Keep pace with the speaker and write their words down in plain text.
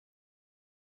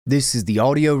This is the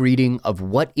audio reading of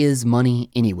What is Money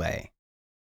Anyway?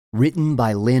 Written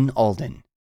by Alden.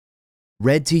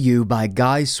 Read to you by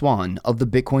Guy Swan of the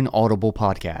Bitcoin Audible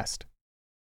podcast.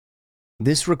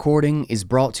 This recording is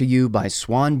brought to you by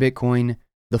Swan Bitcoin,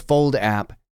 the Fold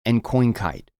app, and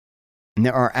CoinKite. And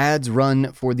there are ads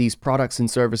run for these products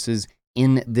and services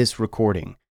in this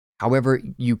recording. However,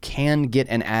 you can get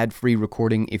an ad-free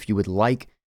recording if you would like.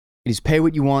 It is pay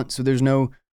what you want, so there's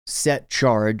no set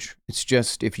charge. It's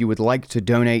just if you would like to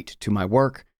donate to my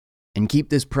work and keep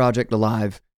this project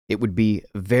alive, it would be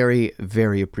very,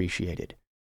 very appreciated.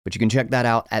 But you can check that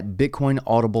out at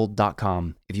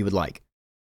bitcoinaudible.com if you would like.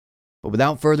 But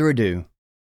without further ado,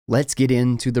 let's get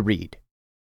into the read.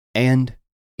 And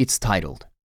it's titled,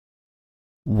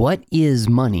 What is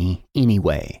Money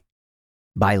Anyway?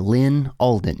 By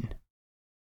Alden.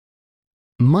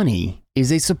 Money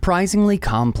is a surprisingly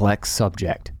complex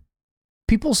subject.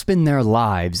 People spend their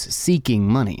lives seeking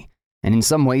money, and in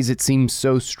some ways it seems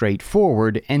so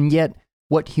straightforward, and yet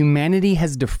what humanity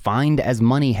has defined as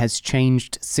money has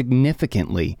changed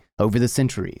significantly over the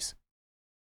centuries.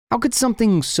 How could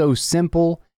something so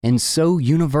simple and so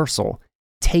universal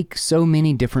take so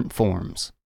many different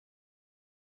forms?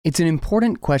 It's an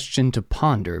important question to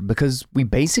ponder because we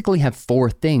basically have four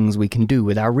things we can do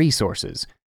with our resources: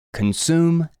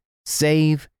 consume,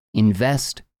 save,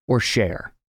 invest, or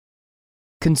share.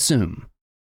 Consume.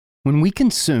 When we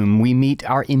consume, we meet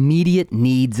our immediate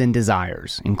needs and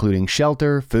desires, including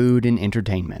shelter, food, and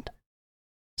entertainment.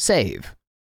 Save.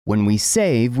 When we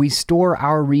save, we store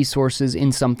our resources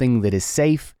in something that is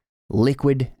safe,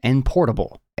 liquid, and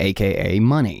portable, aka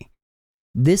money.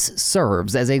 This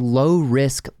serves as a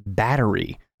low-risk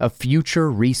battery of future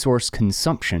resource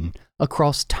consumption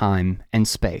across time and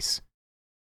space.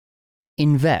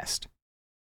 Invest.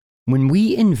 When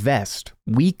we invest,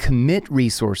 we commit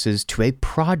resources to a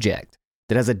project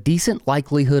that has a decent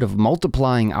likelihood of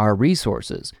multiplying our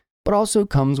resources, but also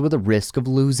comes with a risk of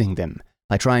losing them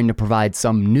by trying to provide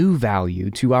some new value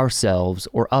to ourselves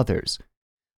or others.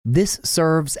 This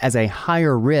serves as a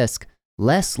higher risk,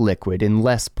 less liquid, and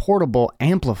less portable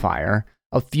amplifier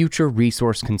of future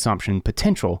resource consumption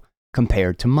potential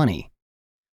compared to money.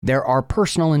 There are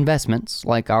personal investments,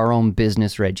 like our own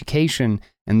business or education,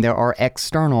 and there are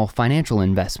external financial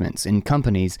investments in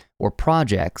companies or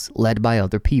projects led by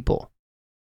other people.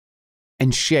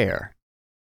 And share.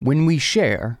 When we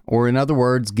share, or in other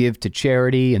words, give to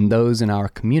charity and those in our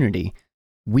community,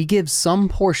 we give some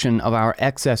portion of our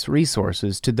excess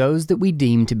resources to those that we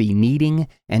deem to be needing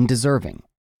and deserving.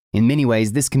 In many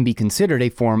ways, this can be considered a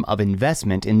form of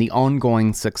investment in the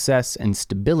ongoing success and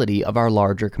stability of our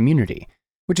larger community,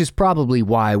 which is probably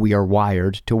why we are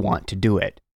wired to want to do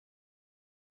it.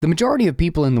 The majority of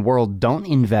people in the world don't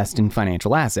invest in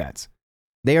financial assets.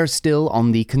 They are still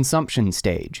on the consumption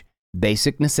stage,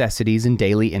 basic necessities and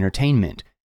daily entertainment,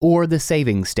 or the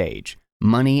saving stage,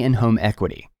 money and home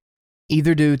equity,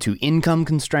 either due to income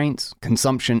constraints,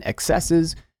 consumption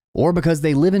excesses, or because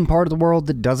they live in part of the world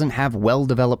that doesn't have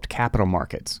well-developed capital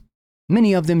markets.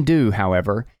 Many of them do,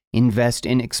 however, invest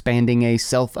in expanding a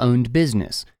self-owned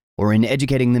business, or in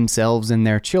educating themselves and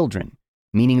their children,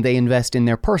 meaning they invest in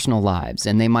their personal lives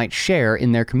and they might share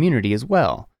in their community as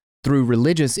well, through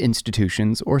religious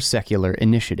institutions or secular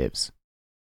initiatives.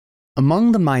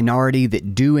 Among the minority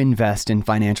that do invest in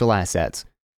financial assets,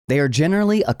 they are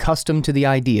generally accustomed to the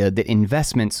idea that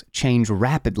investments change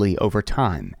rapidly over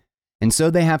time, and so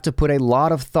they have to put a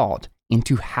lot of thought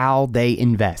into how they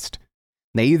invest.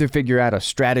 They either figure out a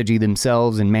strategy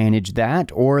themselves and manage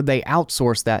that, or they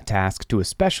outsource that task to a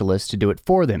specialist to do it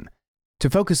for them, to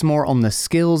focus more on the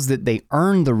skills that they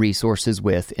earn the resources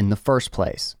with in the first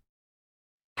place.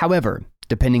 However,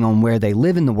 depending on where they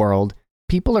live in the world,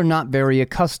 people are not very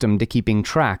accustomed to keeping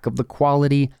track of the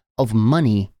quality of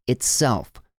money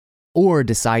itself, or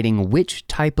deciding which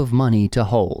type of money to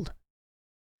hold.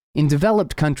 In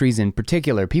developed countries in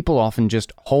particular, people often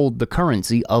just hold the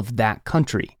currency of that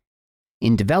country.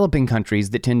 In developing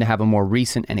countries that tend to have a more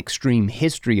recent and extreme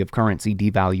history of currency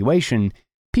devaluation,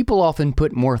 people often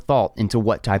put more thought into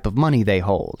what type of money they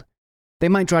hold. They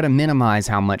might try to minimize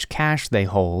how much cash they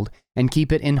hold and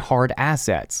keep it in hard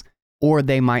assets, or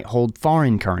they might hold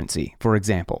foreign currency, for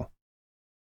example.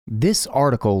 This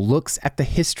article looks at the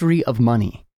history of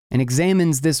money and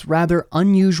examines this rather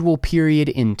unusual period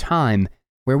in time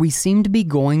where we seem to be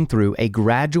going through a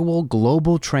gradual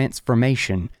global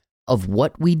transformation of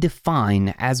what we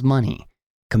define as money,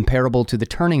 comparable to the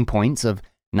turning points of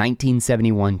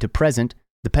 1971 to present,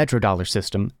 the petrodollar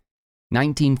system,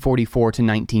 1944 to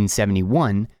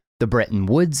 1971, the Bretton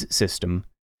Woods system,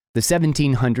 the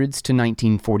 1700s to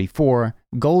 1944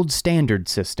 gold standard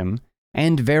system,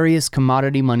 and various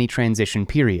commodity money transition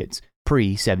periods,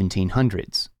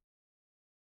 pre-1700s.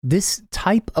 This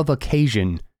type of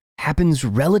occasion happens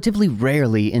relatively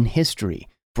rarely in history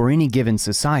for any given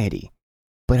society,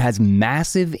 but has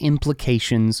massive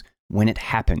implications when it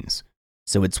happens,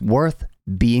 so it's worth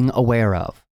being aware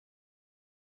of.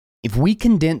 If we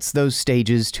condense those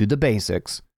stages to the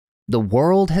basics, the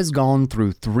world has gone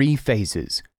through 3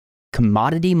 phases: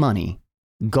 commodity money,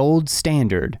 gold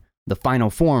standard, the final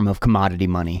form of commodity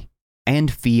money,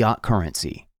 and fiat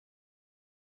currency.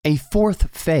 A 4th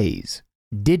phase,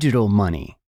 digital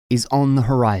money, is on the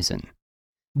horizon.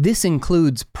 This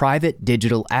includes private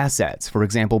digital assets, for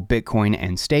example, Bitcoin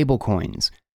and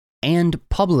stablecoins, and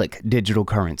public digital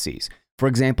currencies, for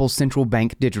example, central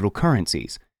bank digital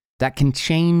currencies, that can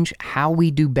change how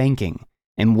we do banking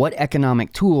and what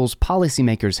economic tools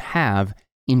policymakers have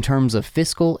in terms of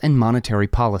fiscal and monetary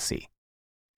policy.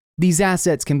 These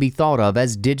assets can be thought of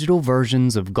as digital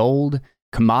versions of gold,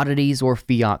 commodities, or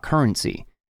fiat currency,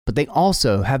 but they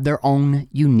also have their own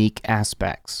unique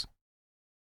aspects.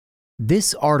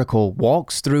 This article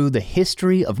walks through the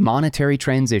history of monetary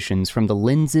transitions from the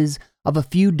lenses of a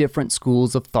few different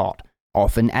schools of thought,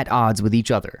 often at odds with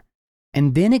each other,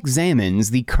 and then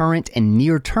examines the current and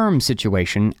near-term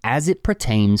situation as it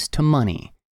pertains to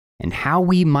money, and how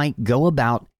we might go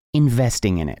about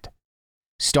investing in it.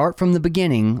 Start from the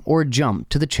beginning or jump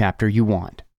to the chapter you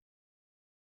want.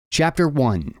 Chapter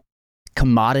 1.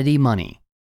 Commodity money.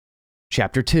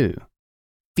 Chapter 2.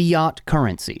 Fiat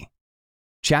currency.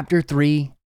 Chapter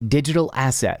 3, Digital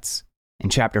Assets,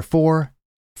 and Chapter 4,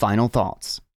 Final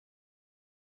Thoughts.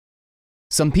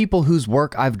 Some people whose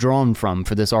work I've drawn from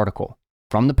for this article,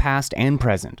 from the past and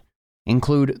present,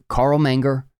 include Carl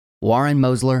Menger, Warren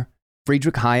Mosler,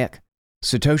 Friedrich Hayek,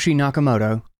 Satoshi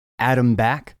Nakamoto, Adam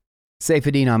Back,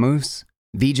 Saifuddin Ammous,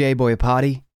 Vijay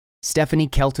Boyapati, Stephanie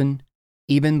Kelton,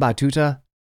 Ibn Battuta,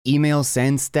 Emil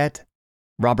Sandstedt,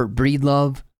 Robert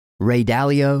Breedlove, Ray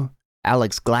Dalio,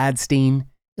 Alex Gladstein,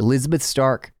 Elizabeth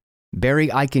Stark, Barry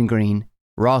Eichengreen,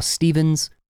 Ross Stevens,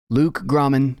 Luke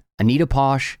Grumman, Anita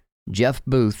Posch, Jeff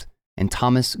Booth, and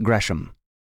Thomas Gresham.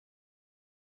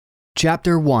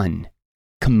 Chapter 1.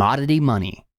 Commodity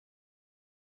money.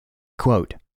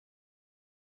 Quote,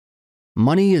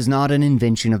 "Money is not an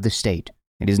invention of the state.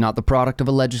 It is not the product of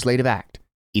a legislative act.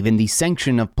 Even the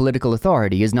sanction of political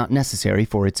authority is not necessary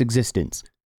for its existence.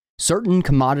 Certain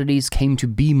commodities came to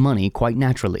be money quite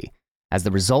naturally, as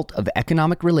the result of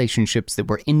economic relationships that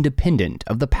were independent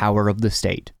of the power of the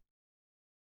state."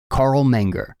 Carl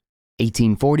Menger,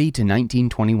 1840 to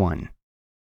 1921.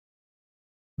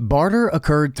 Barter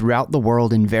occurred throughout the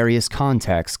world in various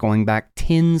contexts going back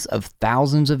tens of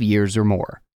thousands of years or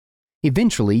more.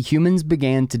 Eventually, humans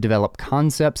began to develop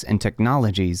concepts and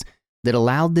technologies that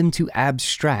allowed them to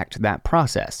abstract that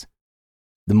process.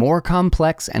 The more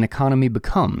complex an economy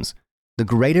becomes, the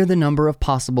greater the number of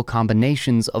possible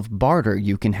combinations of barter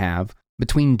you can have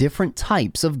between different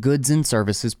types of goods and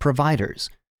services providers,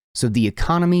 so the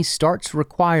economy starts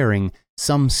requiring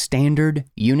some standard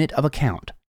unit of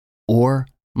account, or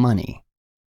money.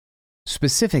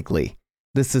 Specifically,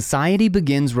 the society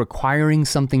begins requiring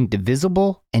something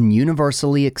divisible and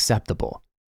universally acceptable.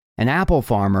 An apple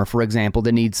farmer, for example,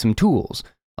 that needs some tools,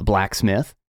 a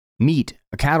blacksmith, meat,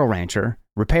 a cattle rancher,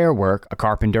 repair work, a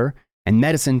carpenter, and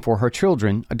medicine for her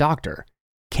children, a doctor,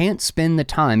 can't spend the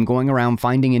time going around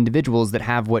finding individuals that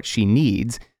have what she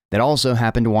needs that also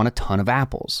happen to want a ton of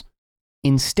apples.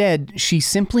 Instead, she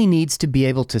simply needs to be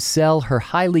able to sell her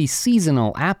highly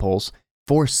seasonal apples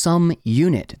for some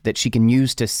unit that she can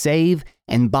use to save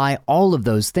and buy all of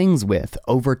those things with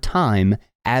over time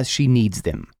as she needs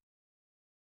them.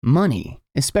 Money,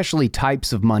 especially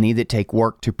types of money that take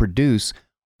work to produce,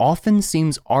 often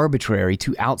seems arbitrary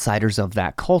to outsiders of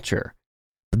that culture.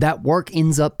 But that work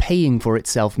ends up paying for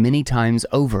itself many times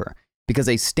over because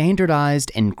a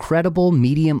standardized and credible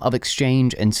medium of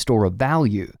exchange and store of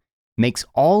value makes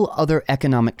all other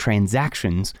economic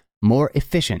transactions more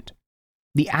efficient.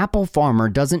 The apple farmer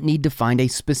doesn't need to find a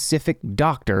specific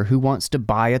doctor who wants to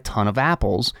buy a ton of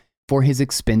apples for his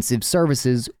expensive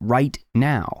services right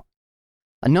now.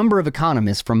 A number of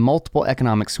economists from multiple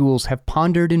economic schools have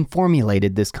pondered and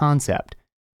formulated this concept,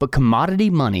 but commodity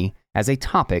money as a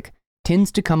topic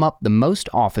tends to come up the most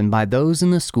often by those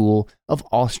in the school of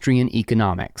Austrian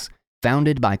economics,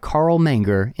 founded by Carl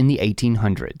Menger in the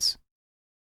 1800s.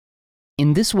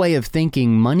 In this way of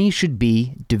thinking, money should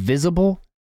be divisible,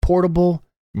 portable,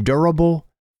 durable,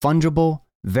 fungible,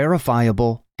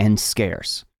 verifiable, and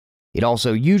scarce. It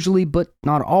also usually, but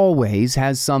not always,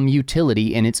 has some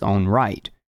utility in its own right.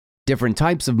 Different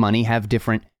types of money have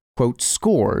different, quote,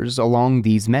 scores along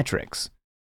these metrics.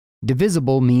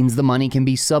 Divisible means the money can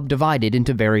be subdivided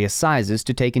into various sizes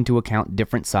to take into account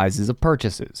different sizes of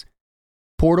purchases.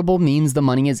 Portable means the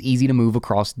money is easy to move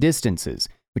across distances,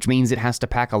 which means it has to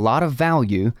pack a lot of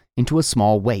value into a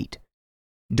small weight.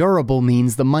 Durable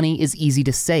means the money is easy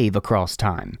to save across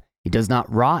time. It does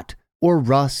not rot or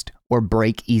rust or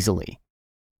break easily.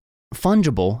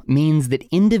 Fungible means that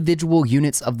individual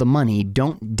units of the money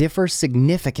don't differ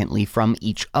significantly from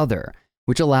each other,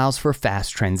 which allows for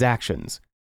fast transactions.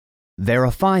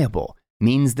 Verifiable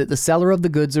means that the seller of the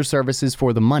goods or services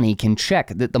for the money can check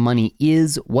that the money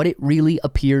is what it really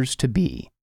appears to be.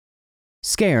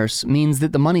 Scarce means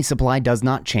that the money supply does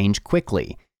not change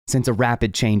quickly, since a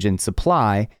rapid change in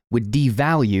supply would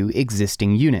devalue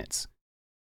existing units.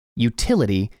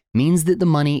 Utility means that the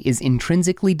money is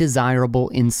intrinsically desirable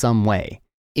in some way.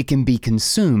 It can be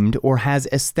consumed or has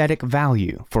aesthetic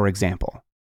value, for example.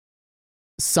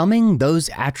 Summing those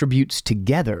attributes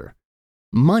together,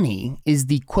 money is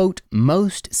the, quote,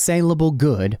 most saleable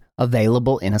good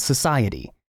available in a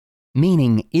society,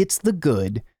 meaning it's the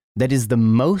good that is the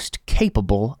most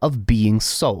capable of being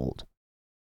sold.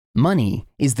 Money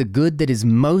is the good that is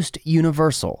most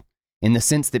universal, in the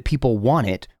sense that people want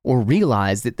it or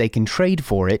realize that they can trade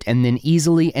for it and then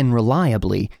easily and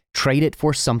reliably trade it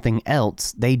for something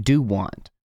else they do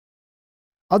want.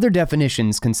 Other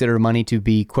definitions consider money to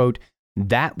be, quote,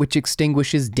 that which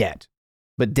extinguishes debt,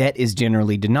 but debt is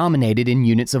generally denominated in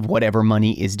units of whatever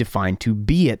money is defined to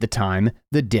be at the time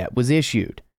the debt was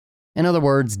issued. In other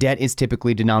words, debt is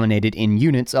typically denominated in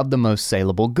units of the most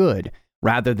saleable good,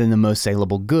 rather than the most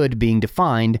saleable good being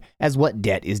defined as what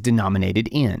debt is denominated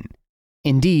in.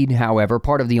 Indeed, however,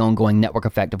 part of the ongoing network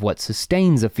effect of what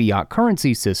sustains a fiat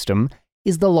currency system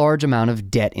is the large amount of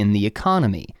debt in the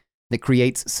economy that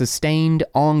creates sustained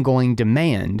ongoing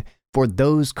demand for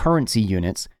those currency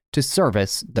units to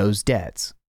service those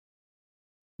debts.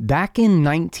 Back in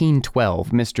 1912,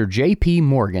 Mr. J.P.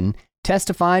 Morgan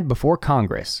testified before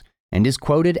Congress and is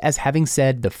quoted as having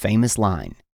said the famous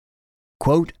line,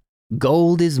 quote,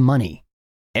 gold is money,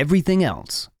 everything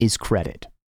else is credit.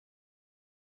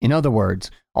 In other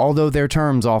words, although their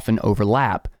terms often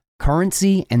overlap,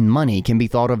 currency and money can be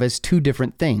thought of as two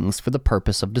different things for the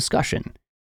purpose of discussion.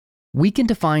 We can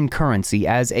define currency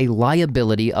as a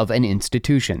liability of an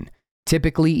institution,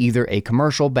 typically either a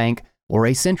commercial bank or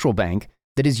a central bank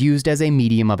that is used as a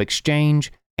medium of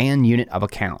exchange and unit of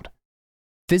account.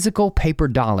 Physical paper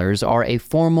dollars are a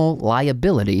formal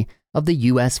liability of the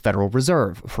U.S. Federal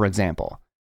Reserve, for example,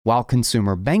 while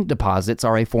consumer bank deposits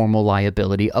are a formal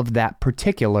liability of that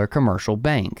particular commercial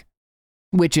bank,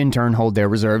 which in turn hold their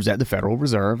reserves at the Federal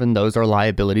Reserve, and those are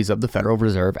liabilities of the Federal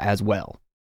Reserve as well.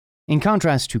 In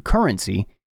contrast to currency,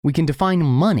 we can define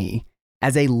money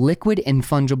as a liquid and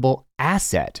fungible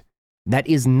asset that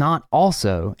is not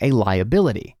also a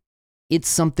liability. It's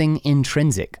something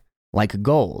intrinsic, like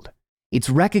gold. It's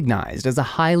recognized as a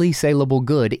highly saleable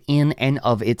good in and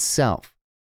of itself.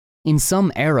 In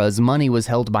some eras, money was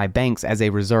held by banks as a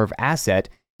reserve asset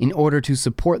in order to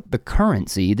support the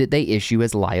currency that they issue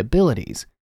as liabilities.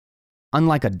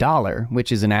 Unlike a dollar,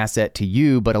 which is an asset to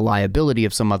you but a liability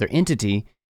of some other entity,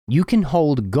 you can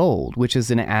hold gold, which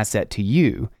is an asset to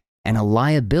you and a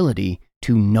liability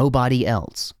to nobody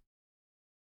else.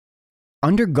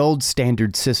 Under gold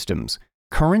standard systems,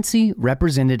 currency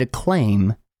represented a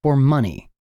claim for money.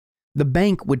 The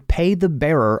bank would pay the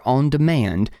bearer on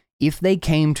demand if they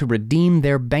came to redeem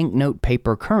their banknote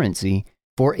paper currency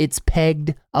for its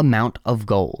pegged amount of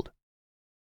gold.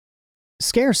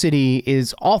 Scarcity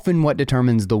is often what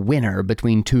determines the winner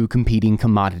between two competing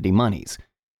commodity monies.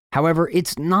 However,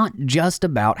 it's not just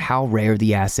about how rare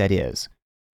the asset is.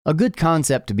 A good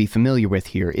concept to be familiar with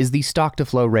here is the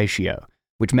stock-to-flow ratio,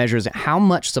 which measures how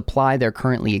much supply there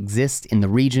currently exists in the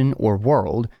region or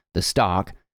world, the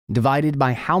stock, divided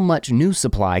by how much new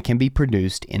supply can be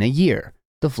produced in a year,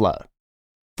 the flow.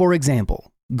 For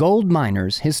example, gold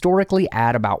miners historically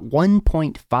add about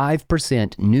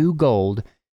 1.5% new gold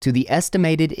to the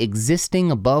estimated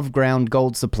existing above-ground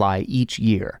gold supply each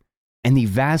year, and the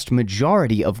vast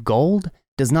majority of gold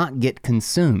does not get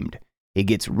consumed. It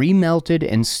gets remelted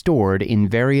and stored in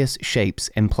various shapes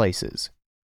and places.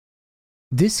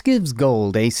 This gives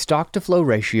gold a stock-to-flow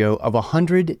ratio of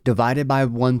 100 divided by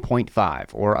 1.5,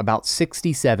 or about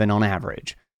 67 on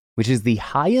average, which is the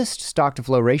highest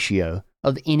stock-to-flow ratio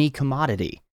of any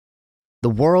commodity. The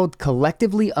world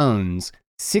collectively owns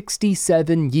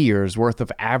 67 years' worth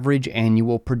of average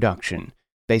annual production,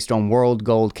 based on World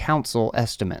Gold Council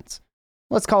estimates.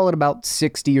 Let's call it about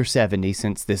 60 or 70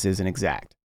 since this isn't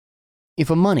exact. If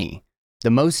a money,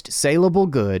 the most saleable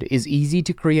good, is easy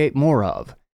to create more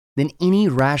of, then any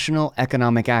rational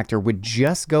economic actor would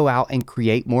just go out and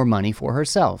create more money for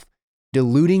herself,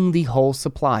 diluting the whole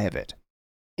supply of it.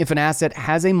 If an asset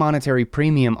has a monetary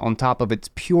premium on top of its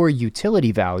pure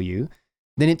utility value,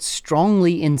 then it's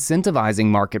strongly incentivizing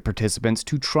market participants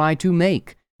to try to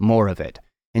make more of it.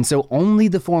 And so only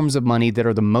the forms of money that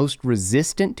are the most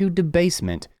resistant to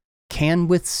debasement can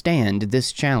withstand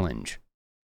this challenge.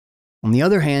 On the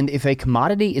other hand, if a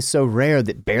commodity is so rare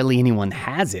that barely anyone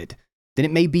has it, then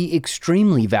it may be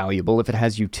extremely valuable if it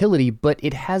has utility, but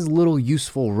it has little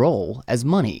useful role as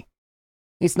money.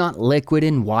 It's not liquid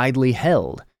and widely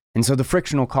held, and so the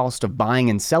frictional cost of buying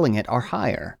and selling it are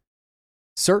higher.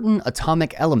 Certain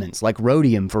atomic elements, like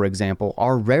rhodium for example,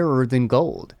 are rarer than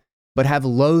gold, but have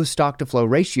low stock-to-flow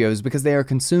ratios because they are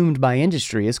consumed by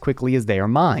industry as quickly as they are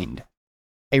mined.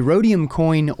 A rhodium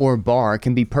coin or bar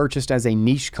can be purchased as a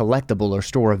niche collectible or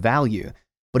store of value,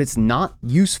 but it's not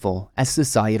useful as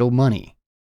societal money.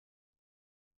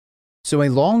 So a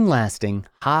long-lasting,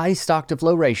 high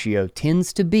stock-to-flow ratio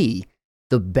tends to be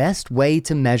the best way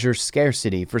to measure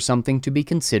scarcity for something to be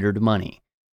considered money,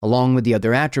 along with the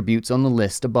other attributes on the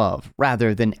list above,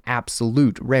 rather than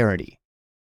absolute rarity.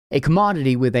 A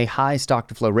commodity with a high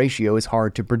stock-to-flow ratio is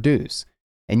hard to produce,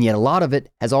 and yet a lot of it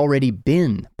has already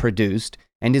been produced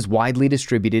and is widely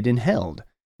distributed and held,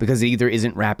 because it either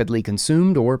isn't rapidly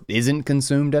consumed or isn't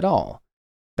consumed at all.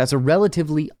 That's a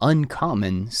relatively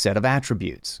uncommon set of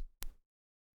attributes.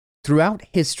 Throughout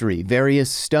history, various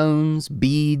stones,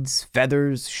 beads,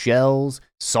 feathers, shells,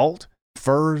 salt,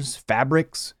 furs,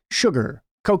 fabrics, sugar,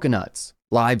 coconuts,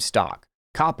 livestock,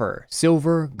 copper,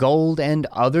 silver, gold, and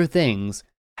other things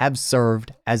have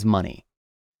served as money.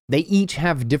 They each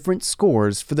have different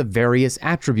scores for the various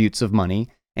attributes of money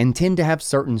and tend to have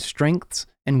certain strengths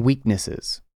and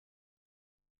weaknesses.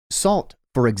 Salt,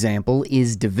 for example,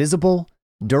 is divisible,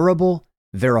 durable,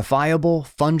 verifiable,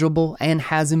 fungible, and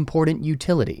has important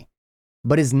utility,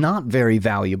 but is not very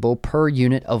valuable per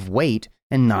unit of weight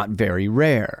and not very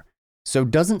rare, so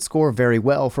doesn't score very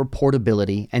well for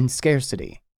portability and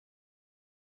scarcity.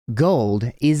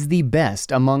 Gold is the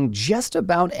best among just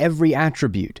about every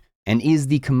attribute and is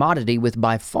the commodity with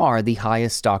by far the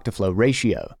highest stock-to-flow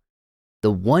ratio.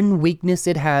 The one weakness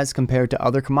it has compared to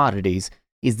other commodities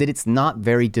is that it's not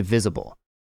very divisible.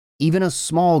 Even a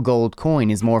small gold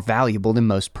coin is more valuable than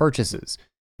most purchases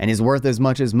and is worth as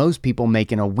much as most people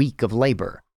make in a week of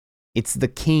labor. It's the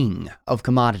king of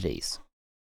commodities.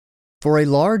 For a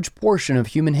large portion of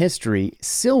human history,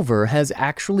 silver has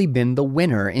actually been the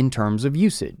winner in terms of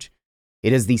usage.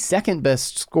 It is the second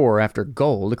best score after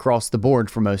gold across the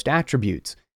board for most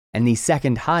attributes, and the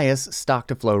second highest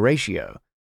stock-to-flow ratio,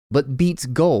 but beats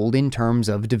gold in terms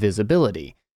of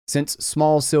divisibility, since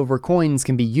small silver coins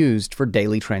can be used for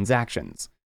daily transactions.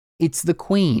 It's the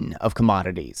queen of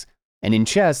commodities, and in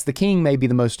chess, the king may be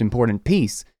the most important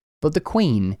piece, but the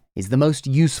queen is the most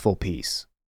useful piece.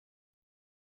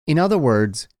 In other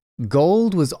words,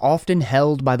 gold was often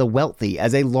held by the wealthy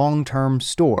as a long-term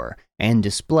store and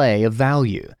display of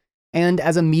value, and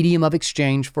as a medium of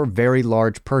exchange for very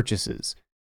large purchases,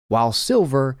 while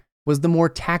silver was the more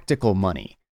tactical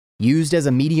money, used as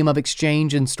a medium of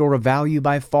exchange and store of value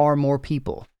by far more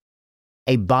people.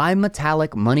 A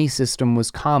bimetallic money system was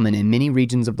common in many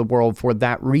regions of the world for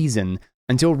that reason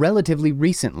until relatively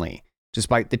recently,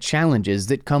 despite the challenges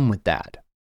that come with that.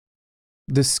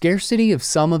 The scarcity of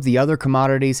some of the other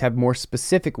commodities have more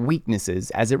specific weaknesses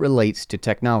as it relates to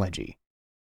technology.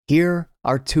 Here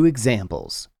are two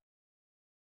examples.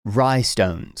 Rye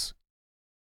stones.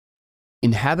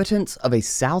 Inhabitants of a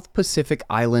South Pacific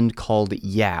island called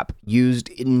Yap used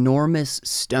enormous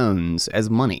stones as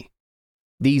money.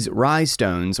 These rye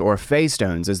stones, or fay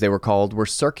stones as they were called, were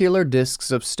circular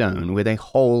discs of stone with a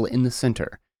hole in the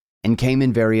center, and came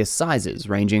in various sizes,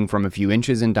 ranging from a few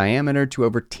inches in diameter to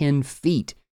over 10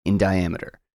 feet in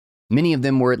diameter. Many of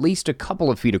them were at least a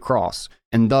couple of feet across,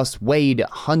 and thus weighed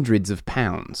hundreds of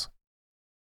pounds.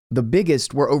 The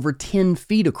biggest were over 10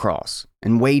 feet across,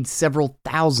 and weighed several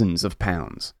thousands of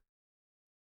pounds.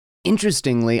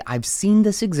 Interestingly, I've seen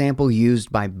this example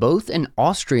used by both an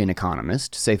Austrian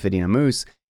economist, Seyfedin Ammous,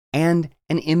 and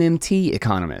an MMT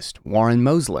economist, Warren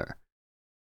Mosler.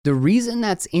 The reason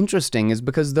that's interesting is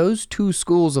because those two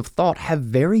schools of thought have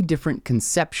very different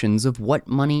conceptions of what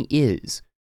money is.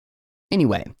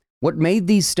 Anyway, what made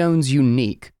these stones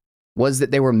unique was that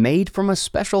they were made from a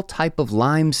special type of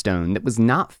limestone that was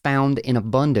not found in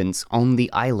abundance on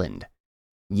the island.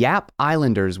 Yap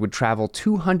Islanders would travel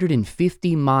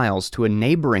 250 miles to a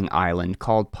neighboring island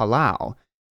called Palau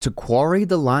to quarry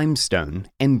the limestone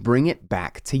and bring it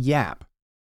back to Yap.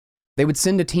 They would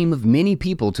send a team of many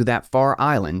people to that far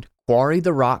island, quarry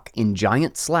the rock in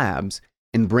giant slabs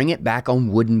and bring it back on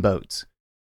wooden boats.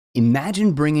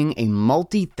 Imagine bringing a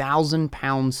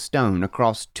multi-thousand-pound stone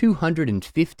across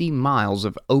 250 miles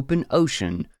of open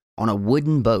ocean on a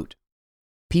wooden boat.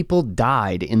 People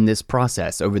died in this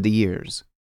process over the years.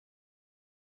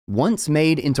 Once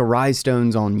made into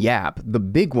rhinestones on Yap, the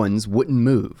big ones wouldn't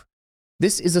move.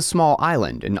 This is a small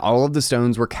island, and all of the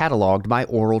stones were cataloged by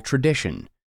oral tradition.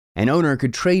 An owner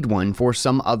could trade one for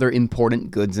some other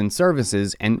important goods and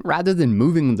services, and rather than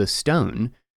moving the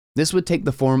stone, this would take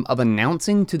the form of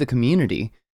announcing to the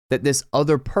community that this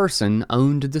other person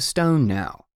owned the stone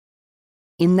now.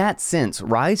 In that sense,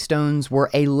 rhinestones were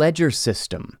a ledger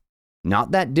system,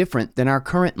 not that different than our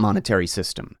current monetary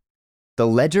system. The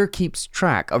ledger keeps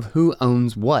track of who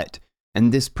owns what,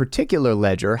 and this particular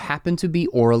ledger happened to be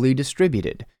orally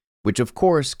distributed, which of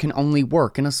course can only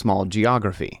work in a small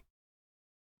geography.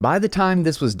 By the time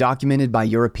this was documented by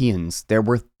Europeans, there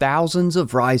were thousands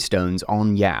of rhinestones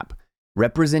on Yap,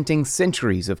 representing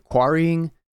centuries of quarrying,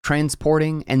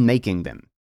 transporting, and making them.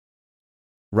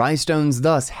 Rhinestones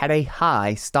thus had a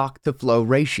high stock-to-flow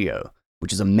ratio,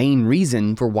 which is a main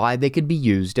reason for why they could be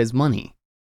used as money.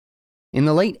 In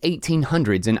the late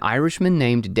 1800s, an Irishman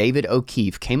named David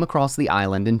O'Keefe came across the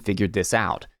island and figured this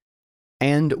out.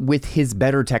 And with his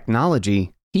better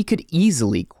technology, he could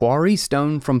easily quarry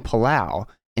stone from Palau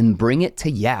and bring it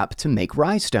to Yap to make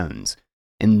rhinestones,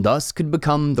 and thus could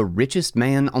become the richest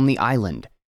man on the island,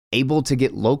 able to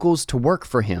get locals to work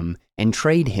for him and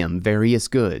trade him various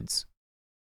goods.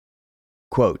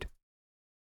 Quote,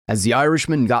 as the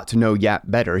Irishman got to know Yap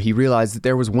better, he realized that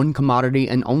there was one commodity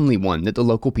and only one that the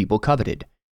local people coveted,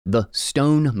 the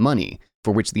stone money,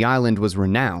 for which the island was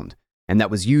renowned, and that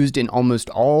was used in almost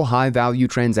all high-value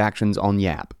transactions on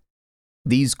Yap.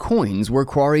 These coins were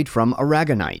quarried from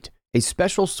aragonite, a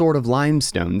special sort of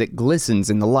limestone that glistens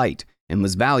in the light and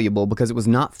was valuable because it was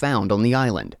not found on the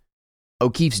island.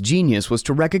 O'Keefe's genius was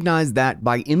to recognize that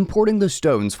by importing the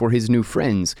stones for his new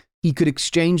friends, he could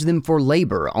exchange them for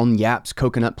labor on Yap's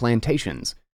coconut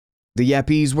plantations. The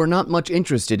Yapese were not much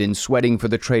interested in sweating for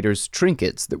the traders'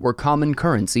 trinkets that were common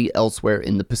currency elsewhere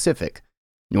in the Pacific,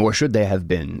 nor should they have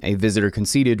been, a visitor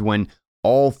conceded, when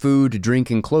all food, drink,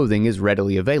 and clothing is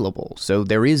readily available, so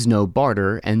there is no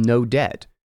barter and no debt.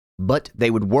 But they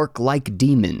would work like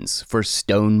demons for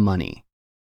stone money.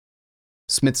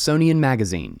 Smithsonian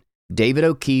Magazine, David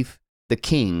O'Keefe, the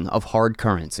King of Hard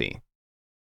Currency.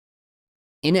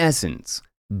 In essence,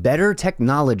 better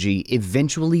technology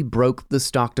eventually broke the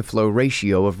stock-to-flow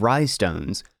ratio of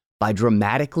rhinestones by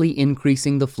dramatically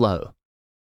increasing the flow.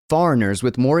 Foreigners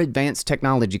with more advanced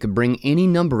technology could bring any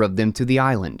number of them to the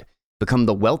island, become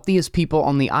the wealthiest people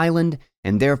on the island,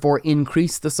 and therefore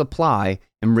increase the supply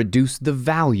and reduce the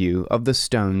value of the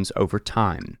stones over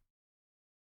time.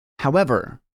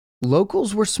 However,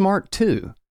 locals were smart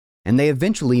too, and they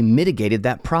eventually mitigated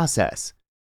that process.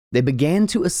 They began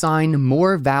to assign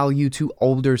more value to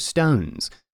older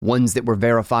stones, ones that were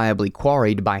verifiably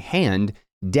quarried by hand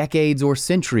decades or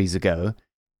centuries ago,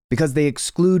 because they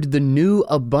exclude the new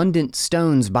abundant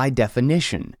stones by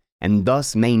definition, and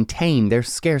thus maintain their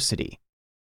scarcity.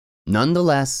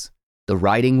 Nonetheless, the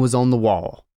writing was on the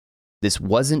wall. This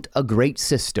wasn't a great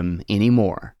system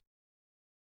anymore.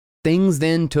 Things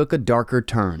then took a darker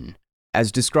turn,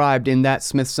 as described in that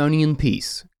Smithsonian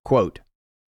piece, quote,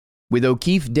 with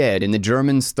O'Keefe dead and the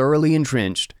Germans thoroughly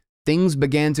entrenched, things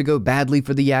began to go badly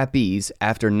for the Yapese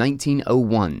after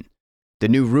 1901. The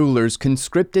new rulers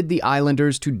conscripted the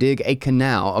islanders to dig a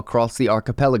canal across the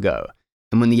archipelago,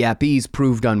 and when the Yapese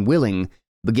proved unwilling,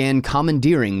 began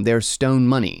commandeering their stone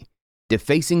money,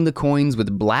 defacing the coins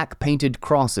with black painted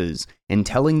crosses and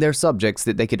telling their subjects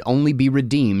that they could only be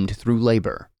redeemed through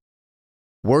labor.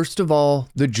 Worst of all,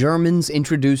 the Germans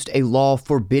introduced a law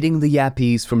forbidding the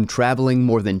Yapese from traveling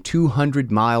more than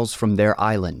 200 miles from their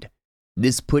island.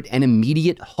 This put an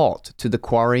immediate halt to the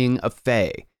quarrying of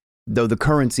Fei, though the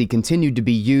currency continued to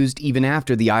be used even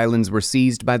after the islands were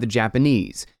seized by the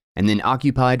Japanese and then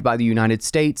occupied by the United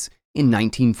States in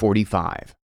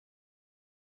 1945.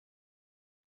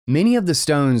 Many of the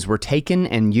stones were taken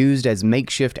and used as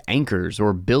makeshift anchors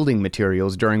or building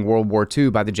materials during World War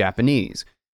II by the Japanese,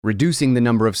 reducing the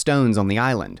number of stones on the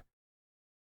island.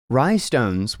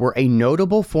 Rhinestones were a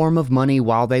notable form of money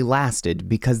while they lasted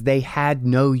because they had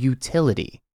no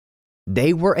utility.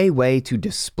 They were a way to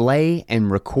display and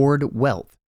record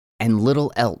wealth, and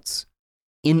little else.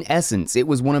 In essence, it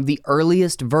was one of the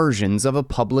earliest versions of a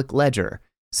public ledger,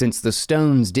 since the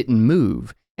stones didn't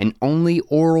move and only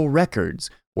oral records,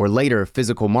 or later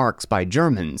physical marks by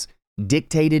Germans,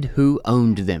 dictated who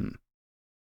owned them.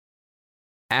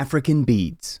 African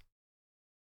beads.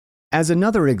 As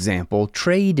another example,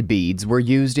 trade beads were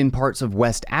used in parts of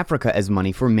West Africa as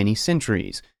money for many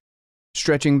centuries,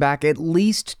 stretching back at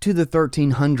least to the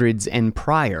 1300s and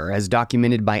prior, as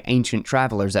documented by ancient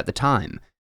travelers at the time,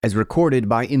 as recorded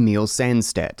by Emil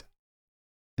Sandstedt.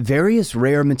 Various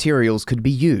rare materials could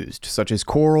be used, such as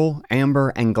coral,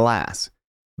 amber, and glass.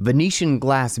 Venetian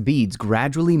glass beads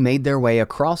gradually made their way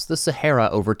across the Sahara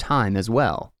over time as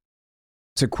well.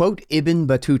 To quote Ibn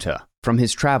Battuta from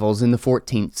his travels in the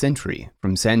 14th century,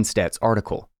 from Sandstedt's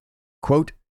article,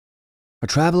 quote, "A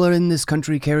traveler in this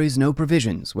country carries no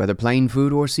provisions, whether plain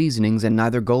food or seasonings, and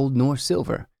neither gold nor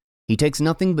silver. He takes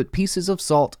nothing but pieces of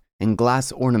salt and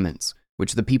glass ornaments,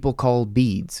 which the people call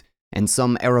beads, and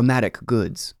some aromatic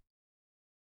goods."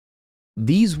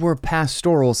 These were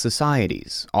pastoral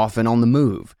societies, often on the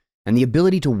move, and the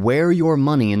ability to wear your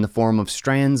money in the form of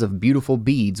strands of beautiful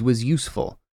beads was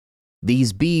useful.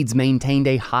 These beads maintained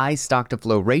a high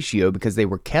stock-to-flow ratio because they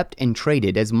were kept and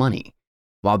traded as money,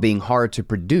 while being hard to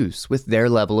produce with their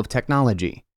level of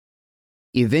technology.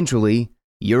 Eventually,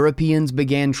 Europeans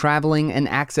began traveling and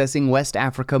accessing West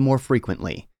Africa more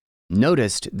frequently,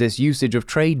 noticed this usage of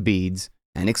trade beads,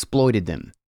 and exploited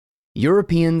them.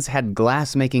 Europeans had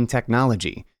glass-making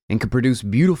technology and could produce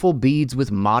beautiful beads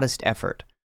with modest effort,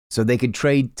 so they could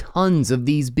trade tons of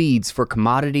these beads for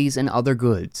commodities and other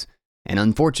goods, and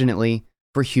unfortunately,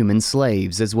 for human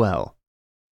slaves as well.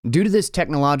 Due to this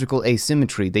technological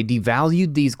asymmetry, they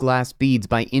devalued these glass beads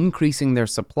by increasing their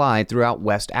supply throughout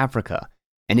West Africa,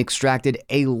 and extracted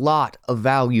a lot of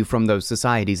value from those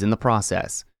societies in the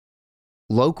process.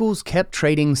 Locals kept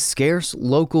trading scarce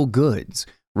local goods,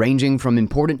 ranging from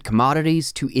important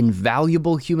commodities to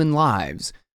invaluable human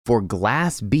lives, for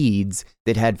glass beads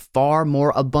that had far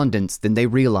more abundance than they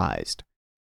realized.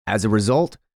 As a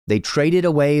result, they traded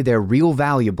away their real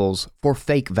valuables for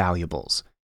fake valuables.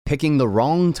 Picking the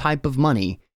wrong type of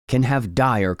money can have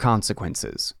dire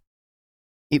consequences.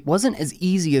 It wasn't as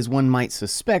easy as one might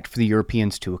suspect for the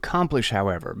Europeans to accomplish,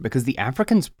 however, because the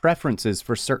Africans' preferences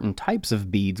for certain types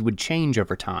of beads would change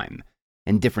over time,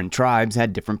 and different tribes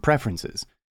had different preferences.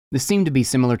 This seemed to be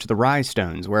similar to the rye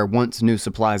stones, where once new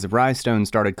supplies of rye stones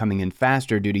started coming in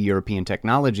faster due to European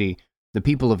technology, the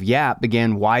people of Yap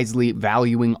began wisely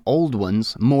valuing old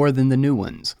ones more than the new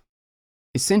ones.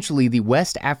 Essentially, the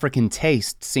West African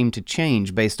taste seemed to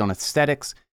change based on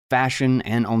aesthetics, fashion,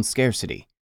 and on scarcity.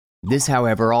 This,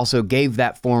 however, also gave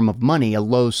that form of money a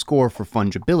low score for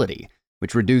fungibility,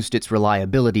 which reduced its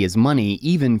reliability as money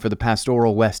even for the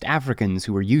pastoral West Africans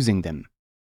who were using them.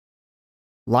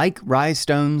 Like rye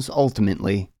stones,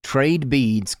 ultimately, trade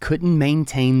beads couldn't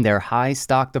maintain their high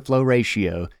stock-to-flow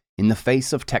ratio in the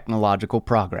face of technological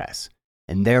progress,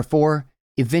 and therefore,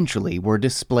 eventually were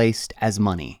displaced as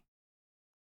money.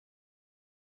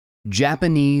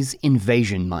 Japanese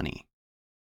invasion money.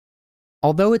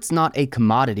 Although it's not a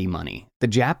commodity money, the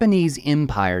Japanese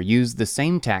Empire used the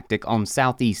same tactic on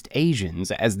Southeast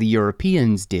Asians as the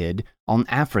Europeans did on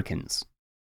Africans.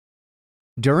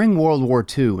 During World War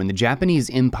II, when the Japanese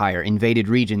Empire invaded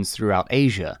regions throughout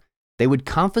Asia, they would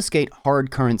confiscate hard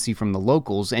currency from the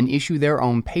locals and issue their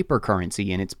own paper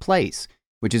currency in its place,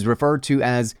 which is referred to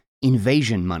as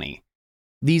invasion money.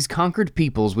 These conquered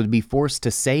peoples would be forced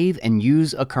to save and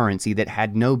use a currency that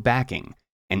had no backing,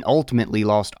 and ultimately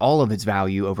lost all of its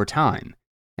value over time.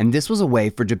 And this was a way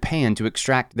for Japan to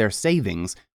extract their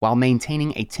savings while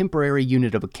maintaining a temporary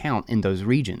unit of account in those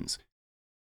regions.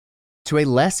 To a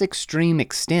less extreme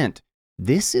extent,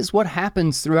 this is what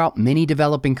happens throughout many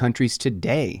developing countries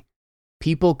today.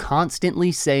 People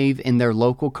constantly save in their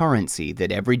local currency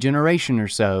that every generation or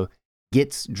so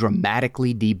gets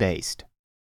dramatically debased.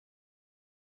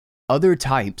 Other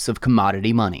types of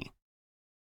commodity money.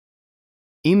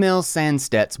 Emil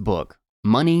Sandstedt's book,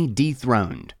 Money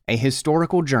Dethroned, A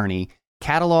Historical Journey,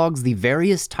 catalogs the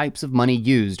various types of money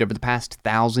used over the past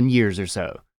 1,000 years or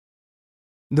so.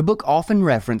 The book often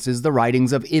references the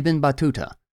writings of Ibn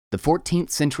Battuta, the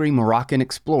 14th century Moroccan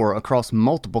explorer across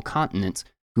multiple continents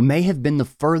who may have been the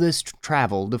furthest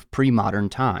traveled of pre-modern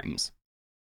times.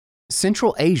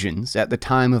 Central Asians, at the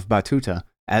time of Battuta,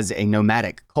 as a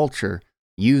nomadic culture,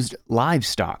 used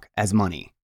livestock as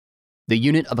money. The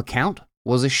unit of account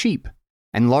was a sheep,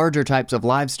 and larger types of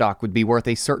livestock would be worth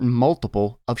a certain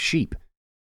multiple of sheep.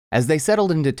 As they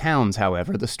settled into towns,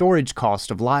 however, the storage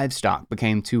cost of livestock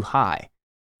became too high.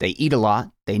 They eat a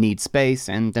lot, they need space,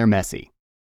 and they're messy.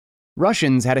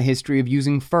 Russians had a history of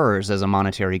using furs as a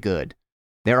monetary good.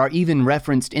 There are even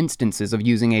referenced instances of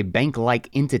using a bank-like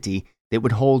entity that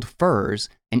would hold furs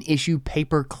and issue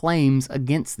paper claims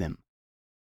against them.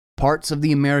 Parts of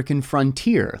the American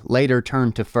frontier later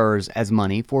turned to furs as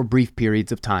money for brief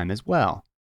periods of time as well.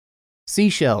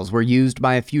 Seashells were used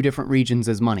by a few different regions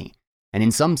as money, and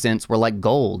in some sense were like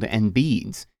gold and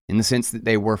beads, in the sense that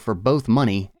they were for both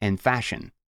money and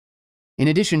fashion. In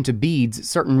addition to beads,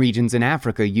 certain regions in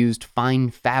Africa used fine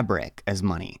fabric as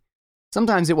money.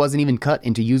 Sometimes it wasn't even cut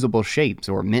into usable shapes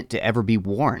or meant to ever be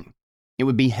worn. It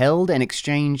would be held and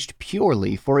exchanged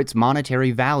purely for its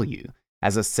monetary value,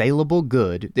 as a saleable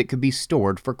good that could be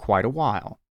stored for quite a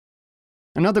while.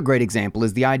 Another great example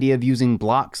is the idea of using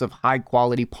blocks of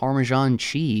high-quality Parmesan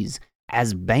cheese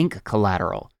as bank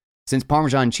collateral. Since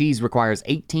Parmesan cheese requires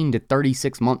 18 to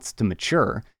 36 months to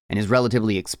mature and is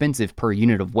relatively expensive per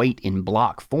unit of weight in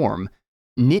block form,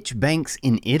 niche banks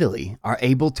in Italy are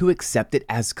able to accept it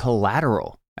as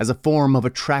collateral, as a form of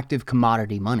attractive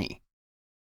commodity money.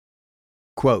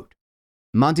 Quote,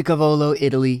 Montecavolo,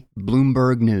 Italy,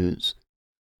 Bloomberg News.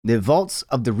 The vaults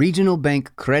of the regional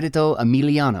bank Credito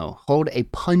Emiliano hold a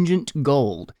pungent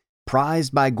gold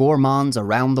prized by gourmands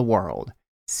around the world,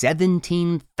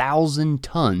 17,000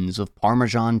 tons of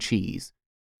Parmesan cheese.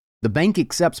 The bank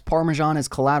accepts Parmesan as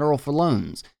collateral for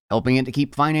loans, helping it to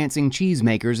keep financing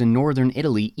cheesemakers in northern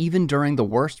Italy even during the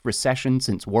worst recession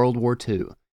since World War II.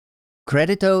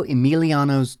 Credito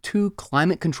Emiliano's 2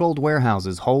 climate-controlled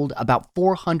warehouses hold about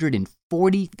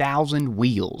 440,000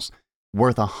 wheels,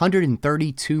 worth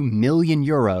 €132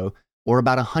 million, or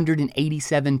about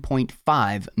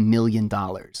 $187.5 million.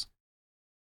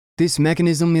 This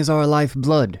mechanism is our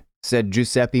lifeblood, said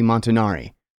Giuseppe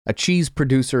Montanari, a cheese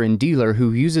producer and dealer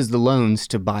who uses the loans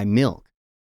to buy milk.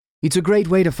 It's a great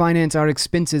way to finance our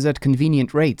expenses at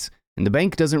convenient rates, and the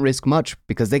bank doesn't risk much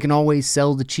because they can always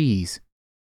sell the cheese.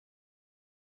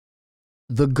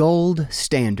 The gold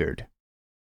standard.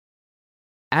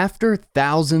 After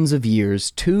thousands of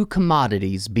years, 2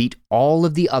 commodities beat all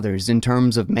of the others in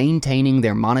terms of maintaining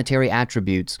their monetary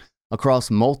attributes across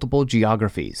multiple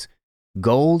geographies: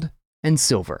 gold and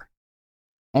silver.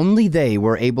 Only they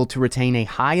were able to retain a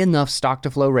high enough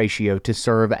stock-to-flow ratio to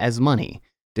serve as money,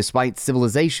 despite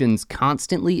civilizations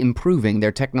constantly improving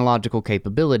their technological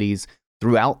capabilities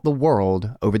throughout the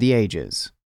world over the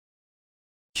ages.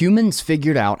 Humans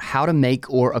figured out how to make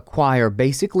or acquire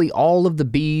basically all of the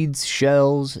beads,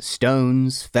 shells,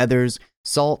 stones, feathers,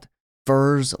 salt,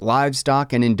 furs,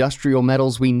 livestock, and industrial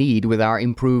metals we need with our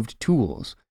improved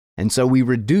tools, and so we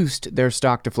reduced their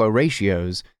stock-to-flow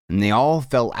ratios, and they all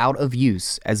fell out of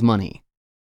use as money.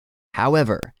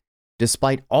 However,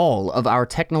 despite all of our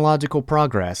technological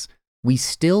progress, we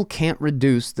still can't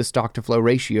reduce the stock-to-flow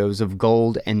ratios of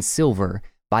gold and silver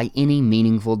by any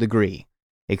meaningful degree,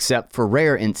 except for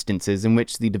rare instances in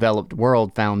which the developed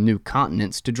world found new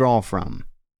continents to draw from.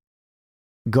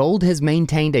 Gold has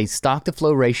maintained a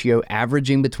stock-to-flow ratio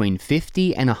averaging between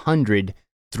 50 and 100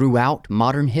 throughout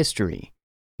modern history,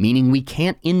 meaning we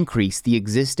can't increase the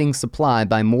existing supply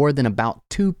by more than about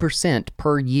 2%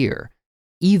 per year,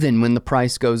 even when the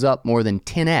price goes up more than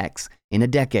 10x in a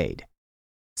decade.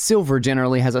 Silver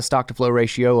generally has a stock-to-flow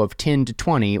ratio of 10 to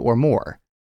 20 or more.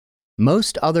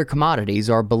 Most other commodities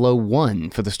are below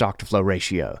 1 for the stock-to-flow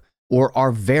ratio, or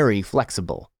are very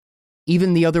flexible.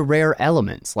 Even the other rare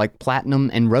elements, like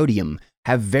platinum and rhodium,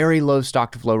 have very low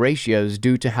stock-to-flow ratios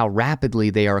due to how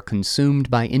rapidly they are consumed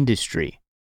by industry.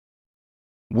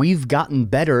 We've gotten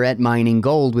better at mining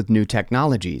gold with new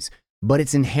technologies, but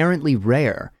it's inherently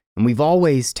rare, and we've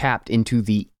always tapped into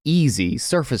the easy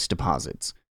surface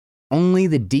deposits. Only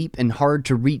the deep and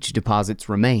hard-to-reach deposits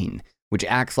remain, which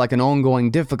acts like an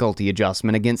ongoing difficulty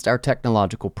adjustment against our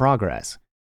technological progress.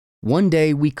 One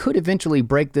day, we could eventually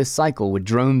break this cycle with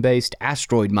drone-based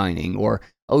asteroid mining or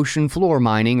ocean floor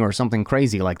mining or something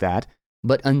crazy like that,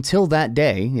 but until that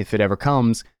day, if it ever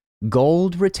comes,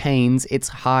 gold retains its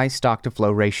high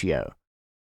stock-to-flow ratio.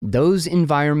 Those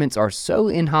environments are so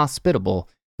inhospitable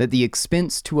that the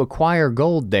expense to acquire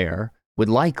gold there would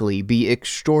likely be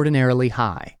extraordinarily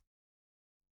high.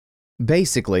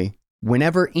 Basically,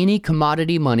 whenever any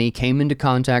commodity money came into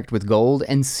contact with gold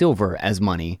and silver as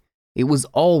money, it was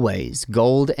always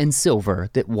gold and silver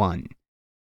that won.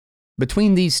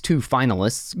 Between these 2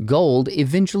 finalists, gold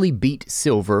eventually beat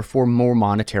silver for more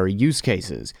monetary use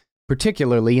cases,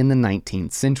 particularly in the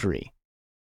 19th century.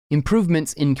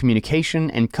 Improvements in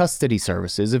communication and custody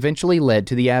services eventually led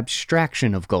to the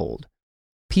abstraction of gold.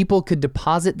 People could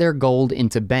deposit their gold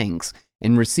into banks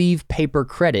and receive paper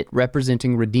credit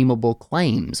representing redeemable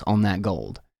claims on that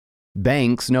gold.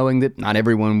 Banks, knowing that not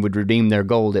everyone would redeem their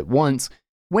gold at once,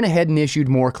 went ahead and issued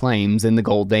more claims than the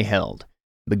gold they held,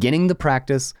 beginning the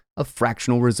practice of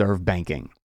fractional reserve banking.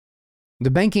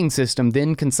 The banking system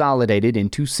then consolidated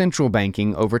into central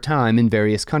banking over time in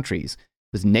various countries,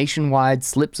 with nationwide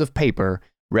slips of paper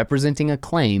representing a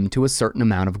claim to a certain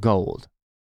amount of gold.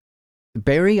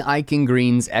 Barry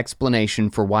Eichengreen's explanation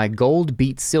for why gold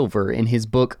beats silver in his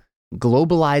book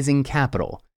Globalizing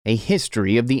Capital, A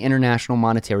History of the International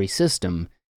Monetary System,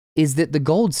 is that the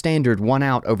gold standard won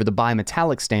out over the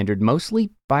bimetallic standard mostly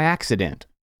by accident.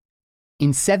 In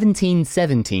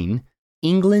 1717,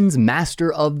 England's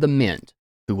Master of the Mint,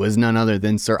 who was none other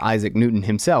than Sir Isaac Newton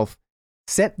himself,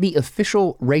 set the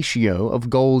official ratio of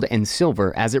gold and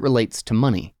silver as it relates to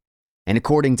money. And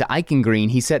according to Eichengreen,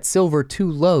 he set silver too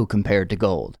low compared to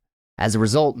gold. As a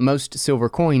result, most silver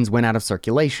coins went out of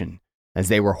circulation, as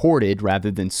they were hoarded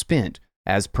rather than spent,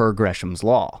 as per Gresham's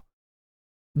law.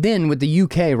 Then, with the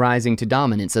UK rising to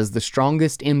dominance as the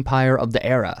strongest empire of the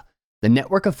era, the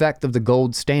network effect of the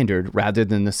gold standard rather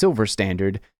than the silver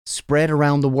standard spread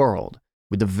around the world,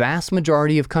 with the vast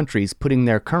majority of countries putting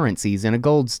their currencies in a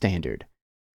gold standard.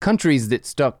 Countries that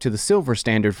stuck to the silver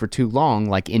standard for too long,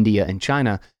 like India and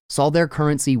China, saw their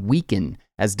currency weaken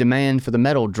as demand for the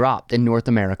metal dropped in North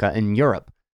America and Europe,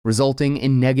 resulting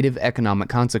in negative economic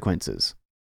consequences.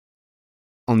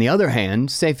 On the other hand,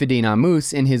 Seyfuddin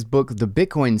Ammous, in his book The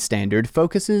Bitcoin Standard,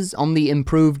 focuses on the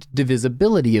improved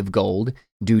divisibility of gold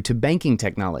due to banking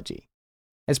technology.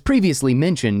 As previously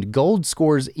mentioned, gold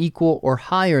scores equal or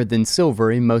higher than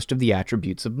silver in most of the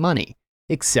attributes of money,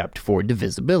 except for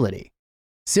divisibility.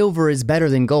 Silver is better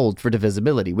than gold for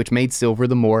divisibility, which made silver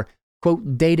the more,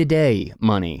 quote, day-to-day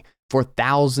money for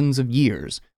thousands of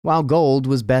years, while gold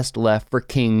was best left for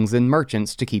kings and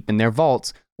merchants to keep in their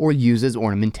vaults or use as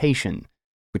ornamentation,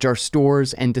 which are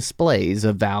stores and displays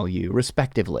of value,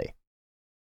 respectively.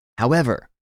 However,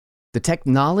 the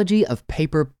technology of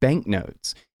paper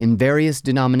banknotes in various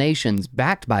denominations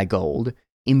backed by gold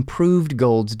improved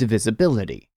gold's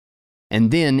divisibility. And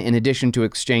then, in addition to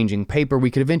exchanging paper, we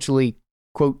could eventually,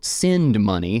 quote, send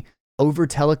money over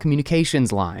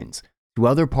telecommunications lines to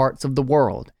other parts of the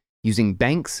world, using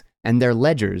banks and their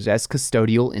ledgers as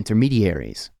custodial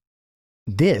intermediaries.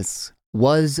 This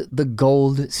was the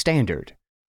gold standard,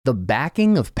 the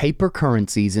backing of paper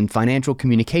currencies and financial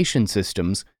communication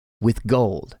systems with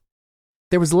gold.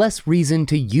 There was less reason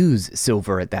to use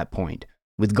silver at that point,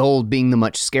 with gold being the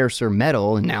much scarcer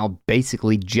metal and now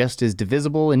basically just as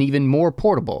divisible and even more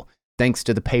portable, thanks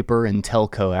to the paper and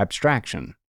telco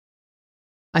abstraction.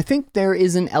 I think there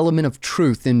is an element of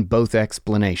truth in both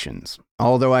explanations,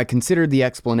 although I consider the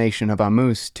explanation of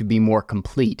Ammous to be more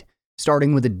complete,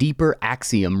 starting with a deeper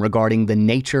axiom regarding the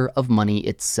nature of money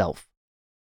itself.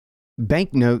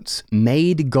 Banknotes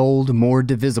made gold more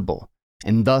divisible,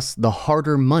 and thus the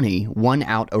harder money won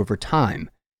out over time,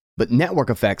 but network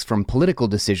effects from political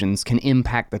decisions can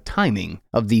impact the timing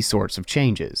of these sorts of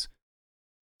changes.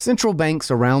 Central banks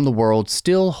around the world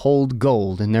still hold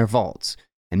gold in their vaults,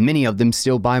 and many of them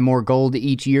still buy more gold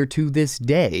each year to this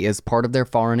day as part of their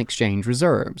foreign exchange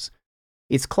reserves.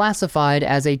 It's classified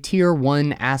as a Tier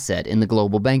 1 asset in the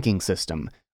global banking system,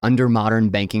 under modern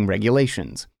banking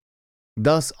regulations.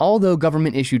 Thus, although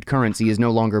government-issued currency is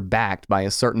no longer backed by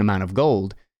a certain amount of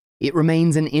gold, it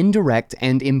remains an indirect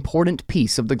and important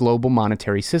piece of the global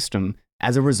monetary system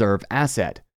as a reserve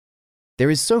asset. There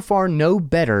is so far no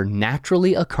better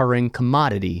naturally occurring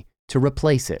commodity to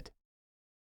replace it.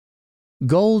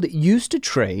 Gold used to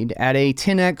trade at a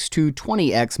 10x to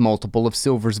 20x multiple of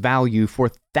silver's value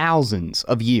for thousands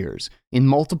of years in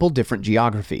multiple different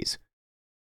geographies.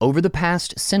 Over the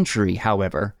past century,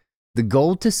 however, the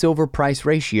gold to silver price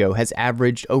ratio has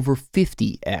averaged over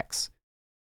 50x.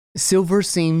 Silver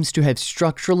seems to have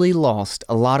structurally lost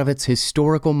a lot of its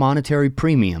historical monetary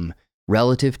premium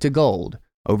relative to gold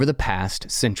over the past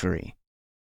century.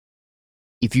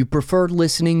 If you prefer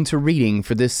listening to reading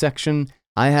for this section,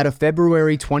 I had a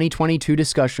February 2022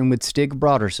 discussion with Stig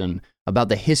Brodersen about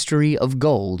the history of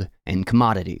gold and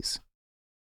commodities.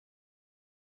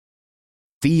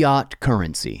 Fiat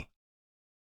currency.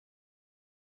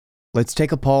 Let's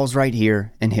take a pause right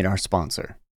here and hit our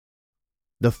sponsor.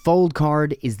 The Fold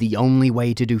card is the only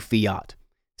way to do fiat.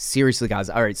 Seriously, guys.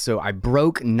 All right, so I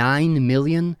broke 9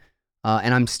 million,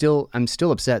 and I'm still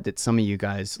upset that some of you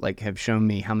guys have shown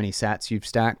me how many sats you've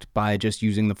stacked by just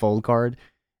using the Fold card,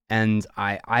 and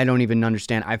I don't even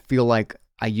understand. I feel like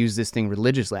I use this thing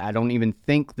religiously. I don't even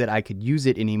think that I could use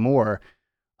it anymore.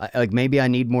 Maybe I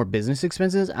need more business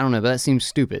expenses. I don't know, but that seems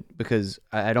stupid because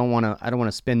I don't want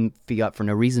to spend fiat for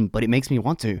no reason, but it makes me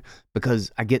want to because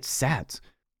I get sats.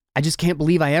 I just can't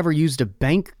believe I ever used a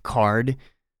bank card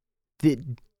that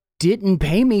didn't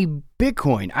pay me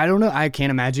Bitcoin. I don't know. I can't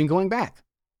imagine going back.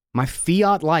 My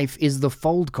fiat life is the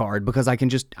Fold card because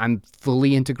I'm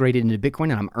fully integrated into Bitcoin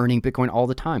and I'm earning Bitcoin all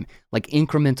the time.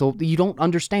 Incremental, you don't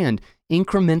understand.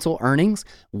 incremental earnings,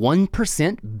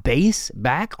 1% base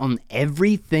back on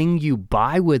everything you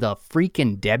buy with a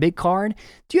freaking debit card.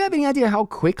 Do you have any idea how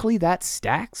quickly that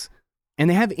stacks? And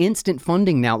they have instant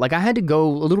funding now. Like, I had to go a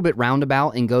little bit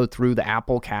roundabout and go through the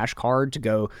Apple Cash card to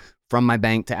go from my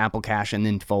bank to Apple Cash and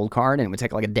then Fold card, and it would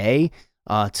take like a day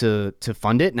to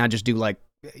fund it. And I just do like,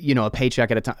 a paycheck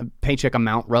at a time, paycheck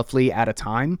amount roughly at a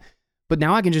time. But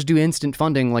now I can just do instant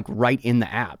funding like right in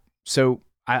the app. So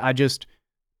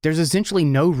there's essentially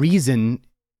no reason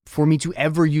for me to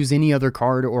ever use any other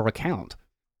card or account.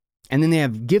 And then they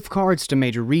have gift cards to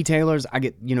major retailers. I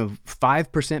get,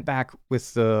 5% back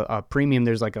with the premium.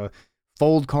 There's like a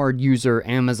Fold card user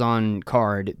Amazon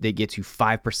card that gets you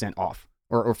 5% off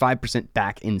or 5%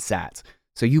 back in sats.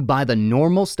 So you buy the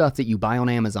normal stuff that you buy on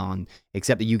Amazon,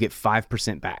 except that you get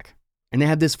 5% back. And they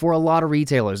have this for a lot of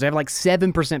retailers. They have like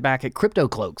 7% back at Crypto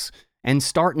Cloaks and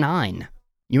Start9.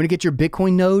 You want to get your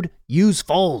Bitcoin node? Use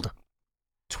Fold.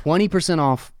 20%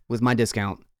 off with my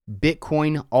discount.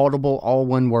 Bitcoin Audible, all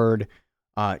one word.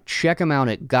 Check them out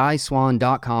at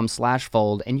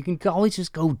guyswan.com/fold. And you can always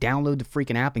just go download the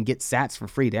freaking app and get sats for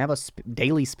free. They have a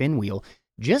daily spin wheel.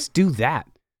 Just do that.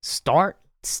 Start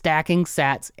stacking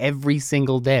sats every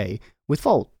single day with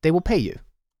Fold. They will pay you.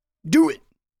 Do it.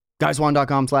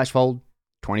 guyswan.com/fold.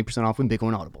 20% off with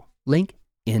Bitcoin Audible. Link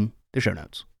in the show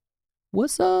notes.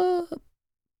 What's up?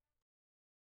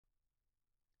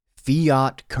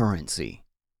 Fiat currency.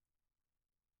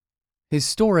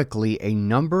 Historically, a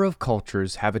number of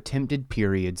cultures have attempted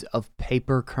periods of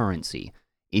paper currency,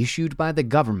 issued by the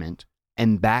government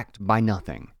and backed by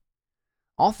nothing.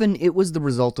 Often it was the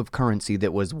result of currency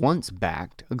that was once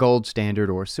backed, a gold standard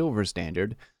or silver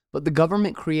standard, but the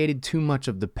government created too much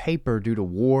of the paper due to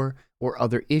war or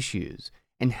other issues,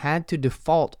 and had to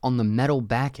default on the metal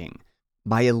backing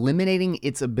by eliminating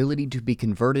its ability to be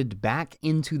converted back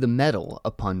into the metal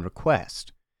upon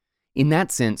request. In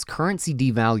that sense, currency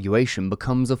devaluation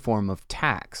becomes a form of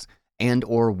tax and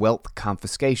or wealth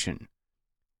confiscation.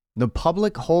 The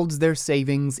public holds their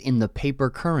savings in the paper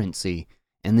currency,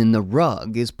 and then the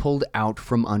rug is pulled out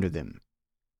from under them.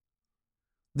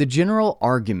 The general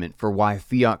argument for why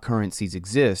fiat currencies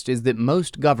exist is that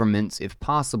most governments, if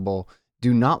possible,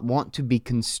 do not want to be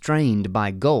constrained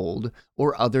by gold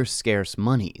or other scarce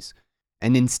monies,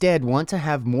 and instead want to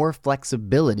have more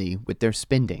flexibility with their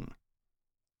spending.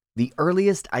 The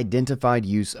earliest identified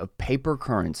use of paper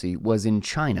currency was in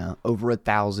China over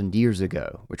 1,000 years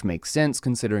ago, which makes sense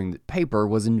considering that paper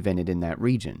was invented in that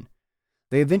region.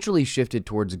 They eventually shifted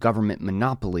towards government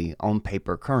monopoly on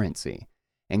paper currency,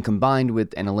 and combined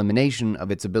with an elimination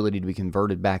of its ability to be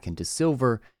converted back into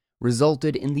silver,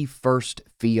 resulted in the first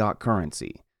fiat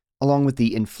currency, along with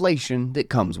the inflation that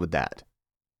comes with that.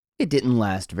 It didn't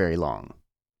last very long.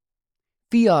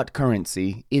 Fiat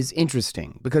currency is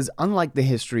interesting because unlike the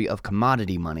history of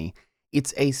commodity money,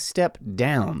 it's a step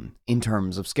down in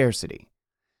terms of scarcity.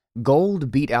 Gold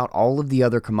beat out all of the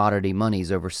other commodity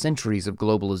monies over centuries of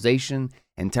globalization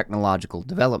and technological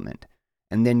development,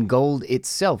 and then gold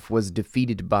itself was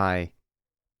defeated by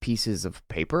pieces of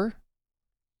paper?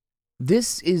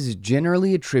 This is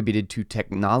generally attributed to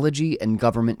technology and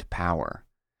government power.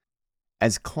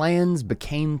 As clans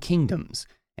became kingdoms,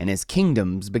 and as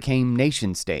kingdoms became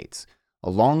nation-states,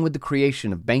 along with the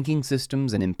creation of banking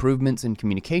systems and improvements in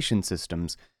communication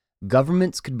systems,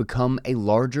 governments could become a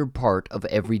larger part of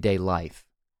everyday life.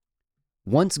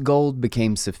 Once gold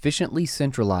became sufficiently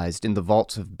centralized in the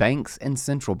vaults of banks and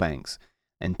central banks,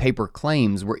 and paper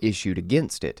claims were issued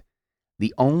against it,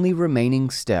 the only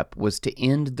remaining step was to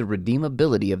end the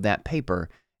redeemability of that paper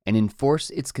and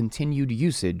enforce its continued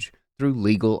usage through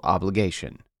legal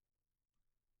obligation.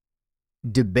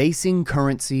 Debasing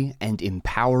currency and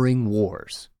empowering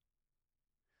wars.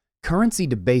 Currency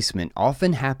debasement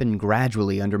often happened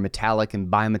gradually under metallic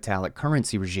and bimetallic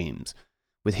currency regimes,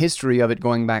 with history of it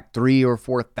going back 3,000 or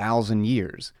 4,000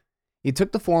 years. It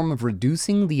took the form of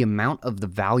reducing the amount of the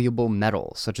valuable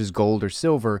metal, such as gold or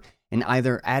silver, and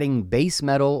either adding base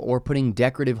metal or putting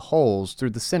decorative holes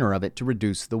through the center of it to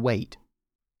reduce the weight.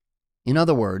 In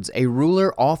other words, a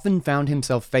ruler often found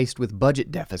himself faced with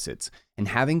budget deficits and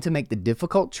having to make the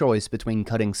difficult choice between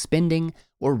cutting spending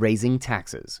or raising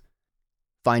taxes.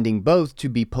 Finding both to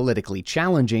be politically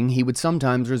challenging, he would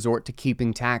sometimes resort to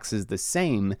keeping taxes the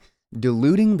same,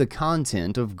 diluting the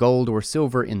content of gold or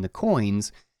silver in the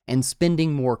coins, and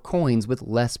spending more coins with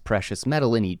less precious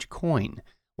metal in each coin,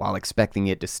 while expecting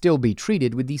it to still be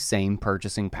treated with the same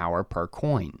purchasing power per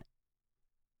coin.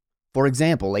 For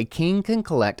example, a king can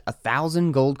collect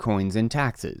 1,000 gold coins in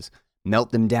taxes,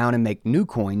 melt them down and make new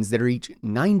coins that are each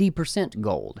 90%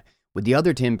 gold, with the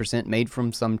other 10% made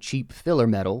from some cheap filler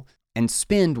metal, and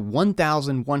spend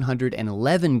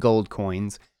 1,111 gold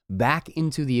coins back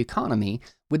into the economy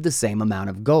with the same amount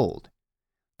of gold.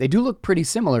 They do look pretty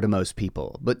similar to most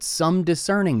people, but some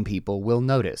discerning people will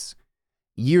notice.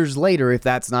 Years later, if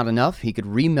that's not enough, he could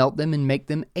remelt them and make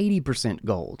them 80%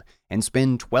 gold and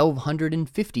spend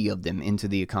 1,250 of them into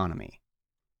the economy.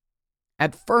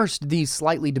 At first, these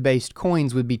slightly debased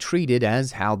coins would be treated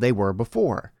as how they were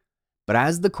before. But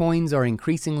as the coins are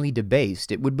increasingly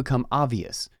debased, it would become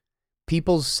obvious.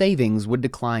 People's savings would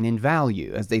decline in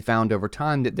value as they found over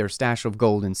time that their stash of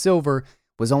gold and silver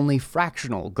was only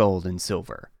fractional gold and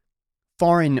silver.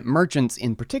 Foreign merchants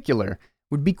in particular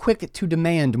would be quick to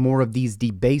demand more of these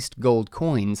debased gold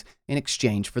coins in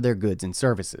exchange for their goods and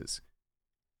services.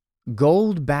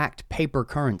 Gold-backed paper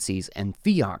currencies and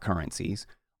fiat currencies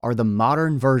are the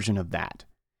modern version of that,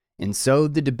 and so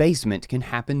the debasement can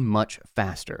happen much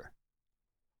faster.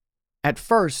 At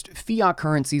first, fiat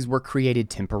currencies were created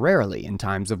temporarily in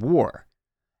times of war.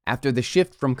 After the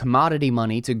shift from commodity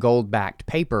money to gold-backed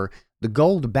paper, the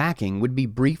gold backing would be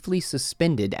briefly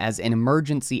suspended as an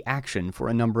emergency action for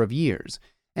a number of years,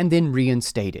 and then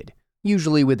reinstated,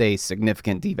 usually with a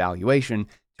significant devaluation,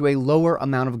 to a lower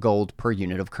amount of gold per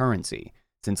unit of currency,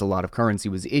 since a lot of currency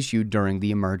was issued during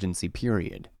the emergency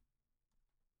period.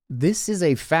 This is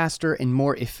a faster and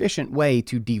more efficient way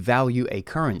to devalue a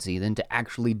currency than to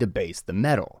actually debase the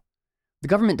metal. The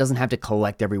government doesn't have to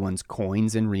collect everyone's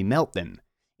coins and remelt them.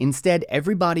 Instead,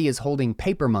 everybody is holding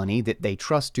paper money that they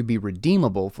trust to be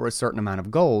redeemable for a certain amount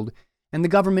of gold, and the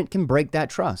government can break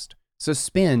that trust,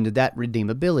 suspend that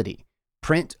redeemability,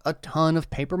 print a ton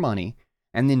of paper money,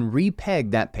 and then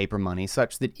repeg that paper money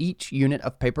such that each unit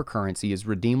of paper currency is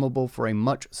redeemable for a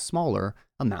much smaller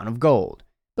amount of gold,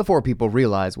 before people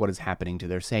realize what is happening to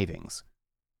their savings.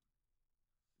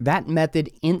 That method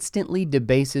instantly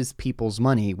debases people's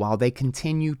money while they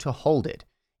continue to hold it,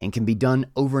 and can be done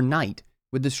overnight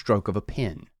with the stroke of a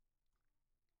pen.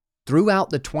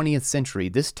 Throughout the 20th century,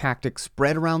 this tactic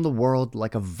spread around the world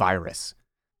like a virus.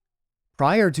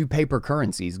 Prior to paper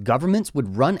currencies, governments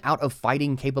would run out of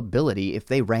fighting capability if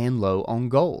they ran low on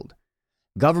gold.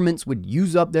 Governments would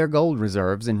use up their gold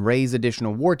reserves and raise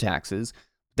additional war taxes.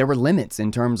 There were limits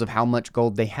in terms of how much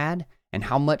gold they had and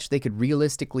how much they could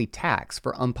realistically tax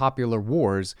for unpopular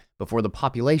wars before the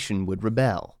population would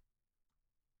rebel.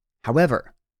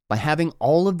 However, by having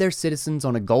all of their citizens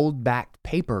on a gold-backed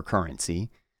paper currency,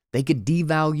 they could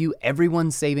devalue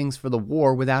everyone's savings for the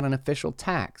war without an official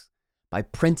tax, by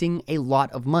printing a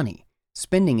lot of money,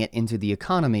 spending it into the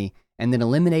economy, and then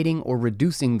eliminating or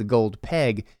reducing the gold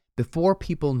peg before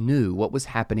people knew what was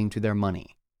happening to their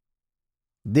money.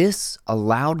 This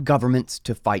allowed governments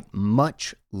to fight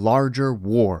much larger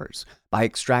wars by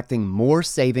extracting more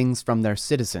savings from their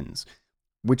citizens,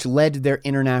 which led their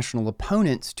international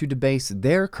opponents to debase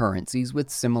their currencies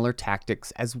with similar tactics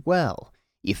as well,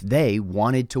 if they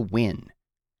wanted to win.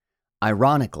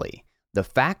 Ironically, the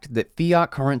fact that fiat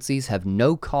currencies have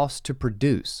no cost to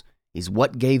produce is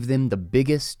what gave them the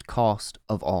biggest cost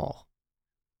of all.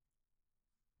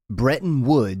 Bretton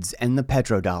Woods and the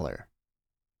petrodollar.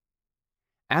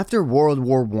 After World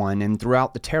War I and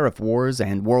throughout the tariff wars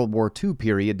and World War II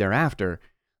period thereafter,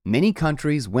 many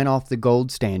countries went off the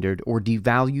gold standard or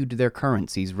devalued their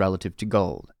currencies relative to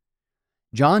gold.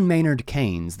 John Maynard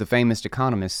Keynes, the famous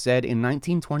economist, said in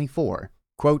 1924,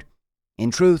 quote,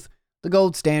 "In truth, the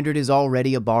gold standard is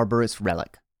already a barbarous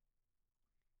relic."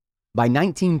 By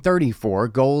 1934,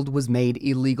 gold was made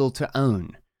illegal to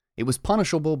own. It was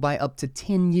punishable by up to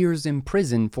 10 years in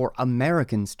prison for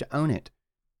Americans to own it.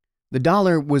 The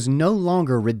dollar was no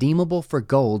longer redeemable for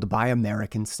gold by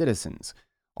American citizens,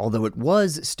 although it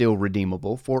was still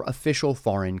redeemable for official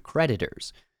foreign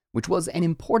creditors, which was an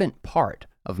important part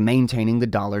of maintaining the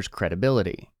dollar's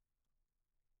credibility.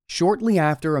 Shortly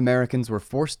after Americans were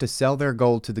forced to sell their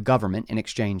gold to the government in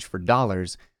exchange for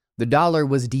dollars, the dollar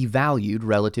was devalued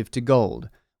relative to gold,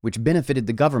 which benefited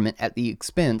the government at the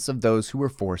expense of those who were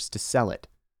forced to sell it.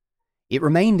 It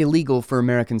remained illegal for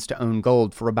Americans to own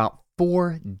gold for about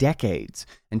 4 decades,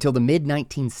 until the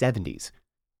mid-1970s.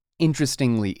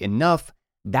 Interestingly enough,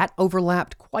 that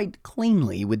overlapped quite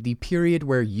cleanly with the period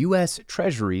where U.S.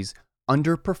 Treasuries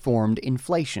underperformed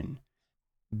inflation.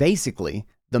 Basically,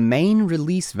 the main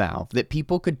release valve that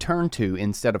people could turn to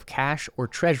instead of cash or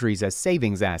treasuries as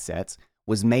savings assets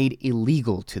was made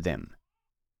illegal to them.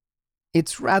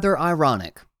 It's rather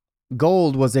ironic.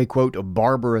 Gold was a, quote,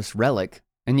 barbarous relic,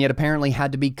 and yet apparently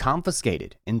had to be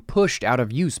confiscated and pushed out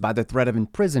of use by the threat of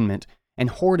imprisonment and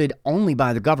hoarded only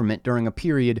by the government during a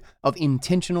period of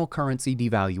intentional currency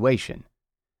devaluation.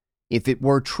 If it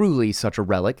were truly such a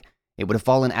relic, it would have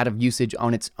fallen out of usage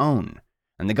on its own,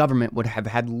 and the government would have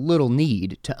had little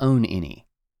need to own any.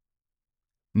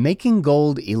 Making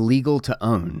gold illegal to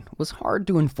own was hard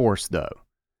to enforce, though.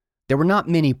 There were not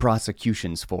many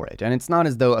prosecutions for it, and it's not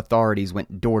as though authorities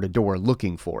went door to door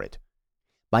looking for it.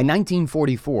 By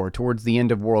 1944, towards the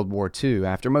end of World War II,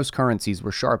 after most currencies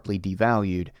were sharply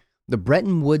devalued, the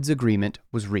Bretton Woods Agreement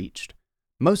was reached.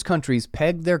 Most countries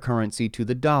pegged their currency to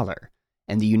the dollar,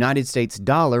 and the United States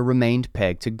dollar remained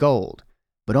pegged to gold,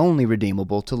 but only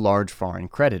redeemable to large foreign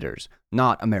creditors,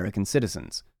 not American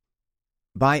citizens.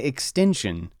 By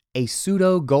extension, a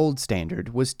pseudo-gold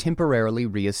standard was temporarily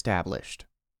reestablished.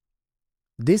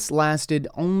 This lasted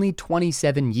only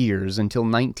 27 years until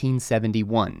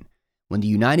 1971, when the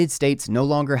United States no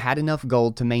longer had enough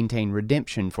gold to maintain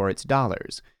redemption for its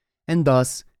dollars, and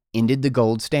thus ended the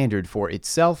gold standard for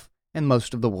itself and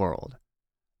most of the world.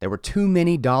 There were too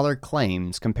many dollar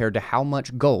claims compared to how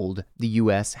much gold the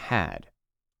U.S. had.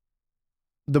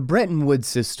 The Bretton Woods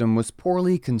system was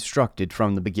poorly constructed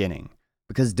from the beginning,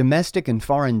 because domestic and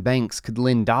foreign banks could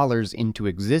lend dollars into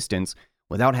existence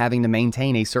without having to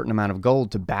maintain a certain amount of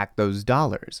gold to back those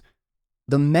dollars.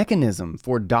 The mechanism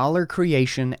for dollar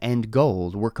creation and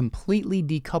gold were completely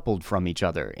decoupled from each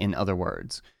other, in other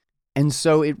words. And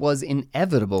so it was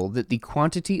inevitable that the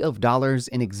quantity of dollars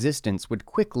in existence would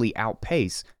quickly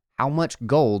outpace how much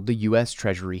gold the U.S.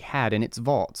 Treasury had in its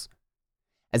vaults.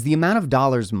 As the amount of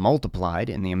dollars multiplied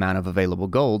and the amount of available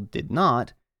gold did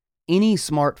not, any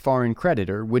smart foreign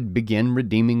creditor would begin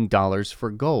redeeming dollars for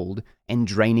gold and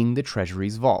draining the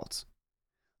Treasury's vaults.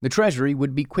 The Treasury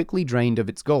would be quickly drained of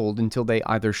its gold until they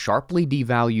either sharply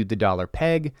devalued the dollar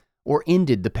peg or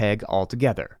ended the peg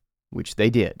altogether, which they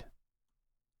did.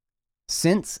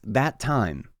 Since that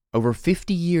time, over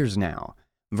 50 years now,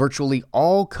 virtually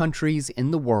all countries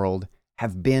in the world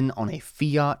have been on a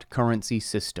fiat currency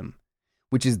system,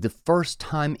 which is the first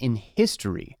time in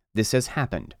history this has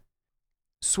happened.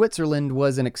 Switzerland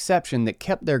was an exception that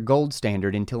kept their gold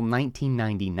standard until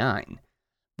 1999,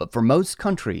 but for most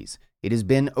countries, it has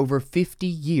been over 50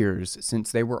 years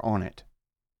since they were on it.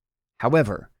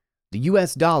 However, the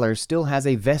US dollar still has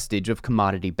a vestige of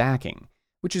commodity backing,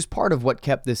 which is part of what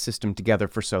kept this system together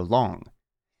for so long.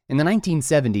 In the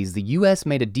 1970s, the US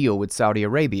made a deal with Saudi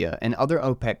Arabia and other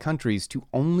OPEC countries to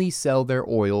only sell their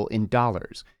oil in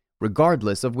dollars,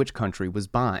 regardless of which country was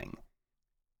buying.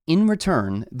 In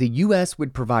return, the US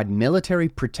would provide military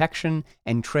protection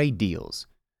and trade deals,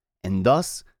 and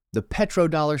thus the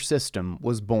petrodollar system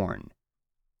was born.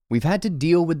 We've had to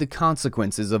deal with the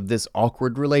consequences of this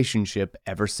awkward relationship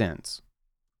ever since.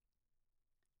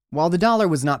 While the dollar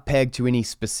was not pegged to any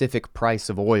specific price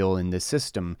of oil in this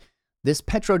system, this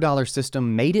petrodollar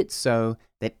system made it so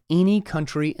that any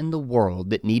country in the world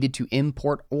that needed to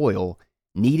import oil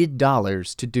needed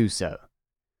dollars to do so.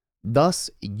 Thus,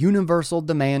 universal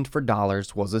demand for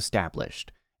dollars was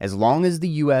established, as long as the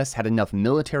U.S. had enough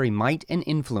military might and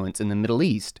influence in the Middle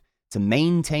East to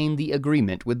maintain the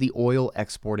agreement with the oil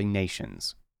exporting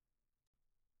nations.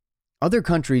 Other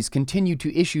countries continued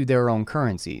to issue their own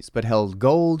currencies, but held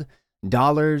gold,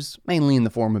 dollars, mainly in the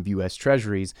form of U.S.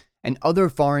 treasuries, and other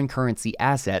foreign currency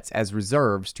assets as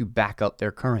reserves to back up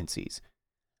their currencies.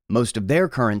 Most of their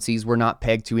currencies were not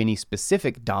pegged to any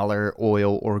specific dollar,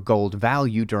 oil, or gold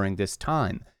value during this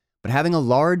time, but having a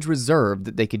large reserve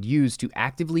that they could use to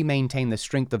actively maintain the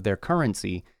strength of their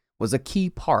currency was a key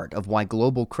part of why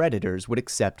global creditors would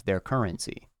accept their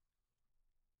currency.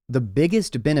 The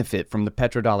biggest benefit from the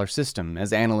petrodollar system,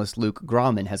 as analyst Luke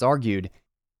Grauman has argued,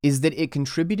 is that it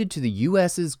contributed to the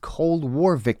U.S.'s Cold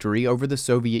War victory over the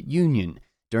Soviet Union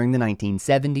during the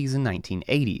 1970s and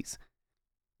 1980s.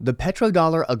 The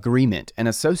petrodollar agreement and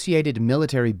associated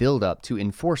military buildup to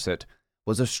enforce it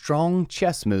was a strong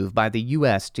chess move by the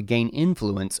U.S. to gain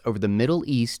influence over the Middle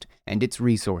East and its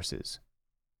resources.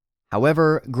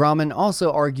 However, Grauman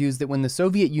also argues that when the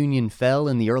Soviet Union fell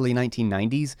in the early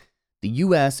 1990s, the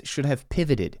U.S. should have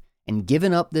pivoted and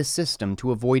given up this system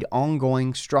to avoid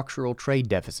ongoing structural trade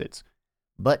deficits,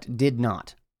 but did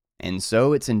not, and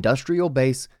so its industrial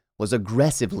base was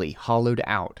aggressively hollowed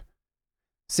out.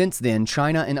 Since then,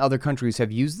 China and other countries have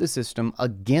used the system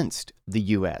against the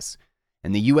U.S.,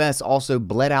 and the U.S. also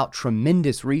bled out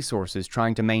tremendous resources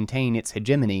trying to maintain its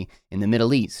hegemony in the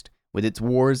Middle East with its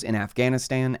wars in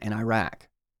Afghanistan and Iraq.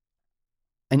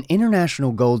 An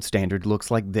international gold standard looks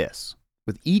like this,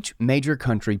 with each major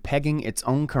country pegging its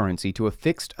own currency to a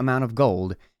fixed amount of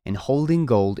gold and holding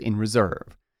gold in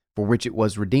reserve, for which it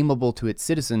was redeemable to its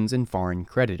citizens and foreign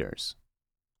creditors.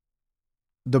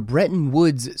 The Bretton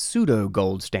Woods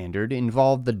pseudo-gold standard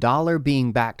involved the dollar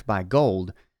being backed by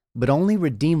gold, but only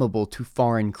redeemable to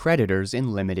foreign creditors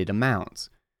in limited amounts.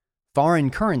 Foreign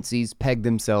currencies pegged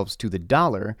themselves to the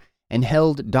dollar and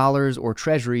held dollars or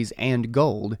treasuries and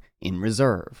gold in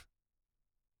reserve.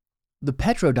 The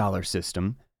petrodollar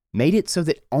system made it so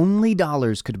that only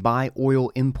dollars could buy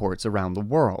oil imports around the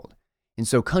world, and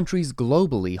so countries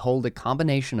globally hold a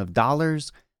combination of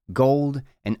dollars, gold,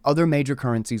 and other major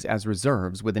currencies as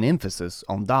reserves with an emphasis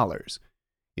on dollars.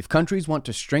 If countries want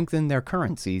to strengthen their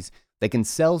currencies, they can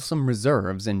sell some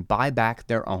reserves and buy back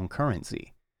their own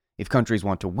currency. If countries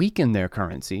want to weaken their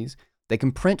currencies, they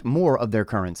can print more of their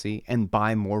currency and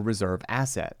buy more reserve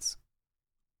assets.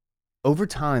 Over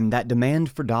time, that demand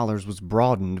for dollars was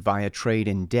broadened via trade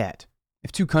and debt.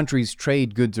 If two countries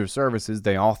trade goods or services,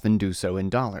 they often do so in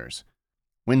dollars.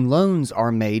 When loans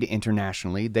are made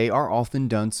internationally, they are often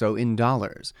done so in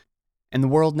dollars. And the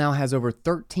world now has over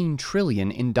 $13 trillion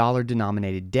in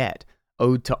dollar-denominated debt,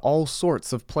 owed to all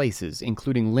sorts of places,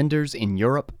 including lenders in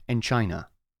Europe and China.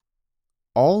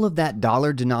 All of that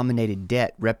dollar-denominated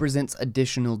debt represents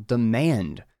additional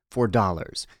demand for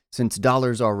dollars, since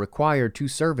dollars are required to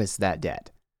service that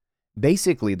debt.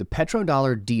 Basically, the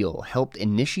petrodollar deal helped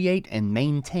initiate and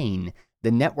maintain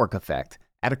the network effect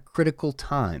at a critical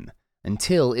time,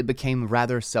 until it became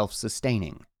rather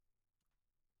self-sustaining.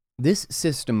 This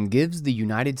system gives the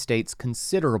United States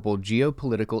considerable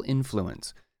geopolitical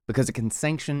influence because it can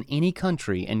sanction any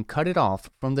country and cut it off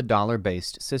from the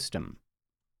dollar-based system.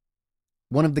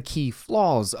 One of the key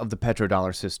flaws of the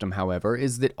petrodollar system, however,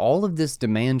 is that all of this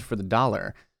demand for the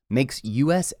dollar makes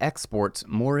U.S. exports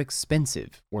more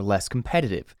expensive or less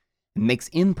competitive, and makes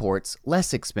imports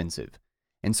less expensive.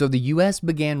 And so the U.S.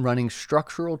 began running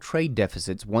structural trade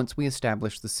deficits once we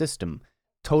established the system,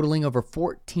 totaling over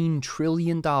 $14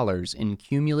 trillion in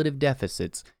cumulative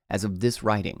deficits as of this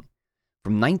writing.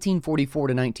 From 1944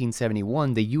 to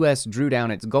 1971, the U.S. drew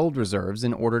down its gold reserves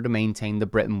in order to maintain the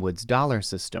Bretton Woods dollar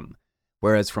system,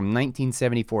 whereas from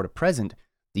 1974 to present,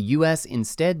 the U.S.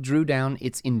 instead drew down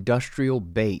its industrial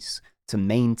base to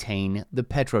maintain the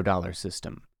petrodollar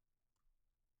system.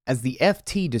 As the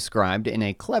FT described in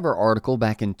a clever article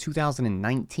back in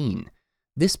 2019,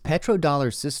 this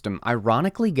petrodollar system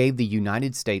ironically gave the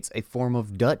United States a form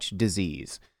of Dutch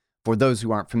disease. For those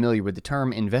who aren't familiar with the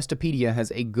term, Investopedia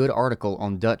has a good article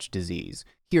on Dutch disease.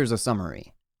 Here's a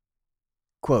summary.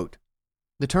 Quote,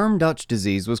 "The term Dutch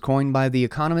disease was coined by The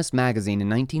Economist magazine in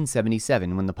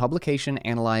 1977 when the publication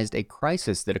analyzed a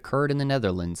crisis that occurred in the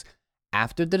Netherlands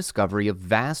after the discovery of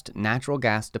vast natural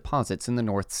gas deposits in the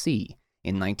North Sea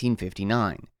in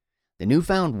 1959. The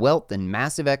newfound wealth and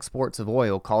massive exports of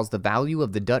oil caused the value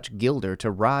of the Dutch guilder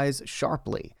to rise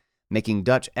sharply, making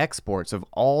Dutch exports of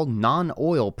all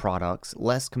non-oil products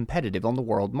less competitive on the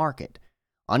world market.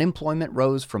 Unemployment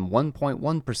rose from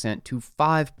 1.1% to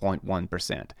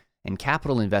 5.1%, and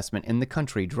capital investment in the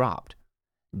country dropped.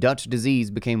 Dutch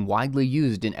disease became widely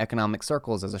used in economic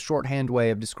circles as a shorthand way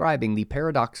of describing the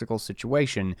paradoxical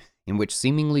situation in which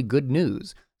seemingly good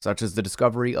news, such as the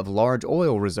discovery of large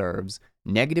oil reserves,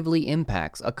 negatively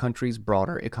impacts a country's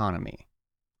broader economy."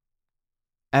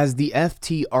 As the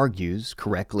FT argues,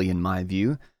 correctly in my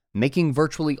view, making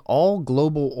virtually all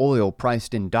global oil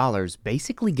priced in dollars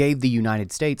basically gave the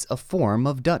United States a form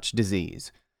of Dutch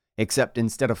disease. Except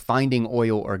instead of finding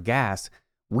oil or gas,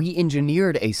 we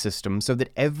engineered a system so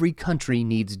that every country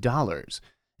needs dollars,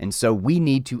 and so we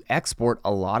need to export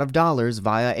a lot of dollars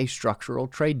via a structural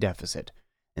trade deficit,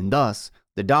 and thus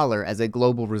the dollar as a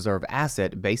global reserve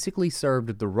asset basically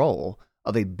served the role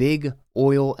of a big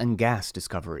oil and gas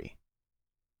discovery.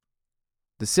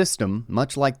 The system,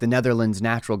 much like the Netherlands'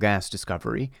 natural gas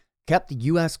discovery, kept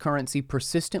U.S. currency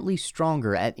persistently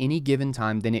stronger at any given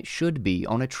time than it should be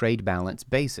on a trade balance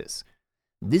basis.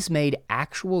 This made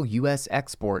actual U.S.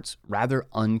 exports rather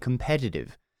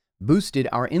uncompetitive, boosted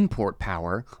our import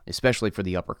power, especially for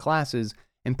the upper classes,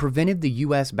 and prevented the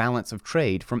U.S. balance of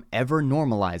trade from ever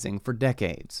normalizing for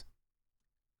decades.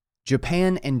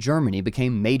 Japan and Germany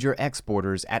became major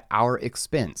exporters at our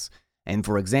expense, and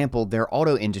for example, their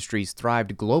auto industries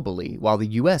thrived globally while the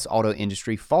U.S. auto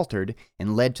industry faltered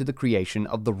and led to the creation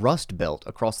of the Rust Belt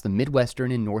across the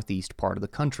Midwestern and Northeast part of the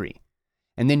country.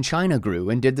 And then China grew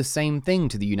and did the same thing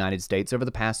to the United States over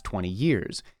the past 20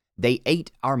 years. They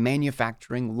ate our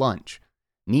manufacturing lunch.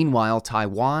 Meanwhile,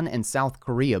 Taiwan and South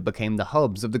Korea became the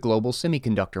hubs of the global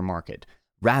semiconductor market,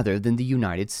 rather than the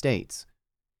United States.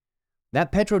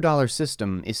 That petrodollar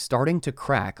system is starting to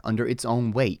crack under its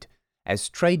own weight, as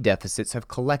trade deficits have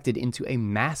collected into a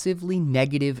massively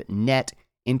negative net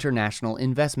international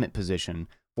investment position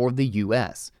for the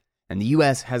U.S., and the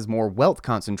U.S. has more wealth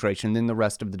concentration than the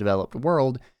rest of the developed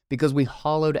world because we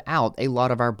hollowed out a lot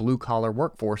of our blue-collar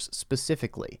workforce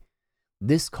specifically.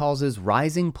 This causes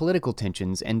rising political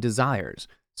tensions and desires,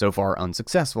 so far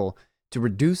unsuccessful, to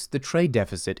reduce the trade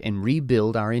deficit and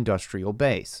rebuild our industrial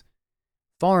base.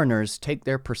 Foreigners take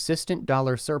their persistent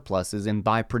dollar surpluses and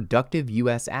buy productive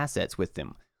U.S. assets with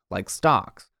them, like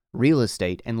stocks, real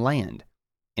estate, and land.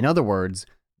 In other words,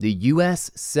 the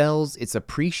U.S. sells its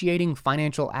appreciating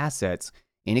financial assets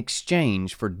in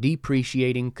exchange for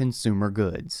depreciating consumer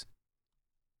goods.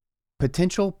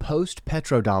 Potential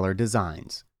post-petrodollar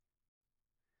designs.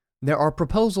 There are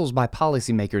proposals by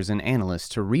policymakers and analysts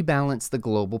to rebalance the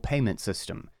global payment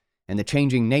system, and the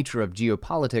changing nature of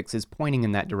geopolitics is pointing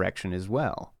in that direction as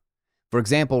well. For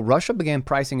example, Russia began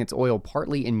pricing its oil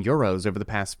partly in euros over the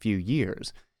past few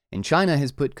years, and China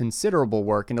has put considerable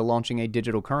work into launching a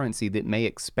digital currency that may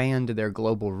expand their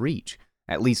global reach,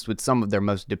 at least with some of their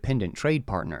most dependent trade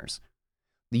partners.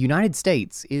 The United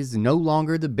States is no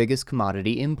longer the biggest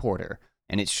commodity importer,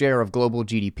 and its share of global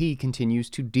GDP continues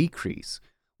to decrease,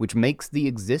 which makes the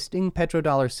existing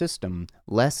petrodollar system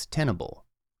less tenable.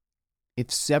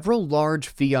 If several large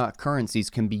fiat currencies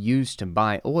can be used to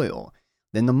buy oil,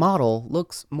 then the model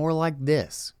looks more like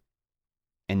this.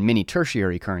 And many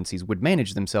tertiary currencies would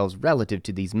manage themselves relative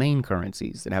to these main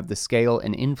currencies that have the scale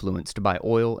and influence to buy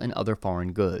oil and other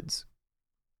foreign goods.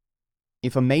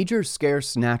 If a major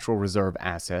scarce natural reserve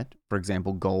asset, for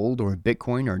example gold or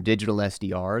Bitcoin or digital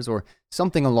SDRs or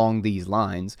something along these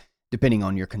lines, depending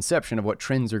on your conception of what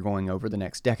trends are going over the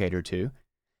next decade or two,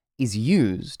 is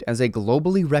used as a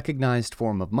globally recognized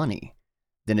form of money,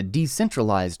 then a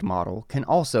decentralized model can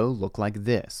also look like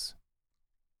this.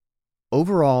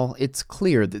 Overall, it's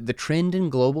clear that the trend in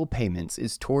global payments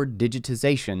is toward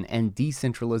digitization and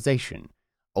decentralization,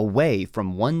 away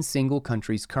from one single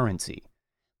country's currency.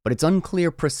 But it's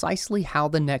unclear precisely how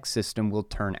the next system will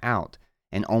turn out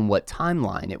and on what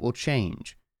timeline it will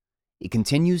change. It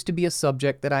continues to be a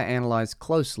subject that I analyze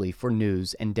closely for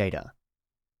news and data.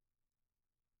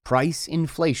 Price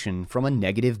inflation from a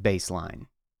negative baseline.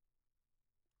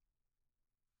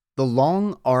 The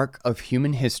long arc of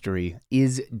human history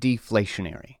is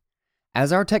deflationary.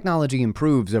 As our technology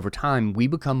improves over time, we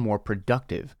become more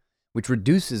productive, which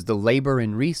reduces the labor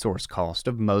and resource cost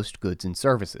of most goods and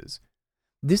services.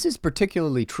 This is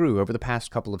particularly true over the past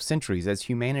couple of centuries as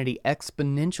humanity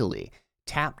exponentially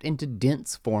tapped into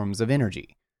dense forms of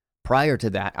energy. Prior to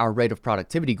that, our rate of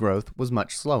productivity growth was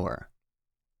much slower.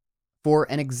 For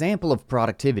an example of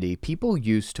productivity, people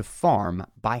used to farm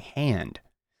by hand.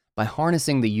 By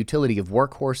harnessing the utility of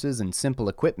workhorses and simple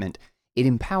equipment, it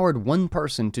empowered one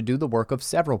person to do the work of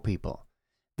several people.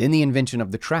 Then the invention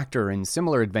of the tractor and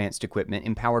similar advanced equipment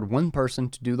empowered one person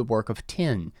to do the work of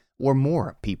 10 or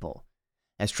more people.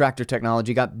 As tractor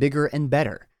technology got bigger and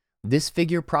better, this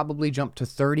figure probably jumped to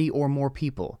 30 or more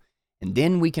people, and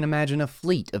then we can imagine a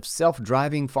fleet of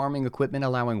self-driving farming equipment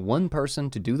allowing one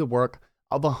person to do the work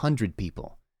of 100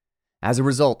 people. As a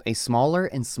result, a smaller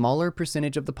and smaller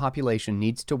percentage of the population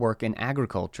needs to work in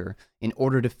agriculture in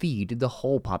order to feed the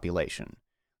whole population.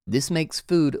 This makes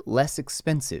food less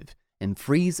expensive and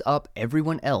frees up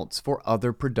everyone else for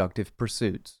other productive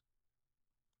pursuits.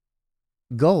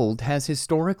 Gold has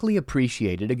historically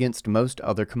appreciated against most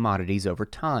other commodities over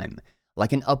time,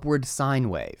 like an upward sine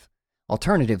wave.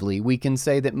 Alternatively, we can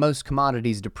say that most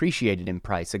commodities depreciated in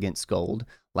price against gold,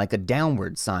 like a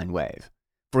downward sine wave.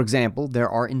 For example, there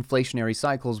are inflationary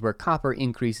cycles where copper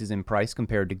increases in price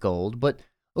compared to gold, but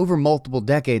over multiple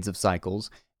decades of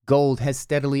cycles, gold has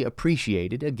steadily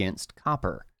appreciated against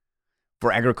copper.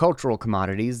 For agricultural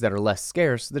commodities that are less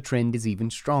scarce, the trend is even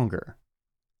stronger.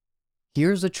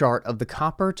 Here's a chart of the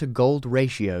copper to gold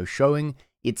ratio showing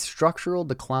its structural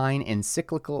decline and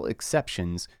cyclical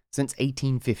exceptions since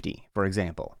 1850, for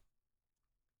example.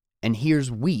 And here's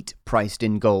wheat priced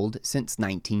in gold since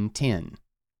 1910.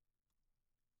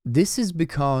 This is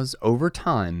because, over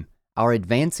time, our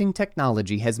advancing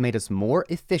technology has made us more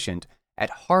efficient at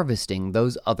harvesting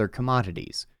those other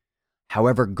commodities.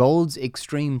 However, gold's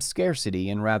extreme scarcity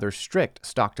and rather strict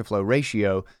stock-to-flow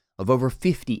ratio of over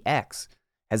 50x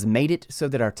has made it so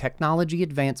that our technology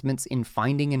advancements in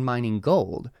finding and mining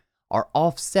gold are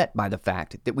offset by the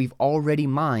fact that we've already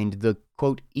mined the,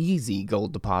 quote, easy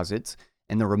gold deposits,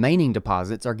 and the remaining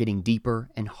deposits are getting deeper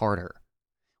and harder.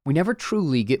 We never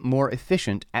truly get more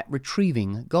efficient at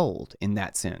retrieving gold in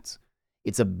that sense.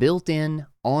 It's a built-in,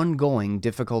 ongoing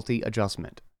difficulty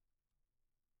adjustment.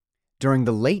 During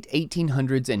the late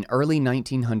 1800s and early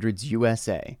 1900s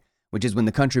USA, which is when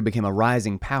the country became a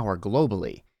rising power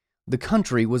globally, the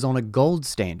country was on a gold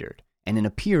standard and in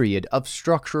a period of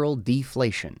structural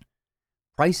deflation.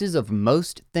 Prices of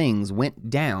most things went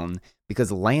down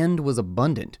because land was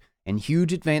abundant, and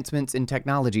huge advancements in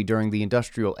technology during the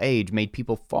industrial age made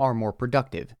people far more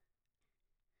productive.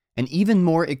 An even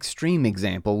more extreme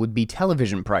example would be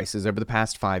television prices over the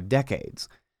past 5 decades.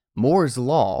 Moore's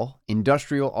Law,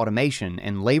 industrial automation,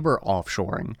 and labor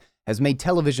offshoring has made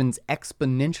televisions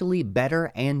exponentially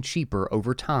better and cheaper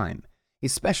over time,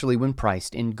 especially when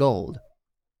priced in gold.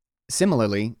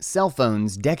 Similarly, cell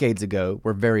phones decades ago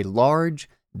were very large,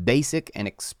 basic, and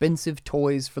expensive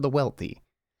toys for the wealthy.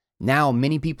 Now,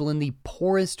 many people in the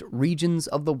poorest regions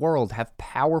of the world have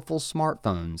powerful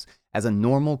smartphones as a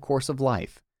normal course of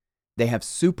life. They have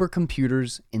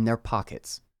supercomputers in their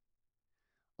pockets.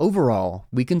 Overall,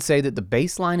 we can say that the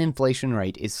baseline inflation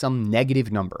rate is some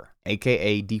negative number,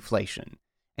 aka deflation,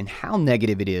 and how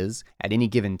negative it is at any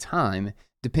given time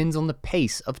depends on the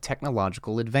pace of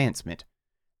technological advancement.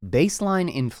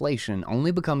 Baseline inflation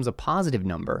only becomes a positive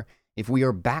number if we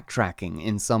are backtracking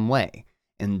in some way,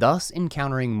 and thus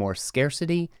encountering more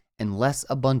scarcity and less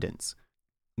abundance.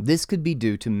 This could be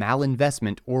due to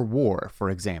malinvestment or war,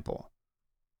 for example.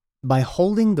 By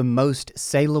holding the most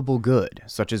saleable good,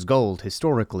 such as gold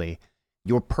historically,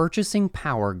 your purchasing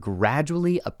power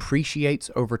gradually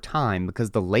appreciates over time because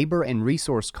the labor and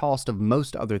resource cost of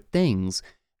most other things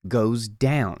goes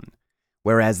down,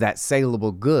 whereas that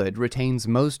saleable good retains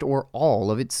most or all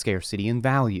of its scarcity and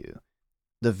value.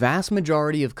 The vast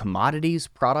majority of commodities,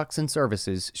 products, and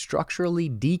services structurally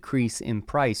decrease in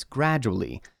price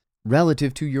gradually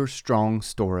relative to your strong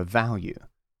store of value.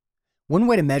 One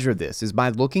way to measure this is by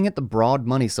looking at the broad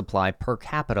money supply per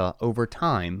capita over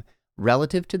time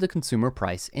relative to the Consumer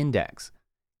Price Index.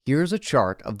 Here's a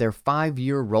chart of their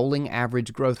 5-year rolling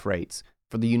average growth rates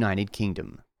for the United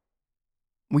Kingdom.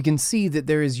 We can see that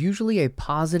there is usually a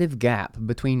positive gap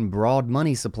between broad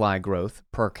money supply growth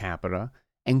per capita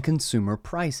and consumer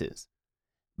prices.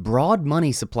 Broad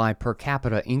money supply per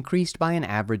capita increased by an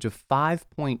average of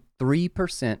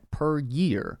 5.3% per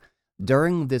year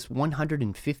during this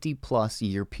 150-plus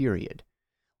year period,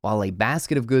 while a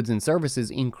basket of goods and services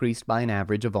increased by an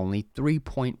average of only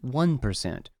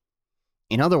 3.1%.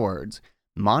 In other words,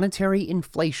 monetary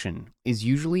inflation is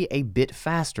usually a bit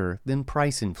faster than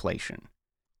price inflation.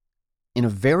 In a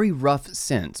very rough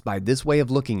sense, by this way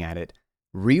of looking at it,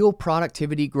 real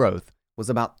productivity growth was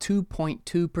about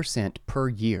 2.2% per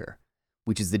year,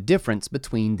 which is the difference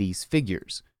between these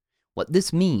figures. What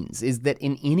this means is that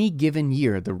in any given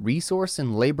year, the resource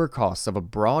and labor costs of a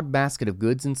broad basket of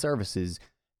goods and services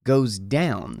goes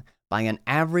down by an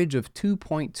average of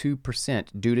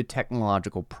 2.2% due to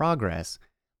technological progress,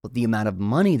 but the amount of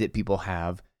money that people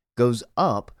have goes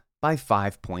up by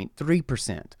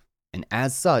 5.3%, and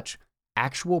as such,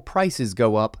 actual prices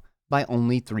go up by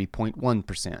only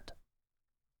 3.1%.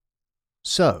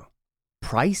 So,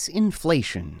 price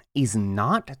inflation is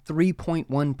not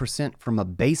 3.1% from a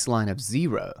baseline of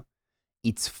 0,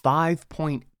 it's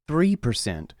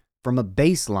 5.3% from a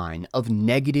baseline of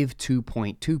negative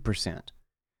 2.2%.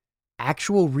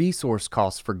 Actual resource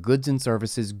costs for goods and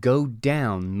services go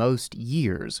down most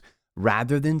years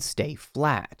rather than stay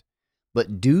flat,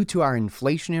 but due to our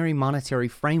inflationary monetary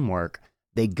framework,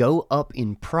 they go up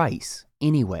in price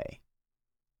anyway.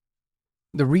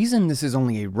 The reason this is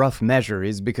only a rough measure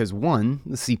is because 1,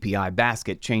 the CPI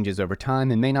basket changes over time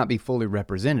and may not be fully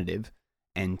representative,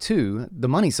 and 2, the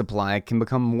money supply can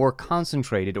become more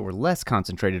concentrated or less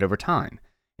concentrated over time,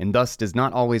 and thus does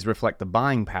not always reflect the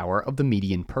buying power of the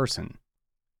median person.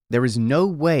 There is no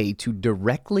way to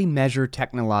directly measure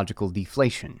technological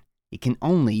deflation. It can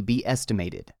only be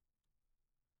estimated.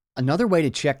 Another way to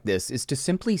check this is to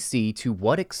simply see to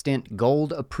what extent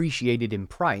gold appreciated in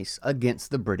price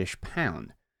against the British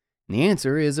pound. And the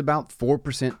answer is about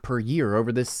 4% per year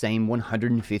over this same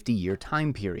 150-year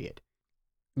time period.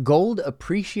 Gold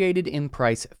appreciated in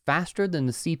price faster than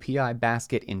the CPI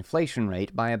basket inflation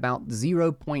rate by about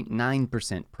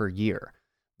 0.9% per year,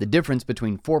 the difference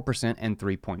between 4% and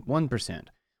 3.1%,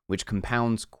 which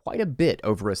compounds quite a bit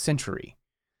over a century,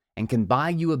 and can buy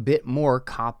you a bit more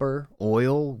copper,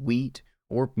 oil, wheat,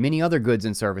 or many other goods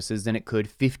and services than it could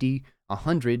 50,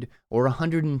 100, or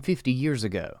 150 years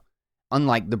ago,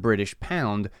 unlike the British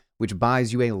pound, which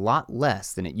buys you a lot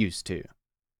less than it used to.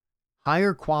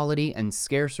 Higher quality and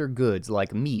scarcer goods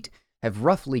like meat have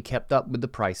roughly kept up with the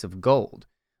price of gold,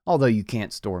 although you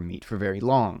can't store meat for very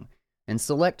long, and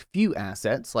select few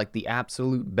assets like the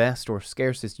absolute best or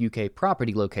scarcest UK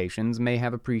property locations may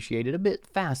have appreciated a bit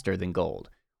faster than gold,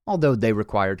 although they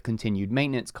required continued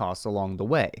maintenance costs along the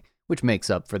way, which makes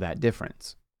up for that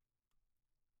difference.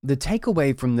 The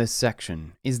takeaway from this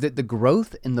section is that the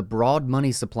growth in the broad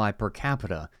money supply per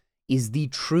capita is the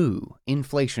true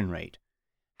inflation rate.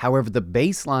 However, the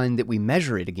baseline that we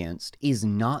measure it against is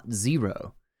not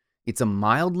 0. It's a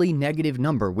mildly negative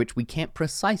number which we can't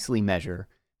precisely measure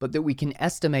but that we can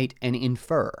estimate and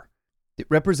infer. It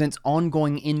represents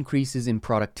ongoing increases in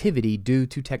productivity due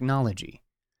to technology.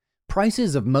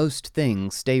 Prices of most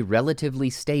things stay relatively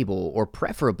stable or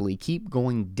preferably keep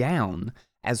going down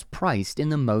as priced in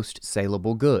the most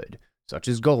saleable good, such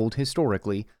as gold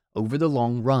historically, over the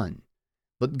long run,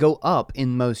 but go up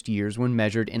in most years when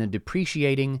measured in a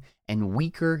depreciating and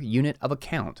weaker unit of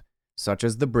account, such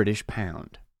as the British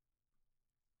pound.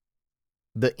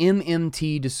 The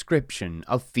MMT description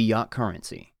of fiat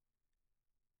currency.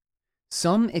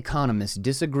 Some economists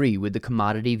disagree with the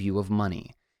commodity view of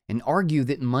money and argue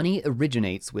that money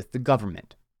originates with the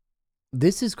government.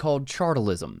 This is called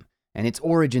chartalism, and its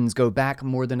origins go back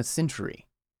more than a century.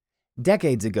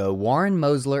 Decades ago, Warren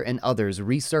Mosler and others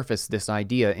resurfaced this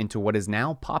idea into what is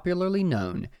now popularly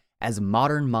known as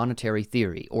modern monetary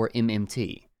theory, or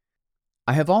MMT.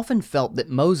 I have often felt that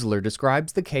Mosler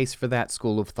describes the case for that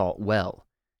school of thought well.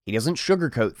 He doesn't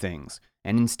sugarcoat things,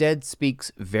 and instead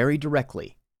speaks very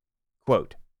directly.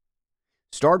 Quote,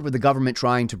 "Start with the government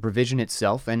trying to provision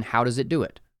itself, and how does it do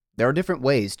it? There are different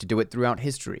ways to do it throughout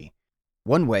history.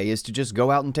 One way is to just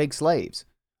go out and take slaves.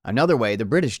 Another way, the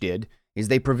British did, is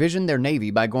they provisioned their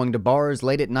navy by going to bars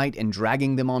late at night and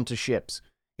dragging them onto ships.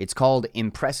 It's called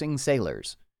impressing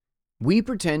sailors. We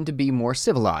pretend to be more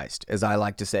civilized, as I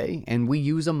like to say, and we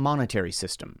use a monetary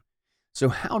system. So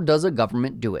how does a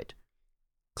government do it?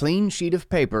 Clean sheet of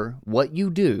paper, what you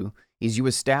do is you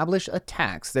establish a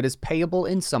tax that is payable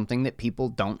in something that people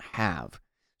don't have.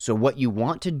 So what you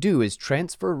want to do is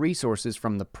transfer resources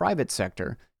from the private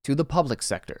sector to the public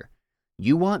sector.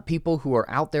 You want people who are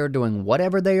out there doing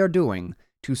whatever they are doing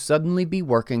to suddenly be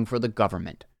working for the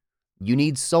government. You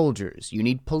need soldiers, you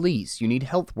need police, you need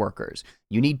health workers,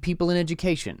 you need people in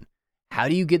education. How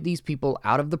do you get these people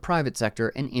out of the private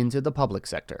sector and into the public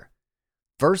sector?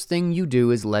 First thing you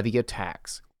do is levy a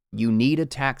tax. You need a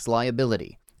tax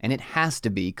liability, and it has to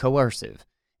be coercive.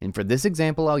 And for this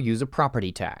example, I'll use a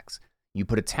property tax. You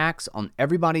put a tax on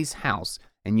everybody's house,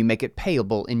 and you make it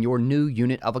payable in your new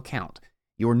unit of account.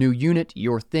 Your new unit,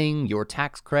 your thing, your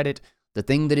tax credit, the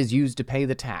thing that is used to pay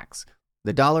the tax.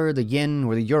 The dollar, the yen,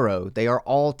 or the euro, they are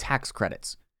all tax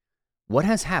credits. What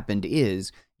has happened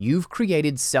is you've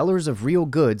created sellers of real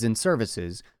goods and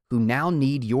services who now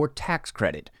need your tax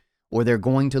credit, or they're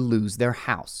going to lose their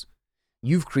house.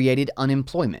 You've created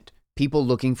unemployment, people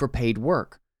looking for paid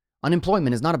work.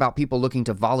 Unemployment is not about people looking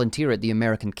to volunteer at the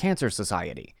American Cancer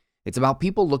Society. It's about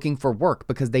people looking for work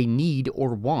because they need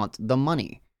or want the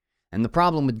money. And the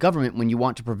problem with government when you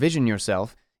want to provision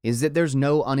yourself is that there's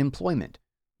no unemployment.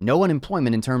 No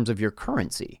unemployment in terms of your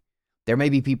currency. There may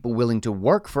be people willing to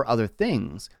work for other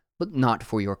things, but not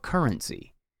for your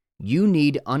currency. You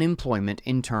need unemployment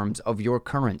in terms of your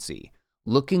currency,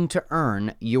 looking to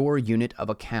earn your unit of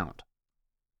account.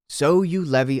 So you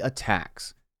levy a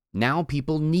tax. Now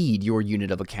people need your unit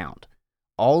of account.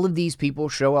 All of these people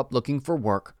show up looking for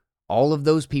work. All of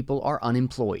those people are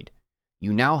unemployed.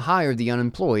 You now hire the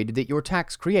unemployed that your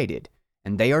tax created,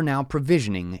 and they are now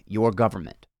provisioning your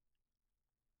government.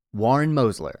 Warren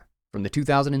Mosler, from the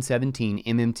 2017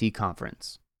 MMT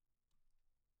Conference.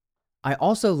 I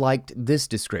also liked this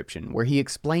description where he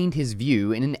explained his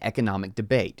view in an economic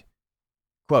debate.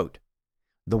 Quote,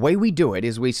 "The way we do it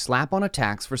is we slap on a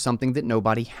tax for something that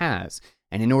nobody has,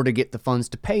 and in order to get the funds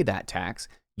to pay that tax,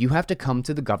 you have to come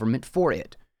to the government for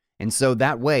it. And so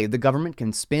that way the government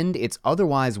can spend its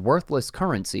otherwise worthless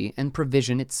currency and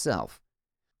provision itself."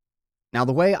 Now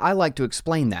the way I like to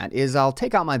explain that is I'll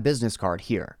take out my business card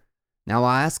here. Now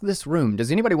I ask this room,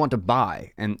 does anybody want to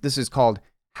buy, and this is called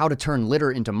How to Turn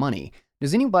Litter into Money,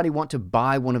 does anybody want to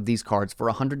buy one of these cards for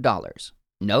 $100?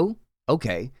 No?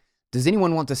 Okay. Does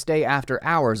anyone want to stay after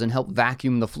hours and help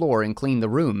vacuum the floor and clean the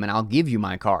room, and I'll give you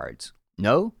my cards?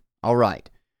 No? All right.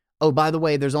 Oh, by the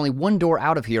way, there's only one door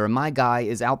out of here, and my guy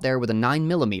is out there with a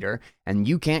 9mm, and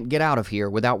you can't get out of here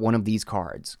without one of these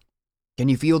cards. Can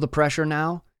you feel the pressure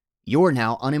now? You're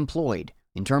now unemployed.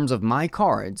 In terms of my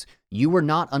cards, you were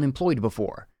not unemployed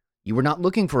before. You were not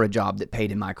looking for a job that paid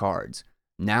in my cards.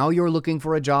 Now you're looking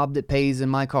for a job that pays in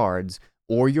my cards,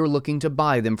 or you're looking to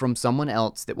buy them from someone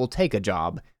else that will take a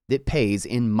job that pays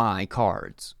in my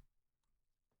cards.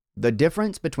 The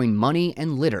difference between money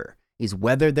and litter is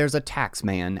whether there's a tax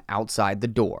man outside the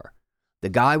door. The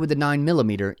guy with the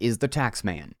 9mm is the tax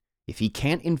man. If he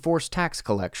can't enforce tax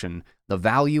collection, the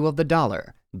value of the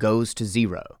dollar goes to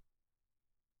zero.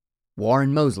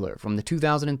 Warren Mosler from the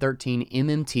 2013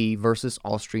 MMT versus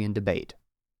Austrian debate.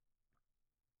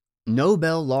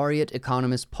 Nobel laureate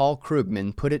economist Paul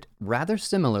Krugman put it rather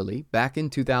similarly back in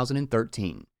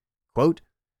 2013. Quote,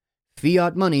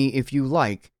 "Fiat money, if you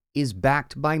like, is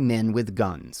backed by men with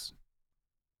guns."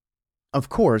 Of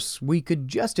course, we could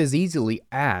just as easily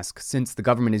ask, since the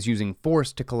government is using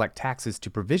force to collect taxes to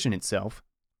provision itself,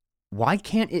 why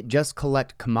can't it just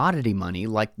collect commodity money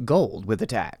like gold with a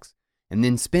tax, and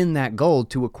then spend that gold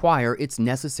to acquire its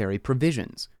necessary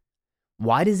provisions?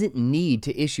 Why does it need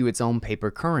to issue its own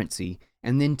paper currency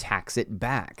and then tax it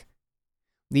back?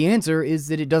 The answer is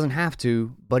that it doesn't have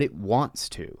to, but it wants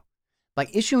to. By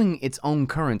issuing its own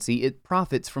currency, it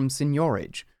profits from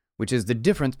seigniorage, which is the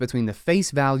difference between the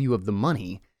face value of the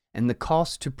money and the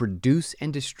cost to produce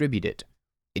and distribute it.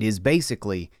 It is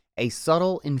basically a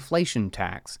subtle inflation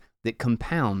tax that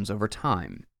compounds over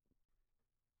time.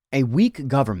 A weak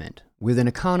government, with an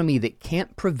economy that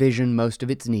can't provision most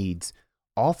of its needs,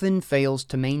 often fails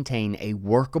to maintain a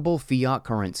workable fiat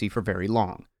currency for very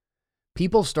long.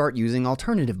 People start using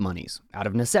alternative monies out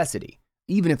of necessity,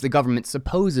 even if the government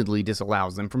supposedly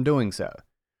disallows them from doing so.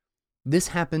 This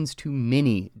happens to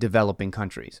many developing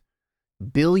countries.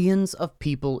 Billions of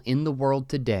people in the world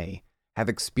today have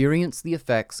experienced the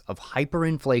effects of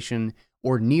hyperinflation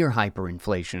or near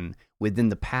hyperinflation within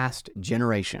the past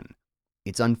generation.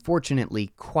 It's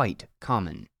unfortunately quite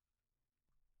common.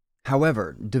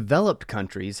 However, developed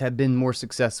countries have been more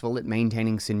successful at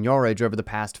maintaining seigniorage over the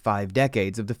past 5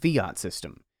 decades of the fiat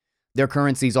system. Their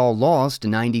currencies all lost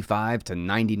 95 to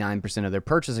 99% of their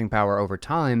purchasing power over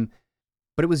time,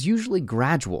 but it was usually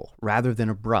gradual rather than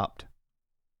abrupt.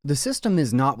 The system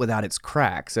is not without its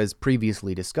cracks, as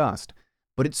previously discussed,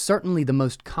 but it's certainly the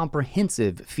most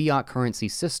comprehensive fiat currency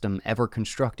system ever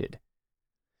constructed.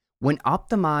 When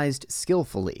optimized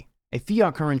skillfully, a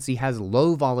fiat currency has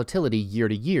low volatility year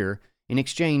to year in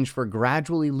exchange for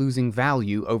gradually losing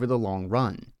value over the long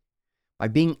run. By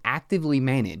being actively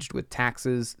managed with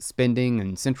taxes, spending,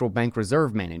 and central bank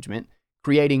reserve management,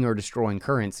 creating or destroying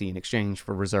currency in exchange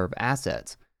for reserve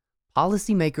assets,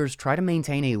 policymakers try to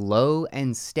maintain a low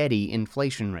and steady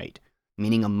inflation rate,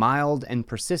 meaning a mild and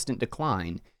persistent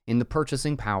decline in the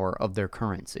purchasing power of their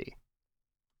currency.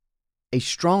 A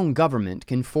strong government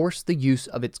can force the use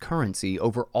of its currency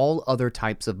over all other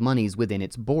types of monies within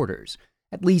its borders,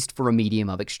 at least for a medium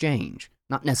of exchange,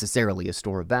 not necessarily a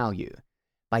store of value,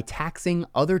 by taxing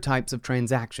other types of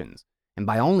transactions, and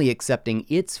by only accepting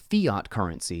its fiat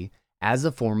currency as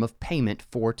a form of payment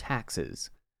for taxes.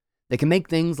 They can make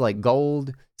things like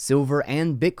gold, silver,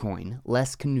 and Bitcoin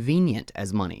less convenient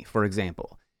as money, for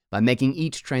example, by making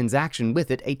each transaction with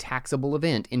it a taxable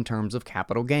event in terms of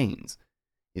capital gains.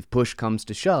 If push comes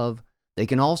to shove, they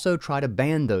can also try to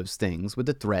ban those things with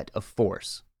the threat of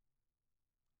force.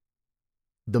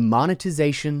 The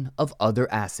monetization of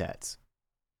other assets.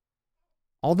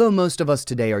 Although most of us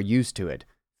today are used to it,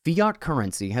 fiat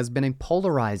currency has been a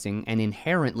polarizing and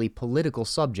inherently political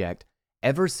subject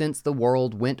ever since the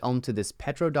world went onto this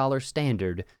petrodollar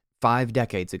standard 5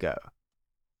 decades ago.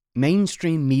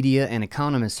 Mainstream media and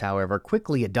economists, however,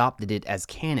 quickly adopted it as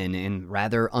canon and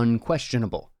rather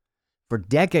unquestionable. For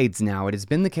decades now, it has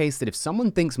been the case that if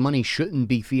someone thinks money shouldn't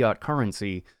be fiat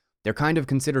currency, they're kind of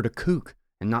considered a kook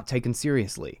and not taken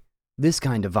seriously. This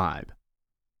kind of vibe.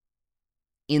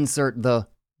 Insert the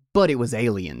 "but it was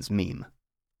aliens" meme.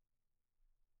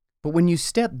 But when you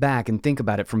step back and think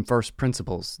about it from first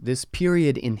principles, this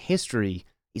period in history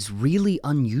is really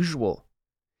unusual.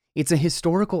 It's a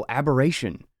historical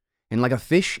aberration, and like a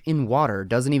fish in water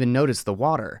doesn't even notice the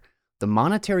water, the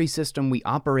monetary system we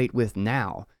operate with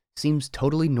now seems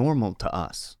totally normal to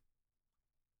us.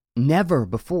 Never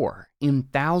before, in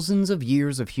thousands of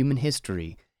years of human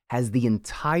history, has the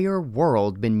entire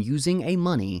world been using a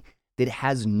money that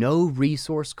has no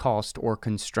resource cost or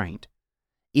constraint.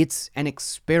 It's an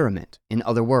experiment, in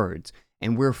other words,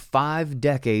 and we're 5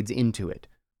 decades into it.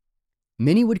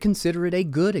 Many would consider it a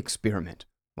good experiment,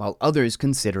 while others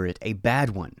consider it a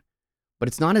bad one. But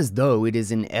it's not as though it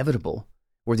is inevitable,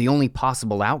 or the only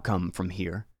possible outcome from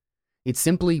here. It's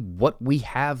simply what we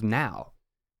have now,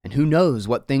 and who knows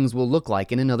what things will look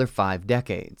like in another 5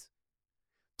 decades.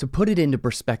 To put it into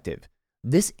perspective,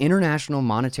 this international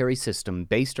monetary system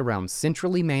based around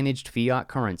centrally managed fiat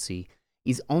currency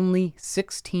is only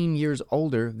 16 years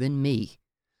older than me.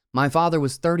 My father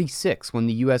was 36 when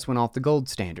the US went off the gold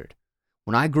standard.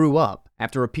 When I grew up,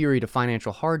 after a period of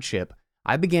financial hardship,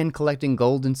 I began collecting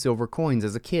gold and silver coins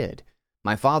as a kid.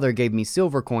 My father gave me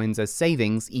silver coins as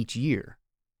savings each year.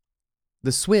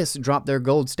 The Swiss dropped their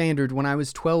gold standard when I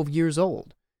was 12 years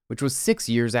old, which was 6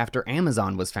 years after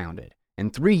Amazon was founded,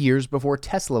 and 3 years before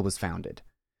Tesla was founded.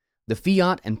 The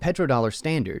fiat and petrodollar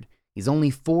standard is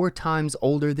only 4 times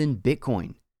older than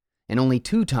Bitcoin, and only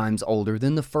 2 times older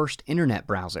than the first internet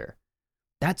browser.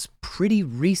 That's pretty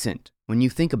recent when you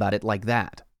think about it like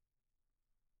that.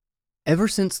 Ever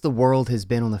since the world has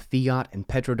been on the fiat and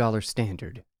petrodollar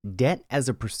standard, debt as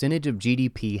a percentage of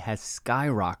GDP has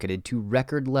skyrocketed to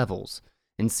record levels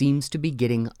and seems to be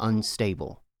getting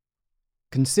unstable.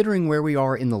 Considering where we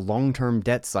are in the long-term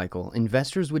debt cycle,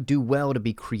 investors would do well to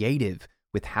be creative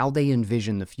with how they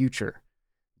envision the future.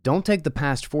 Don't take the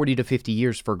past 40 to 50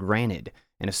 years for granted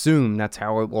and assume that's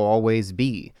how it will always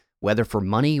be, whether for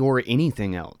money or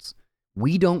anything else.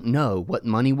 We don't know what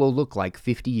money will look like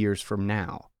 50 years from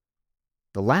now.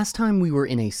 The last time we were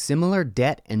in a similar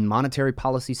debt and monetary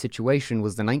policy situation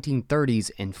was the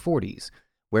 1930s and 40s,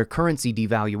 where currency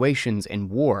devaluations and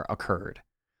war occurred.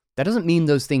 That doesn't mean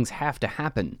those things have to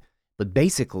happen, but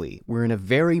basically, we're in a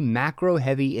very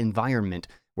macro-heavy environment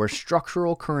where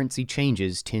structural currency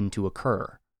changes tend to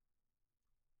occur.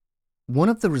 One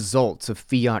of the results of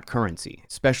fiat currency,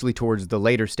 especially towards the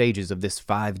later stages of this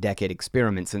 5-decade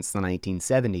experiment since the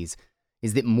 1970s,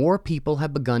 is that more people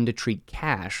have begun to treat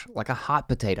cash like a hot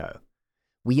potato.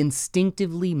 We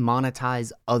instinctively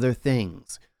monetize other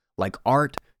things, like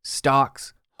art,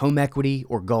 stocks, home equity,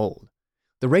 or gold.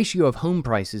 The ratio of home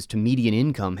prices to median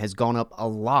income has gone up a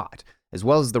lot, as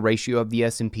well as the ratio of the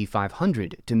S&P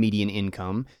 500 to median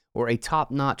income, or a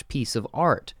top-notch piece of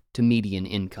art to median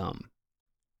income.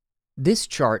 This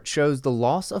chart shows the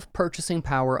loss of purchasing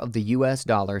power of the US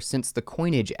dollar since the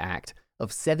Coinage Act of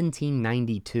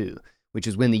 1792, which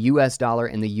is when the US dollar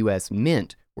and the US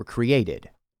Mint were created.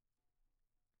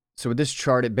 So with this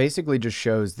chart, it basically just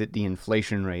shows that the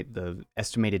inflation rate, the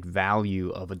estimated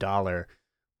value of a dollar,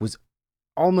 was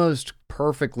almost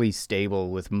perfectly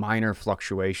stable with minor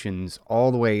fluctuations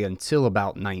all the way until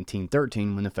about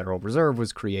 1913 when the Federal Reserve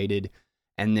was created,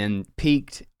 and then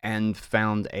peaked and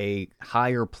found a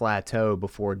higher plateau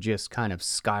before just kind of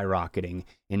skyrocketing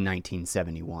in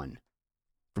 1971.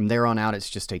 From there on out, it's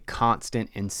just a constant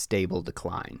and stable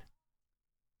decline.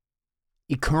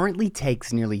 It currently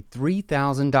takes nearly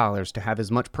 $3,000 to have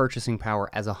as much purchasing power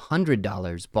as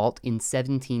 $100 bought in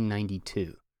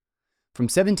 1792. From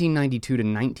 1792 to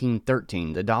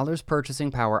 1913, the dollar's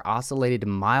purchasing power oscillated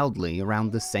mildly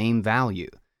around the same value,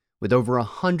 with over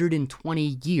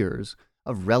 120 years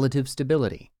of relative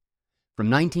stability. From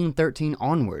 1913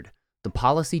 onward, the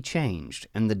policy changed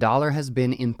and the dollar has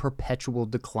been in perpetual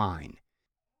decline,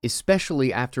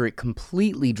 especially after it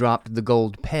completely dropped the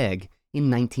gold peg in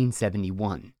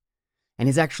 1971, and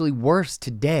is actually worse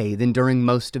today than during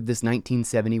most of this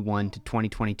 1971 to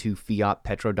 2022 fiat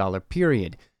petrodollar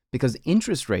period, because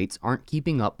interest rates aren't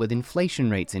keeping up with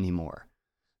inflation rates anymore.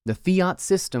 The fiat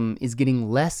system is getting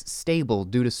less stable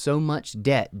due to so much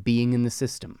debt being in the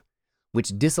system,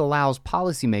 which disallows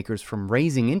policymakers from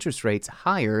raising interest rates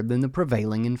higher than the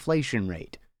prevailing inflation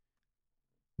rate.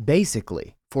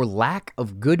 Basically, for lack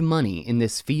of good money in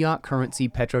this fiat currency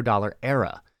petrodollar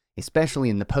era, especially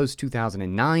in the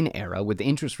post-2009 era with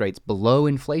interest rates below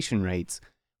inflation rates,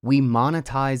 we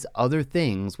monetize other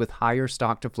things with higher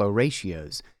stock-to-flow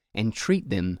ratios and treat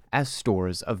them as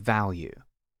stores of value.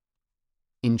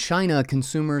 In China,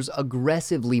 consumers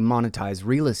aggressively monetize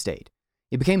real estate.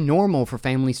 It became normal for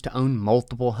families to own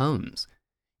multiple homes.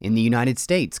 In the United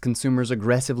States, consumers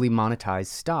aggressively monetize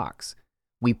stocks.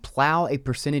 We plow a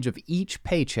percentage of each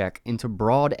paycheck into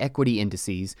broad equity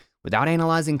indices without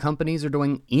analyzing companies or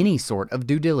doing any sort of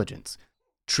due diligence,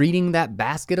 treating that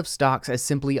basket of stocks as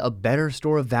simply a better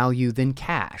store of value than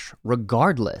cash,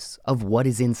 regardless of what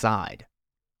is inside.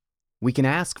 We can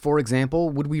ask, for example,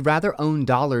 would we rather own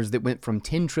dollars that went from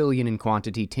 10 trillion in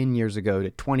quantity 10 years ago to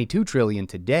 22 trillion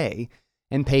today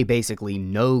and pay basically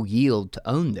no yield to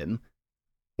own them,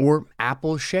 or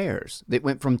Apple shares that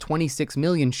went from 26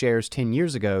 million shares 10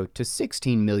 years ago to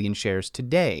 16 million shares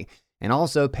today and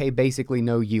also pay basically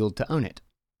no yield to own it?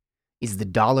 Is the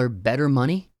dollar better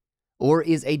money? Or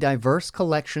is a diverse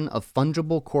collection of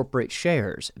fungible corporate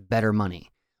shares better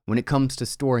money when it comes to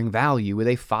storing value with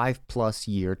a 5+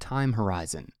 year time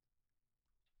horizon?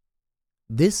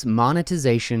 This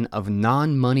monetization of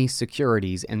non-money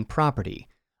securities and property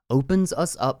opens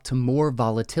us up to more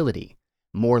volatility,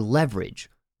 more leverage,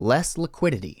 less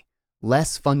liquidity,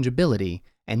 less fungibility,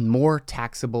 and more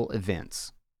taxable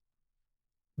events.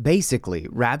 Basically,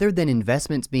 rather than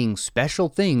investments being special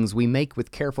things we make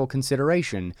with careful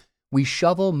consideration, we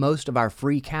shovel most of our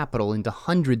free capital into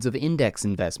hundreds of index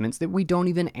investments that we don't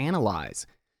even analyze,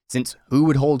 since who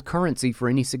would hold currency for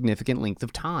any significant length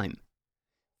of time?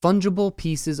 Fungible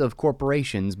pieces of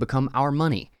corporations become our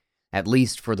money, at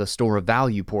least for the store of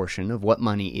value portion of what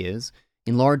money is,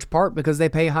 in large part because they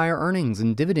pay higher earnings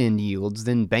and dividend yields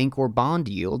than bank or bond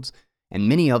yields, and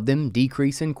many of them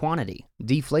decrease in quantity,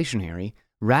 deflationary,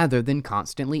 rather than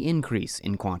constantly increase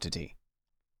in quantity.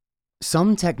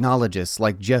 Some technologists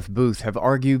like Jeff Booth have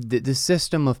argued that this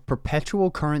system of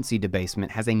perpetual currency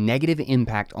debasement has a negative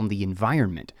impact on the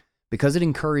environment because it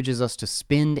encourages us to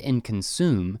spend and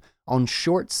consume on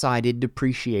short-sighted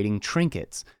depreciating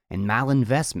trinkets and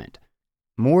malinvestment,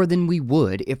 more than we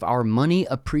would if our money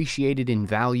appreciated in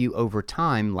value over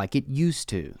time like it used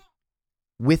to.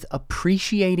 With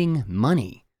appreciating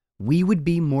money, we would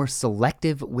be more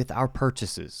selective with our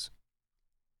purchases.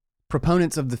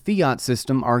 Proponents of the fiat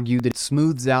system argue that it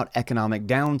smooths out economic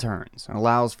downturns and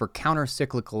allows for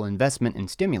counter-cyclical investment and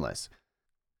stimulus.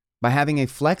 By having a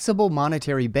flexible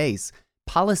monetary base,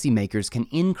 policymakers can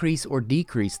increase or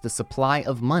decrease the supply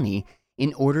of money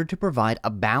in order to provide a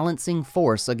balancing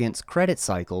force against credit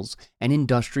cycles and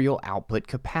industrial output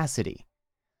capacity.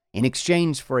 In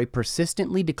exchange for a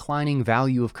persistently declining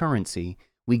value of currency,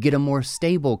 we get a more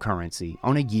stable currency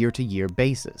on a year-to-year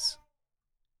basis.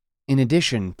 In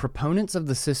addition, proponents of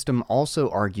the system also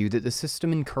argue that the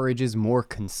system encourages more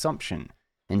consumption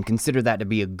and consider that to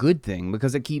be a good thing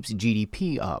because it keeps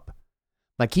GDP up.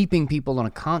 By keeping people on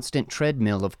a constant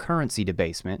treadmill of currency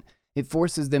debasement, it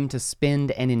forces them to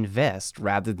spend and invest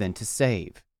rather than to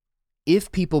save.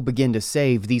 If people begin to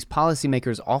save, these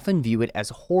policymakers often view it as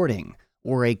hoarding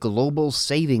or a global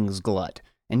savings glut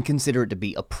and consider it to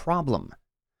be a problem.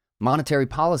 Monetary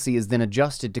policy is then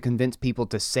adjusted to convince people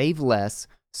to save less,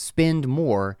 spend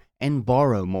more, and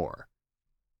borrow more.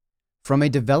 From a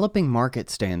developing market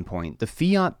standpoint, the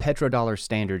fiat petrodollar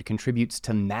standard contributes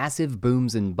to massive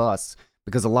booms and busts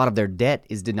because a lot of their debt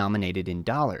is denominated in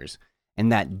dollars,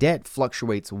 and that debt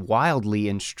fluctuates wildly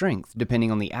in strength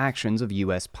depending on the actions of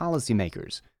U.S.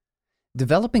 policymakers.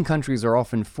 Developing countries are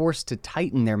often forced to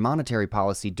tighten their monetary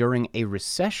policy during a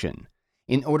recession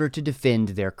in order to defend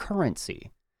their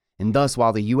currency. And thus,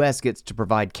 while the U.S. gets to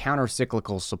provide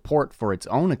counter-cyclical support for its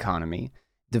own economy,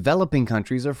 developing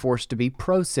countries are forced to be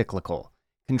pro-cyclical,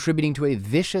 contributing to a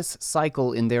vicious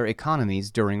cycle in their economies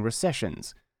during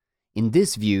recessions. In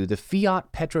this view, the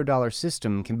fiat petrodollar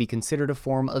system can be considered a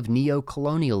form of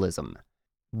neo-colonialism.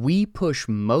 We push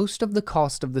most of the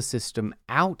cost of the system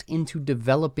out into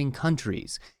developing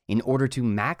countries in order to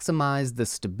maximize the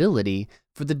stability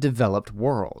for the developed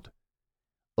world.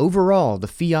 Overall, the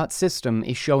fiat system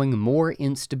is showing more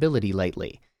instability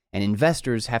lately, and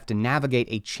investors have to navigate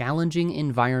a challenging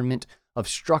environment of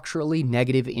structurally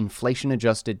negative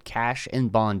inflation-adjusted cash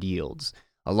and bond yields,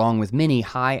 along with many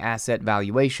high asset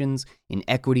valuations in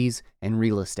equities and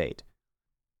real estate.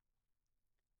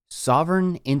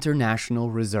 Sovereign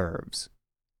international reserves.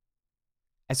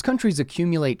 As countries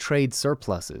accumulate trade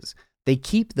surpluses, they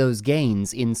keep those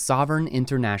gains in sovereign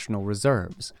international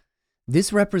reserves.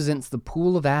 This represents the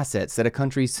pool of assets that a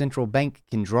country's central bank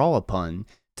can draw upon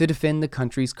to defend the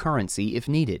country's currency if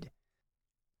needed.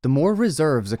 The more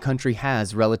reserves a country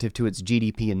has relative to its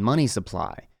GDP and money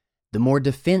supply, the more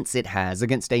defense it has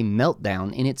against a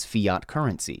meltdown in its fiat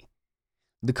currency.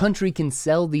 The country can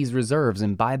sell these reserves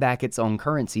and buy back its own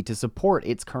currency to support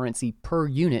its currency per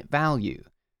unit value.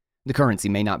 The currency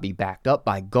may not be backed up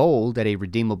by gold at a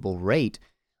redeemable rate,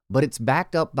 but it's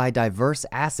backed up by diverse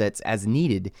assets as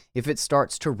needed if it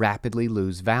starts to rapidly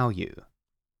lose value.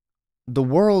 The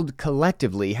world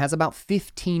collectively has about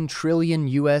 15 trillion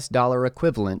US dollar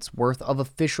equivalents worth of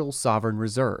official sovereign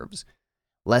reserves.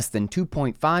 Less than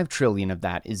 2.5 trillion of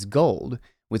that is gold,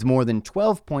 with more than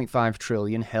 12.5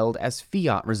 trillion held as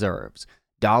fiat reserves,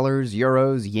 dollars,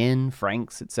 euros, yen,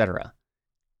 francs, etc.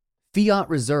 Fiat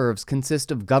reserves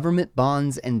consist of government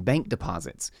bonds and bank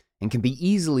deposits, and can be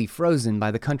easily frozen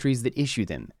by the countries that issue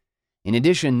them. In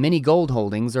addition, many gold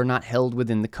holdings are not held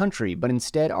within the country, but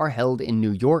instead are held in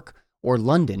New York or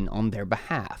London on their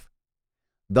behalf.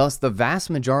 Thus, the vast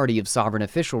majority of sovereign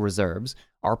official reserves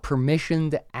are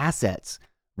permissioned assets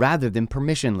rather than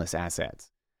permissionless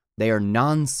assets. They are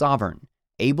non-sovereign,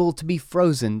 able to be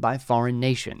frozen by foreign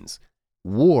nations.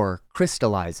 War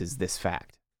crystallizes this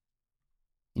fact.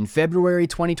 In February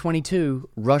 2022,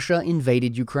 Russia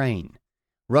invaded Ukraine.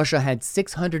 Russia had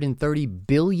 630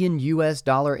 billion US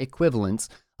dollar equivalents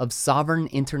of sovereign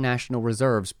international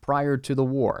reserves prior to the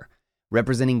war,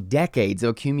 representing decades of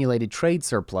accumulated trade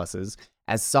surpluses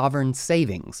as sovereign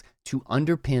savings to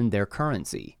underpin their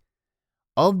currency.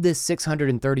 Of this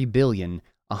 630 billion,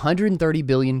 130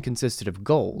 billion consisted of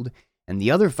gold, and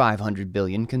the other 500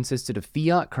 billion consisted of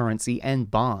fiat currency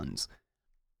and bonds.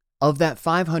 Of that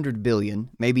 500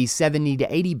 billion, maybe 70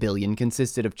 to 80 billion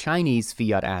consisted of Chinese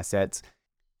fiat assets,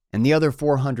 and the other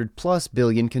 400 plus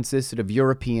billion consisted of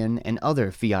European and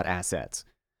other fiat assets.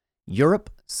 Europe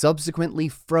subsequently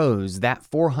froze that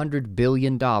 $400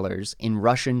 billion in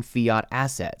Russian fiat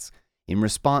assets in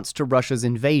response to Russia's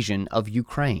invasion of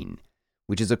Ukraine,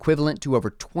 which is equivalent to over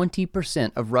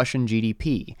 20% of Russian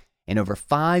GDP and over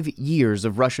 5 years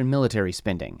of Russian military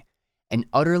spending, an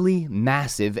utterly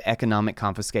massive economic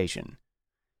confiscation.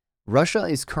 Russia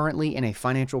is currently in a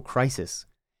financial crisis,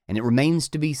 and it remains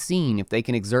to be seen if they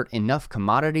can exert enough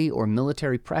commodity or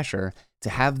military pressure to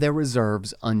have their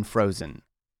reserves unfrozen.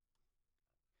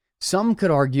 Some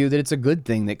could argue that it's a good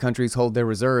thing that countries hold their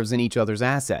reserves in each other's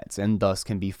assets and thus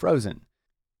can be frozen.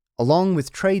 Along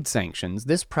with trade sanctions,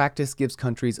 this practice gives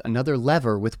countries another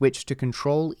lever with which to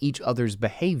control each other's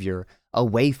behavior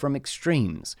away from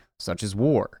extremes, such as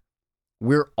war.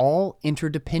 We're all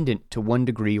interdependent to one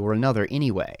degree or another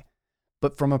anyway,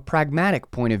 but from a pragmatic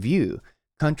point of view,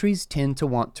 countries tend to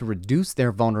want to reduce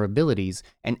their vulnerabilities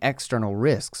and external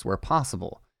risks where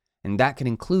possible, and that can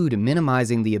include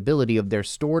minimizing the ability of their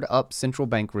stored-up central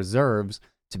bank reserves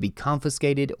to be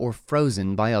confiscated or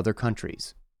frozen by other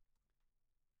countries.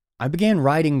 I began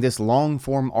writing this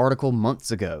long-form article months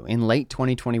ago, in late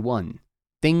 2021.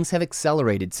 Things have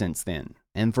accelerated since then,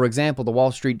 and for example, the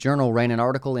Wall Street Journal ran an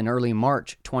article in early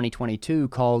March 2022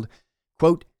 called,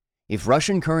 quote, "If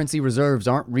Russian currency reserves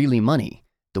aren't really money,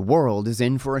 the world is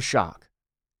in for a shock."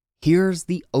 Here's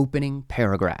the opening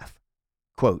paragraph.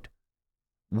 Quote,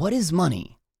 "What is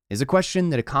money is a question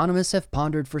that economists have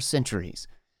pondered for centuries,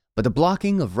 but the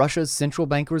blocking of Russia's central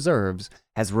bank reserves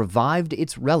has revived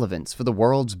its relevance for the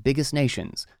world's biggest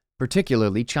nations,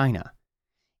 particularly China.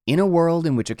 In a world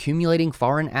in which accumulating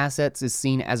foreign assets is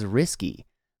seen as risky,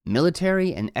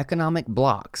 military and economic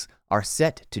blocs are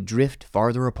set to drift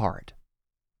farther apart."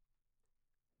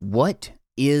 What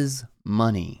is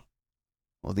money?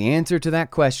 Well, the answer to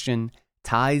that question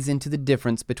ties into the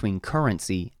difference between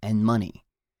currency and money.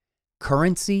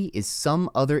 Currency is some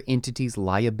other entity's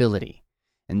liability,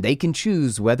 and they can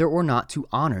choose whether or not to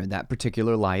honor that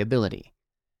particular liability.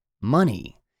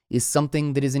 Money is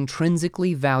something that is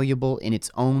intrinsically valuable in its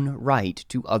own right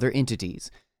to other entities,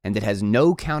 and that has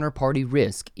no counterparty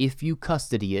risk if you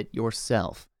custody it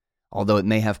yourself, although it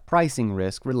may have pricing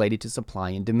risk related to supply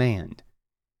and demand.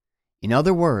 In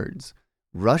other words,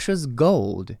 Russia's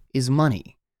gold is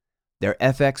money. Their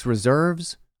FX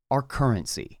reserves are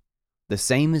currency. The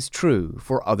same is true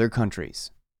for other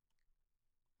countries.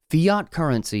 Fiat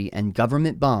currency and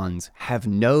government bonds have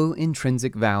no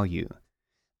intrinsic value.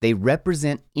 They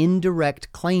represent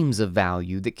indirect claims of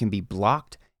value that can be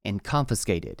blocked and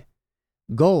confiscated.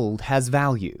 Gold has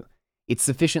value. It's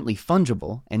sufficiently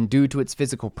fungible, and due to its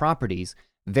physical properties,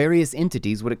 various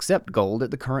entities would accept gold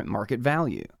at the current market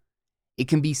value. It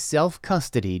can be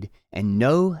self-custodied, and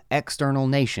no external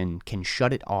nation can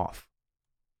shut it off.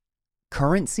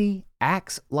 Currency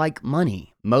acts like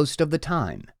money most of the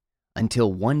time,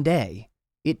 until one day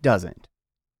it doesn't.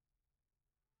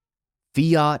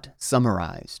 Fiat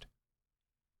summarized.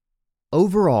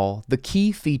 Overall, the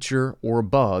key feature or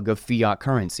bug of fiat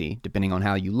currency, depending on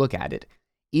how you look at it,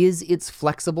 is its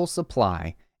flexible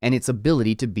supply and its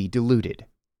ability to be diluted.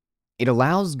 It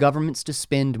allows governments to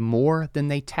spend more than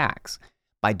they tax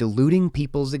by diluting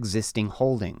people's existing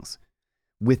holdings.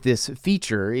 With this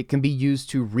feature, it can be used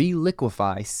to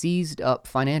re-liquefy seized-up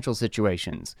financial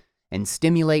situations and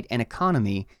stimulate an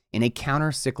economy in a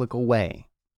counter-cyclical way.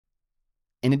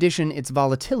 In addition, its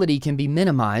volatility can be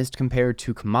minimized compared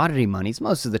to commodity monies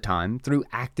most of the time through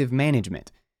active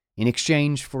management, in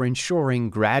exchange for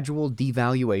ensuring gradual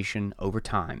devaluation over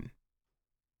time.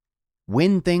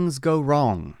 When things go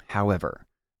wrong, however,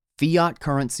 fiat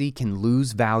currency can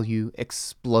lose value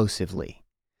explosively.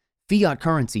 Fiat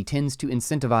currency tends to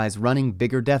incentivize running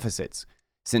bigger deficits,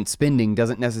 since spending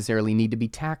doesn't necessarily need to be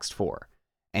taxed for,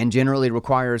 and generally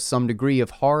requires some degree of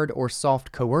hard or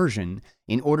soft coercion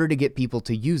in order to get people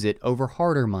to use it over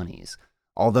harder monies,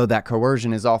 although that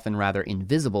coercion is often rather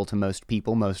invisible to most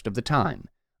people most of the time,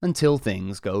 until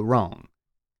things go wrong.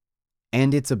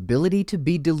 And its ability to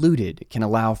be diluted can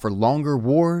allow for longer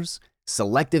wars,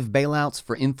 selective bailouts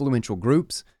for influential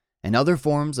groups, and other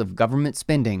forms of government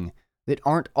spending that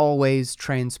aren't always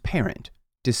transparent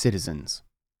to citizens.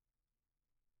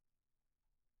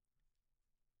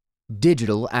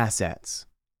 Digital assets.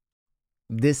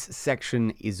 This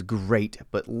section is great,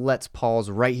 but let's pause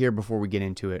right here before we get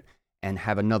into it and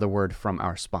have another word from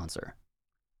our sponsor.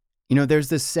 You know, there's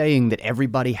this saying that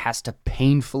everybody has to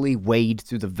painfully wade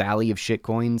through the valley of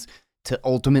shitcoins to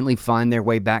ultimately find their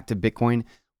way back to Bitcoin,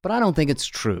 but I don't think it's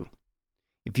true.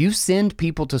 If you send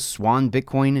people to Swan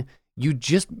Bitcoin,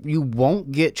 you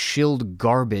won't get shilled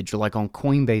garbage like on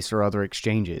Coinbase or other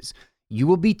exchanges. You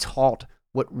will be taught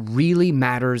what really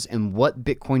matters and what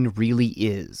Bitcoin really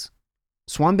is.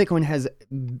 Swan Bitcoin has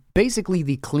basically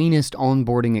the cleanest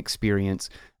onboarding experience,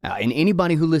 and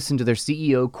anybody who listened to their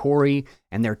CEO, Corey,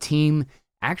 and their team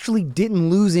actually didn't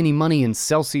lose any money in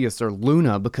Celsius or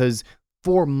Luna because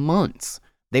for months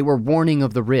they were warning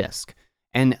of the risk.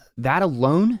 And that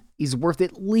alone is worth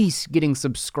at least getting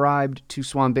subscribed to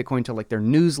Swan Bitcoin to like their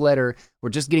newsletter or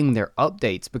just getting their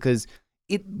updates, because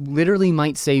it literally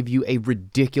might save you a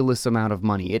ridiculous amount of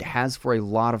money. It has for a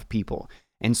lot of people.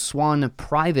 And Swan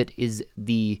Private is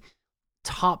the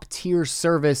top tier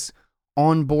service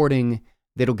onboarding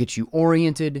that'll get you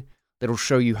oriented, that'll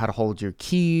show you how to hold your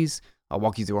keys. I'll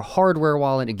walk you through a hardware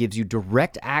wallet. It gives you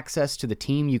direct access to the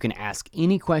team. You can ask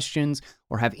any questions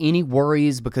or have any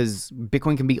worries because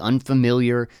Bitcoin can be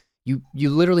unfamiliar. You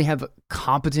literally have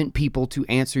competent people to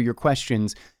answer your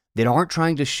questions that aren't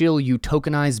trying to shill you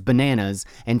tokenized bananas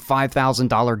and $5,000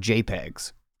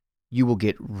 JPEGs. You will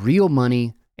get real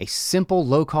money, a simple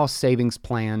low-cost savings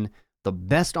plan, the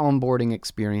best onboarding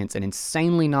experience, an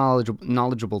insanely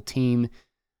knowledgeable team,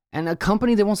 and a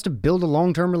company that wants to build a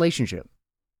long-term relationship.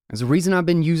 There's a reason I've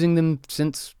been using them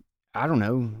since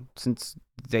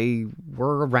they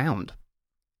were around.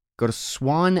 Go to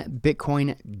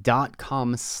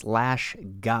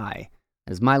swanbitcoin.com/guy.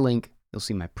 That is my link. You'll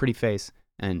see my pretty face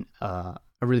and a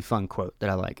really fun quote that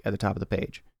I like at the top of the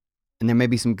page. And there may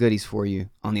be some goodies for you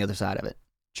on the other side of it.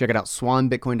 Check it out,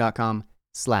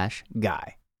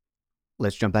 swanbitcoin.com/guy.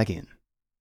 Let's jump back in.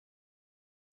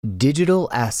 Digital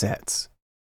assets.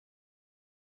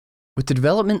 With the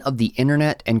development of the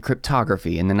internet and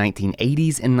cryptography in the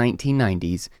 1980s and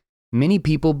 1990s, many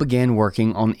people began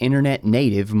working on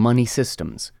internet-native money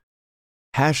systems.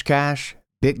 Hashcash,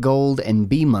 BitGold, and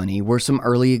B-Money were some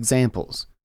early examples.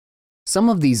 Some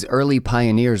of these early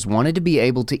pioneers wanted to be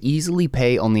able to easily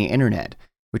pay on the internet,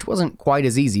 which wasn't quite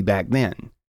as easy back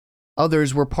then.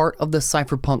 Others were part of the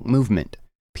cypherpunk movement,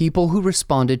 people who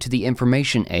responded to the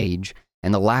information age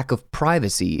and the lack of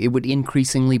privacy it would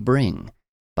increasingly bring,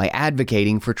 by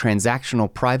advocating for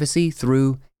transactional privacy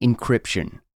through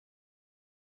encryption.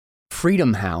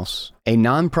 Freedom House, a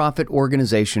nonprofit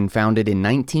organization founded in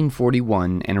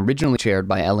 1941 and originally chaired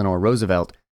by Eleanor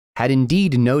Roosevelt, had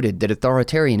indeed noted that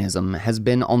authoritarianism has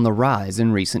been on the rise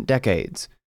in recent decades.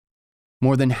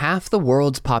 More than half the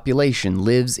world's population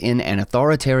lives in an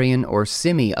authoritarian or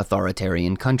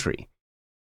semi-authoritarian country.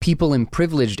 People in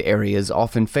privileged areas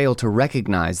often fail to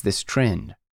recognize this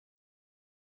trend.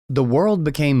 The world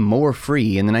became more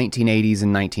free in the 1980s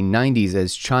and 1990s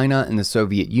as China and the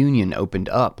Soviet Union opened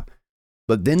up,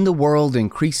 but then the world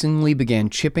increasingly began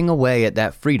chipping away at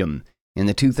that freedom in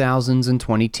the 2000s and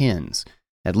 2010s,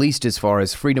 at least as far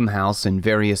as Freedom House and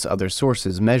various other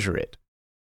sources measure it.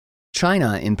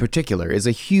 China, in particular, is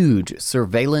a huge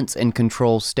surveillance and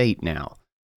control state now,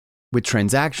 with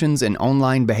transactions and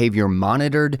online behavior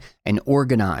monitored and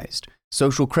organized,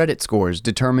 social credit scores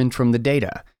determined from the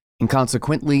data, and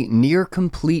consequently near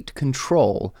complete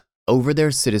control over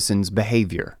their citizens'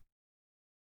 behavior.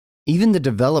 Even the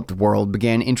developed world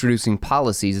began introducing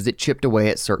policies that chipped away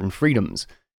at certain freedoms,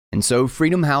 and so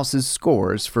Freedom House's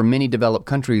scores for many developed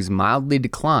countries mildly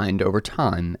declined over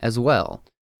time as well.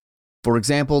 For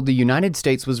example, the United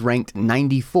States was ranked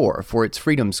 94 for its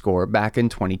freedom score back in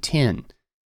 2010,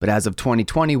 but as of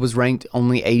 2020 was ranked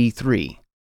only 83.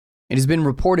 It has been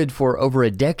reported for over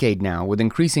a decade now, with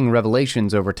increasing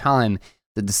revelations over time,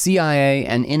 that the CIA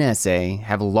and NSA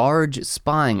have large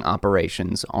spying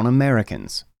operations on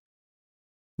Americans.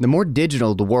 The more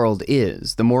digital the world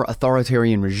is, the more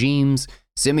authoritarian regimes,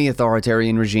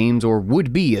 semi-authoritarian regimes, or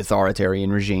would-be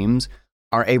authoritarian regimes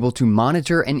are able to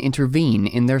monitor and intervene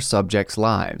in their subjects'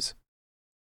 lives.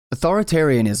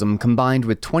 Authoritarianism combined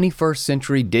with 21st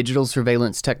century digital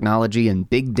surveillance technology and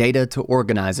big data to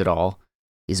organize it all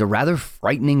is a rather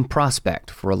frightening prospect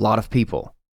for a lot of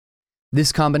people.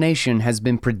 This combination has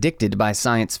been predicted by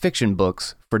science fiction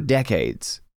books for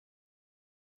decades.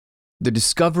 The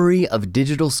discovery of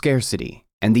digital scarcity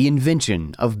and the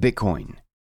invention of Bitcoin.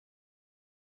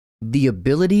 The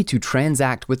ability to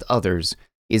transact with others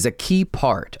is a key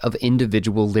part of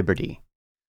individual liberty.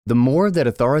 The more that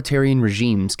authoritarian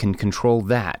regimes can control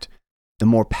that, the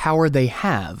more power they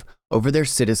have over their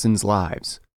citizens'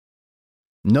 lives.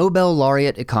 Nobel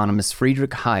laureate economist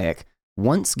Friedrich Hayek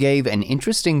once gave an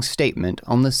interesting statement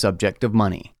on the subject of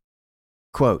money.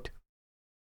 Quote,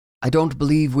 "I don't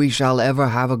believe we shall ever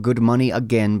have a good money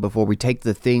again before we take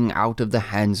the thing out of the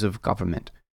hands of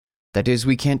government. That is,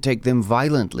 we can't take them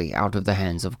violently out of the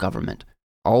hands of government.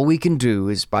 All we can do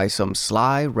is by some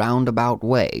sly, roundabout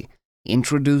way,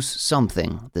 introduce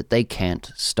something that they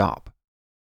can't stop."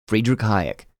 Friedrich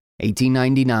Hayek,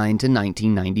 1899 to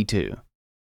 1992.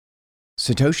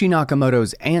 Satoshi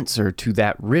Nakamoto's answer to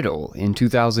that riddle in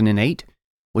 2008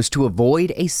 was to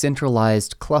avoid a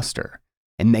centralized cluster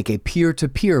and make a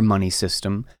peer-to-peer money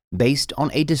system based on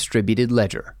a distributed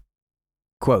ledger.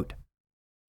 Quote,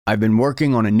 "I've been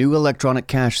working on a new electronic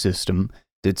cash system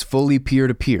that's fully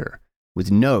peer-to-peer, with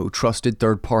no trusted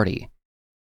third party.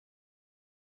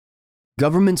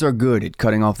 Governments are good at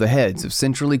cutting off the heads of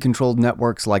centrally controlled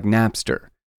networks like Napster,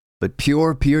 but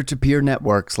pure peer-to-peer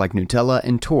networks like Ntella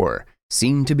and Tor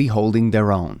seem to be holding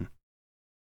their own."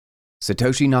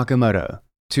 Satoshi Nakamoto,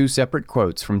 two separate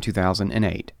quotes from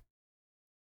 2008.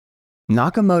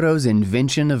 Nakamoto's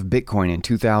invention of Bitcoin in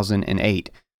 2008,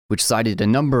 which cited a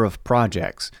number of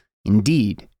projects,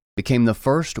 indeed became the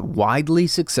first widely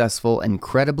successful and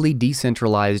credibly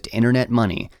decentralized internet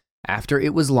money after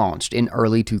it was launched in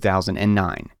early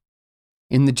 2009.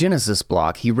 In the Genesis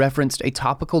block, he referenced a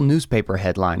topical newspaper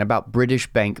headline about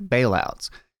British bank bailouts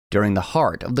during the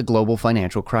heart of the global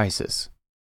financial crisis.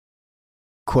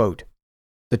 Quote,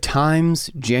 "The Times,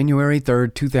 January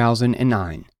 3,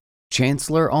 2009.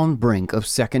 Chancellor on brink of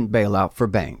second bailout for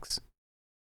banks."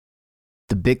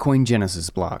 The Bitcoin Genesis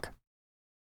block.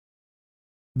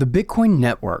 The Bitcoin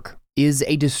network is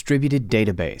a distributed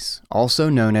database, also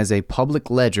known as a public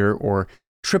ledger or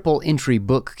triple entry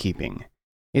bookkeeping.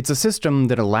 It's a system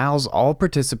that allows all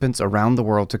participants around the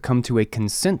world to come to a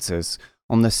consensus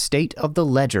on the state of the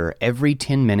ledger every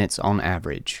 10 minutes on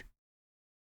average.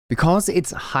 Because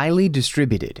it's highly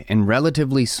distributed and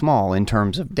relatively small in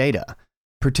terms of data,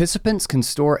 participants can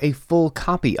store a full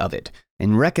copy of it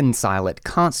and reconcile it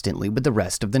constantly with the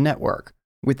rest of the network,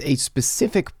 with a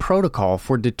specific protocol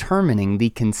for determining the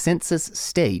consensus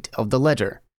state of the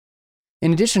ledger.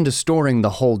 In addition to storing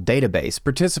the whole database,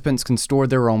 participants can store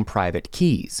their own private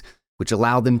keys, which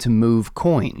allow them to move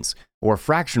coins, or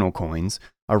fractional coins,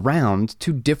 around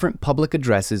to different public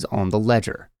addresses on the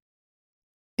ledger.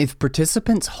 If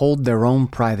participants hold their own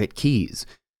private keys,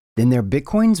 then their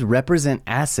Bitcoins represent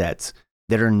assets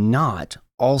that are not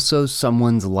also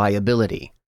someone's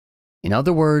liability. In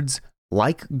other words,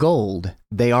 like gold,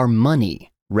 they are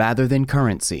money rather than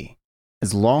currency,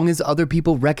 as long as other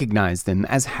people recognize them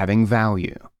as having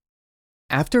value.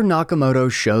 After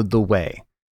Nakamoto showed the way,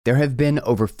 there have been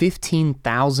over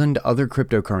 15,000 other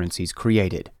cryptocurrencies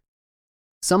created.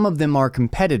 Some of them are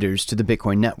competitors to the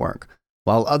Bitcoin network,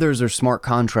 while others are smart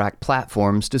contract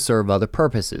platforms to serve other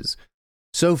purposes.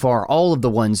 So far, all of the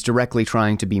ones directly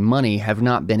trying to be money have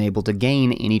not been able to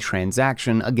gain any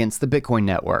transaction against the Bitcoin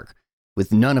network,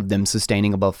 with none of them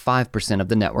sustaining above 5% of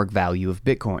the network value of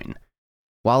Bitcoin.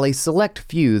 While a select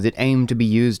few that aim to be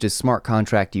used as smart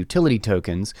contract utility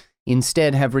tokens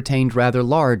instead have retained rather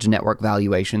large network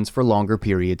valuations for longer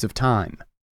periods of time.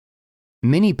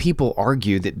 Many people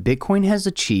argue that Bitcoin has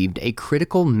achieved a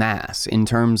critical mass in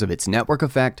terms of its network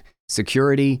effect,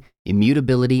 security,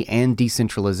 immutability, and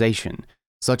decentralization,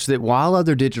 such that while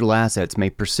other digital assets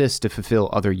may persist to fulfill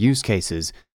other use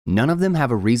cases, none of them have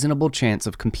a reasonable chance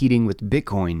of competing with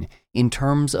Bitcoin in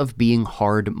terms of being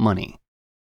hard money.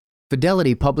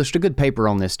 Fidelity published a good paper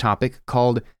on this topic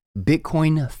called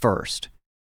Bitcoin First.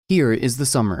 Here is the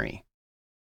summary.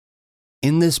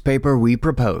 In this paper, we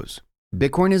propose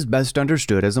Bitcoin is best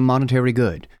understood as a monetary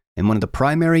good, and one of the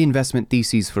primary investment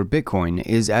theses for Bitcoin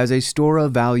is as a store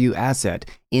of value asset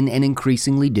in an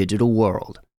increasingly digital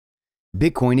world.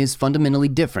 Bitcoin is fundamentally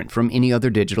different from any other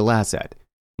digital asset.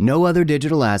 No other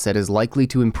digital asset is likely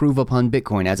to improve upon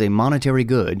Bitcoin as a monetary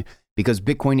good because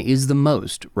Bitcoin is the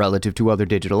most, relative to other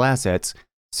digital assets,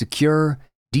 secure,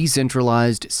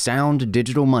 decentralized, sound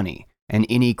digital money, and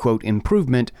any, quote,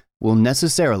 improvement will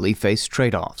necessarily face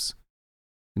trade-offs.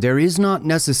 There is not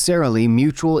necessarily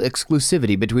mutual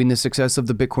exclusivity between the success of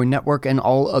the Bitcoin network and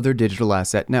all other digital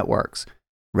asset networks.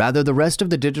 Rather, the rest of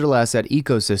the digital asset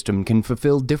ecosystem can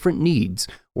fulfill different needs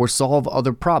or solve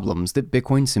other problems that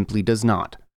Bitcoin simply does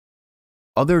not.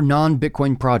 Other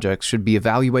non-Bitcoin projects should be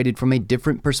evaluated from a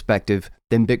different perspective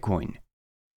than Bitcoin.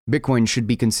 Bitcoin should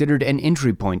be considered an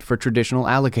entry point for traditional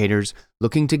allocators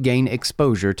looking to gain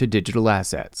exposure to digital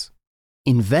assets.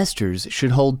 Investors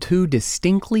should hold two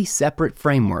distinctly separate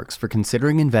frameworks for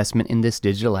considering investment in this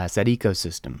digital asset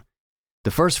ecosystem.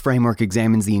 The first framework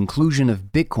examines the inclusion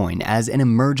of Bitcoin as an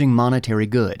emerging monetary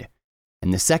good,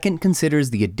 and the second considers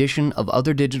the addition of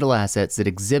other digital assets that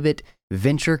exhibit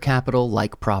venture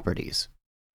capital-like properties.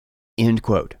 End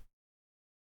quote.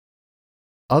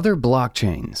 Other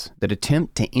blockchains that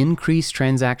attempt to increase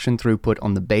transaction throughput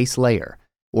on the base layer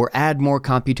or add more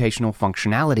computational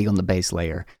functionality on the base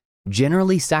layer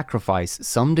generally sacrifice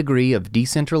some degree of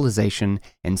decentralization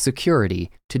and security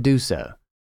to do so.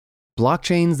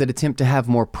 Blockchains that attempt to have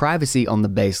more privacy on the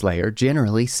base layer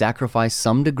generally sacrifice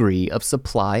some degree of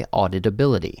supply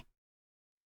auditability.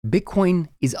 Bitcoin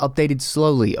is updated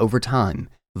slowly over time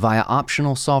via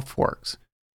optional soft forks,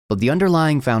 but the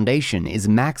underlying foundation is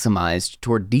maximized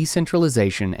toward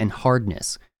decentralization and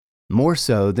hardness, more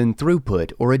so than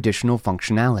throughput or additional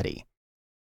functionality.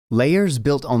 Layers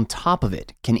built on top of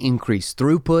it can increase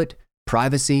throughput,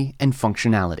 privacy, and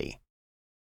functionality.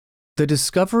 The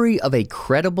discovery of a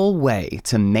credible way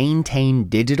to maintain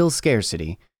digital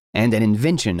scarcity and an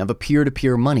invention of a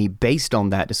peer-to-peer money based on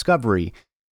that discovery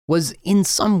was in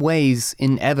some ways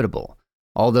inevitable,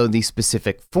 although the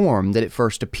specific form that it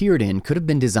first appeared in could have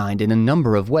been designed in a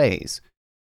number of ways.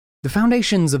 The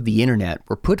foundations of the internet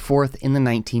were put forth in the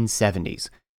 1970s,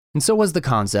 and so was the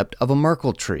concept of a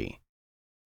Merkle tree.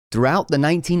 Throughout the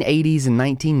 1980s and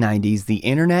 1990s, the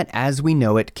internet as we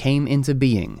know it came into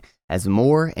being as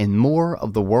more and more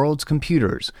of the world's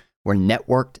computers were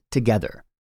networked together.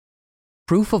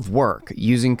 Proof of work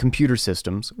using computer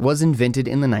systems was invented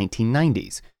in the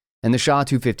 1990s, and the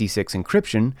SHA-256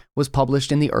 encryption was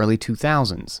published in the early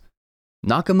 2000s.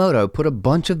 Nakamoto put a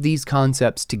bunch of these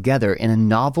concepts together in a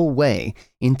novel way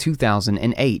in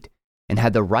 2008 and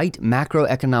had the right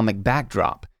macroeconomic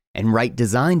backdrop and right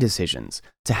design decisions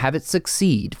to have it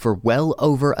succeed for well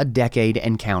over a decade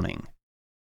and counting.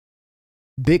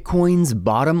 Bitcoin's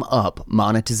bottom-up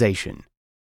monetization.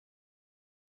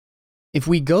 If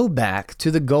we go back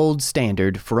to the gold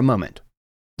standard for a moment,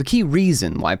 the key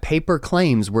reason why paper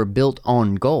claims were built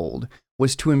on gold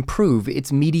was to improve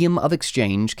its medium of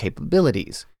exchange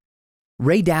capabilities.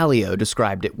 Ray Dalio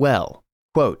described it well,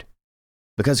 quote,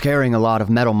 "Because carrying a lot of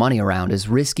metal money around is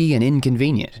risky and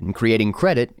inconvenient, and creating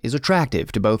credit is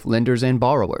attractive to both lenders and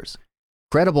borrowers.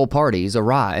 Credible parties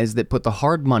arise that put the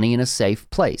hard money in a safe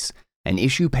place and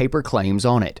issue paper claims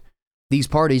on it. These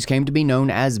parties came to be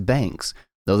known as banks,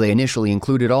 though they initially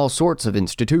included all sorts of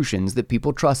institutions that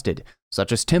people trusted,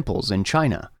 such as temples in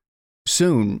China.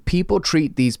 Soon, people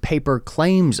treat these paper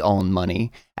claims on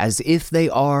money as if they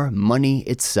are money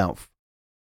itself."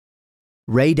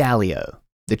 Ray Dalio,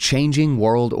 The Changing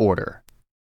World Order.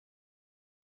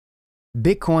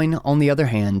 Bitcoin, on the other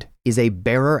hand, is a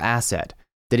bearer asset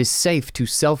that is safe to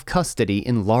self-custody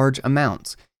in large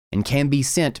amounts and can be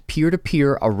sent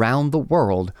peer-to-peer around the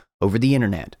world over the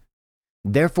internet.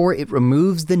 Therefore, it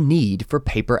removes the need for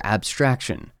paper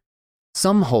abstraction.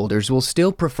 Some holders will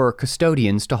still prefer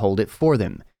custodians to hold it for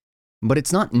them, but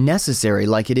it's not necessary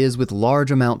like it is with large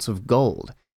amounts of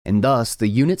gold, and thus the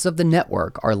units of the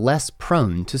network are less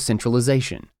prone to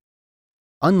centralization.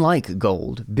 Unlike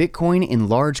gold, Bitcoin in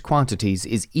large quantities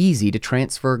is easy to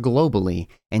transfer globally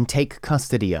and take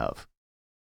custody of.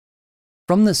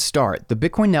 From the start, the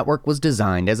Bitcoin network was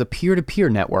designed as a peer-to-peer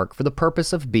network for the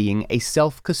purpose of being a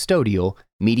self-custodial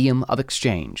medium of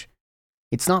exchange.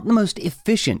 It's not the most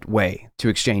efficient way to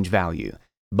exchange value,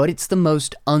 but it's the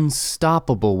most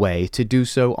unstoppable way to do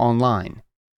so online.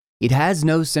 It has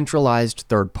no centralized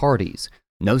third parties,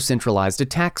 no centralized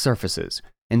attack surfaces,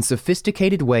 and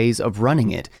sophisticated ways of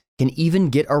running it can even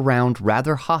get around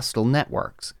rather hostile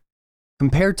networks.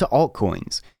 Compared to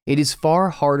altcoins, it is far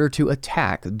harder to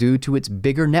attack due to its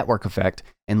bigger network effect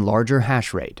and larger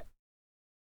hash rate.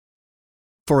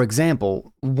 For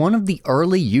example, one of the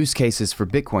early use cases for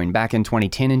Bitcoin back in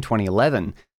 2010 and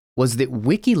 2011 was that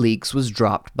WikiLeaks was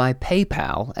dropped by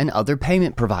PayPal and other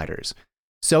payment providers,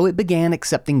 so it began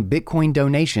accepting Bitcoin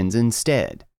donations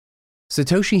instead.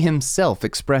 Satoshi himself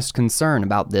expressed concern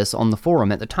about this on the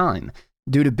forum at the time,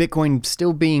 due to Bitcoin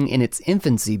still being in its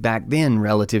infancy back then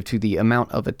relative to the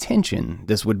amount of attention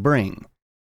this would bring.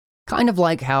 Kind of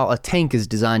like how a tank is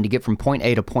designed to get from point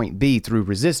A to point B through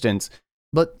resistance,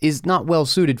 but is not well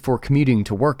suited for commuting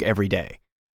to work every day.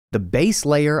 The base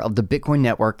layer of the Bitcoin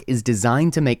network is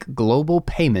designed to make global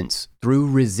payments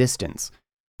through resistance,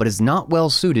 but is not well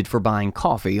suited for buying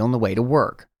coffee on the way to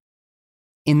work.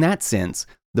 In that sense,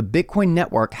 the Bitcoin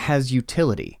network has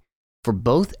utility for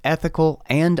both ethical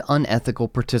and unethical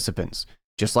participants,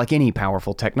 just like any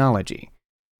powerful technology.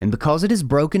 And because it is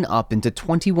broken up into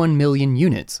 21 million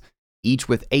units, each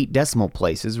with 8 decimal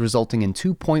places resulting in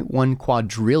 2.1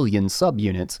 quadrillion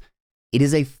subunits, it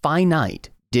is a finite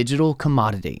digital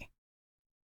commodity.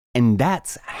 And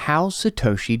that's how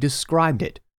Satoshi described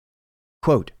it.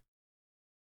 Quote,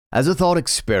 "As a thought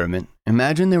experiment,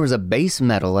 imagine there was a base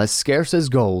metal as scarce as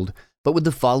gold, but with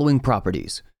the following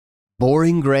properties: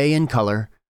 boring gray in color,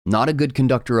 not a good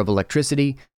conductor of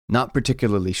electricity, not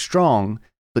particularly strong,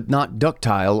 but not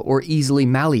ductile or easily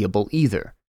malleable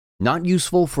either, not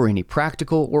useful for any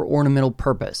practical or ornamental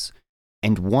purpose,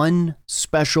 and one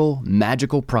special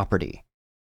magical property: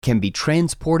 can be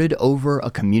transported over a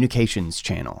communications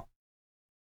channel.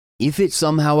 If it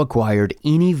somehow acquired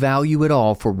any value at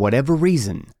all for whatever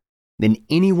reason, then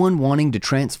anyone wanting to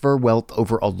transfer wealth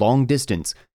over a long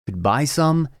distance could buy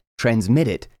some, transmit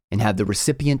it, and have the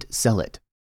recipient sell it.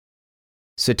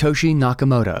 Satoshi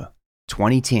Nakamoto,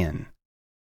 2010.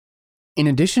 In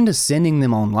addition to sending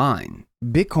them online,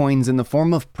 Bitcoins in the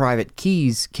form of private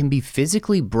keys can be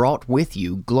physically brought with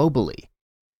you globally.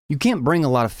 You can't bring a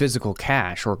lot of physical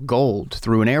cash or gold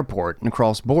through an airport and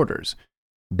across borders.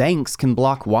 Banks can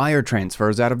block wire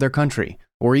transfers out of their country,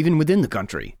 or even within the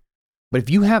country. But if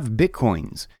you have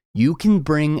Bitcoins, you can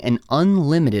bring an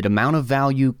unlimited amount of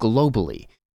value globally,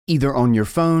 either on your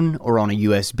phone or on a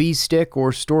USB stick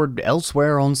or stored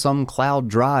elsewhere on some cloud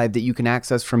drive that you can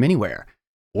access from anywhere,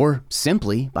 or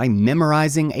simply by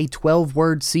memorizing a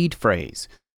 12-word seed phrase,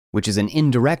 which is an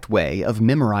indirect way of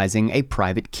memorizing a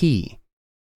private key.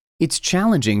 It's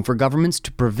challenging for governments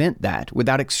to prevent that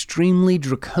without extremely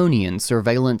draconian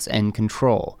surveillance and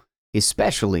control,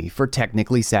 especially for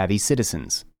technically savvy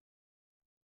citizens.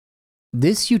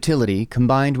 This utility,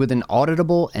 combined with an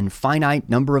auditable and finite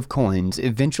number of coins,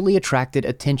 eventually attracted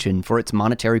attention for its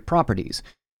monetary properties,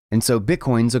 and so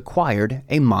Bitcoins acquired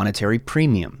a monetary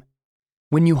premium.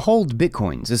 When you hold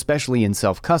Bitcoins, especially in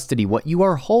self-custody, what you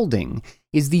are holding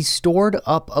is the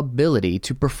stored-up ability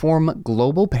to perform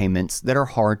global payments that are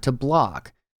hard to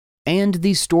block, and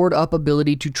the stored-up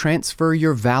ability to transfer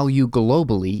your value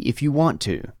globally if you want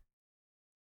to.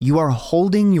 You are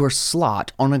holding your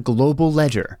slot on a global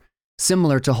ledger,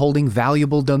 similar to holding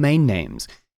valuable domain names,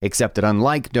 except that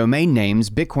unlike domain names,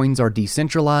 Bitcoins are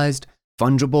decentralized,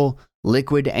 fungible,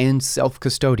 liquid, and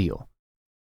self-custodial.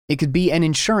 It could be an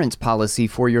insurance policy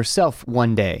for yourself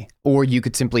one day, or you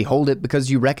could simply hold it because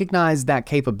you recognize that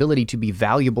capability to be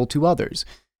valuable to others,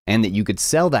 and that you could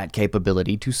sell that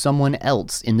capability to someone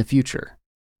else in the future.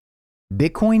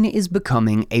 Bitcoin is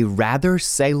becoming a rather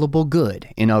saleable good,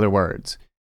 in other words,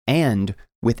 and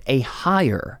with a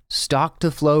higher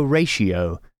stock-to-flow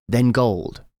ratio than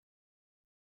gold.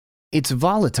 It's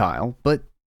volatile, but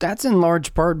that's in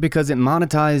large part because it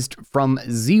monetized from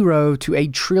 $0 to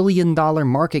 $1 trillion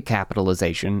market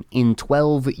capitalization in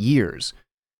 12 years.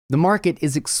 The market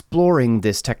is exploring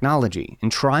this technology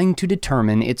and trying to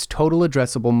determine its total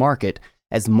addressable market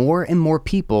as more and more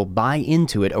people buy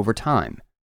into it over time.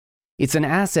 It's an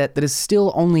asset that is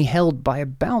still only held by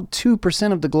about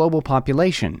 2% of the global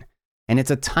population, and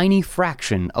it's a tiny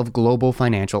fraction of global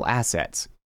financial assets.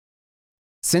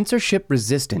 Censorship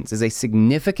resistance is a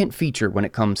significant feature when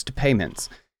it comes to payments,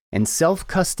 and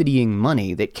self-custodying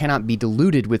money that cannot be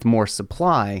diluted with more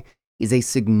supply is a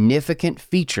significant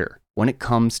feature when it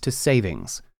comes to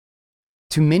savings.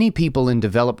 To many people in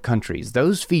developed countries,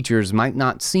 those features might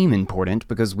not seem important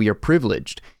because we are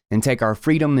privileged and take our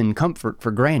freedom and comfort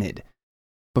for granted.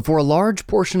 But for a large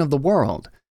portion of the world,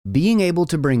 being able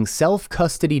to bring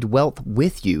self-custodied wealth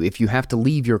with you if you have to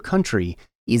leave your country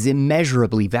is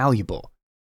immeasurably valuable.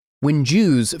 When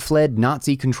Jews fled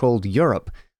Nazi-controlled Europe,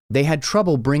 they had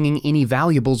trouble bringing any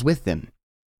valuables with them.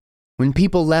 When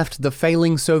people left the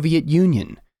failing Soviet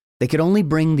Union, they could only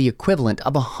bring the equivalent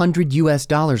of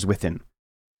 $100 with them.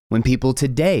 When people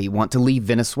today want to leave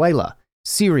Venezuela,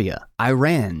 Syria,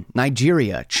 Iran,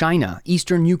 Nigeria, China,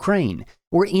 Eastern Ukraine,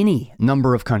 or any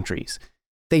number of countries,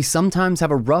 they sometimes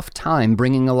have a rough time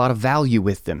bringing a lot of value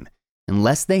with them,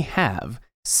 unless they have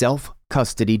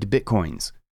self-custodied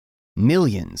Bitcoins.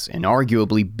 Millions and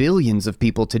arguably billions of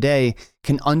people today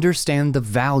can understand the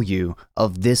value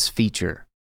of this feature.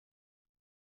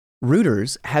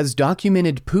 Reuters has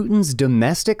documented Putin's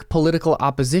domestic political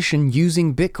opposition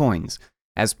using Bitcoins,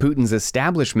 as Putin's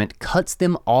establishment cuts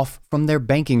them off from their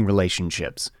banking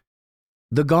relationships.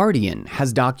 The Guardian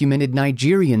has documented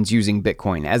Nigerians using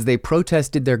Bitcoin as they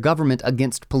protested their government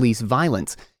against police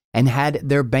violence and had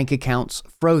their bank accounts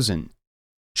frozen.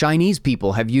 Chinese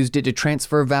people have used it to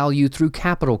transfer value through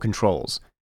capital controls.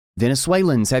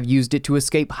 Venezuelans have used it to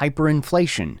escape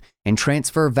hyperinflation and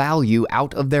transfer value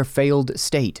out of their failed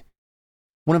state.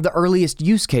 One of the earliest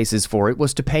use cases for it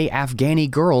was to pay Afghani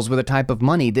girls with a type of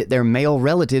money that their male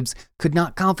relatives could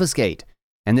not confiscate,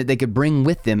 and that they could bring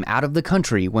with them out of the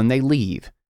country when they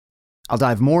leave. I'll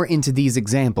dive more into these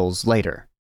examples later.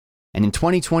 And in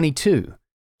 2022,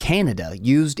 Canada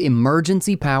used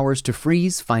emergency powers to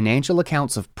freeze financial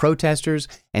accounts of protesters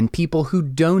and people who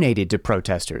donated to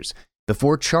protesters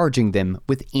before charging them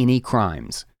with any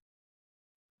crimes.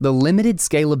 The limited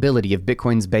scalability of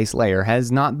Bitcoin's base layer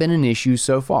has not been an issue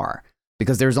so far,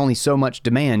 because there's only so much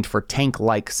demand for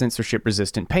tank-like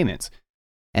censorship-resistant payments.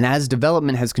 And as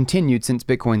development has continued since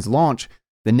Bitcoin's launch,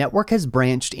 the network has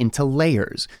branched into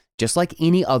layers, just like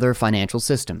any other financial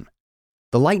system.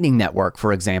 The Lightning Network,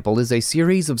 for example, is a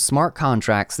series of smart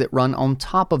contracts that run on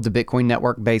top of the Bitcoin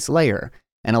network base layer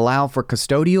and allow for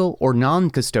custodial or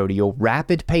non-custodial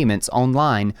rapid payments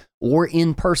online or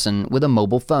in person with a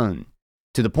mobile phone.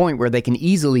 to the point where they can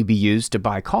easily be used to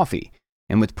buy coffee,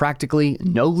 and with practically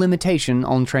no limitation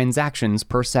on transactions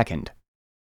per second.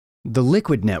 The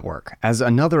Liquid Network, as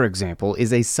another example,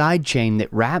 is a sidechain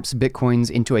that wraps Bitcoins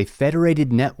into a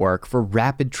federated network for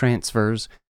rapid transfers,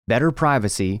 better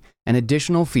privacy, and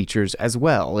additional features as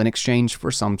well in exchange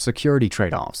for some security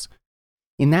trade-offs.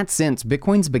 In that sense,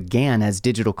 Bitcoins began as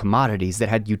digital commodities that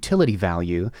had utility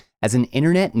value as an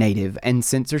internet-native and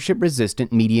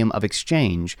censorship-resistant medium of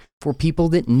exchange for people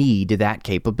that need that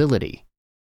capability.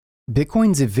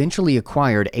 Bitcoins eventually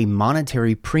acquired a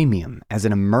monetary premium as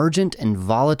an emergent and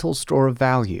volatile store of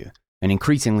value, an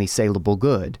increasingly saleable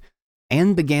good,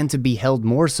 and began to be held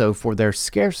more so for their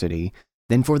scarcity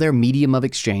than for their medium of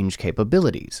exchange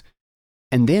capabilities.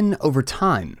 And then, over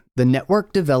time, the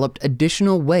network developed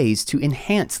additional ways to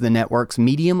enhance the network's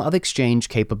medium of exchange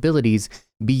capabilities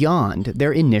beyond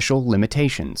their initial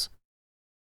limitations.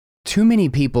 Too many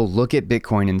people look at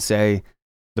Bitcoin and say,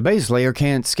 the base layer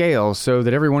can't scale so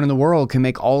that everyone in the world can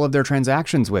make all of their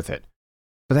transactions with it.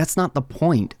 But that's not the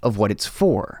point of what it's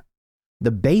for.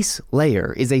 The base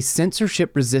layer is a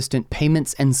censorship-resistant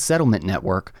payments and settlement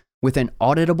network with an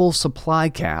auditable supply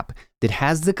cap that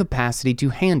has the capacity to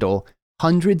handle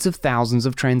hundreds of thousands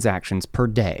of transactions per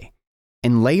day.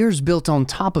 And layers built on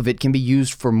top of it can be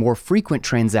used for more frequent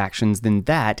transactions than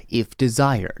that if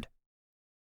desired.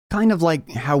 Kind of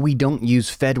like how we don't use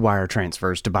Fed wire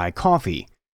transfers to buy coffee.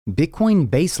 Bitcoin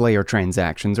base layer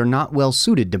transactions are not well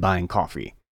suited to buying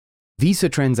coffee. Visa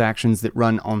transactions that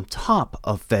run on top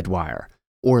of Fedwire,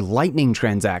 or Lightning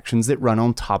transactions that run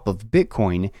on top of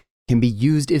Bitcoin, can be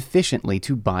used efficiently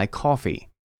to buy coffee.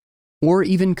 Or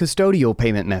even custodial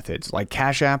payment methods like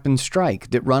Cash App and Strike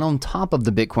that run on top of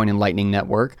the Bitcoin and Lightning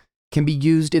network can be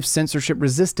used if censorship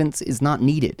resistance is not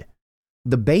needed.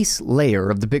 The base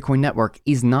layer of the Bitcoin network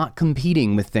is not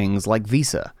competing with things like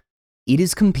Visa. It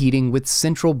is competing with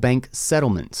central bank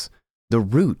settlements, the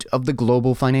root of the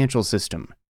global financial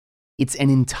system. It's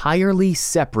an entirely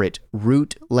separate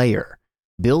root layer,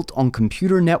 built on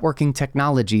computer networking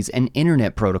technologies and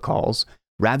internet protocols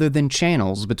rather than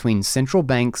channels between central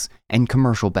banks and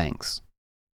commercial banks.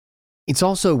 It's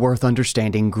also worth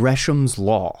understanding Gresham's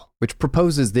law, which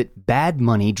proposes that bad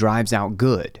money drives out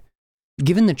good.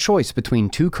 Given the choice between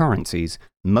two currencies,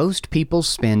 most people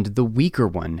spend the weaker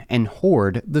one and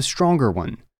hoard the stronger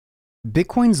one.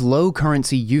 Bitcoin's low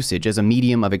currency usage as a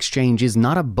medium of exchange is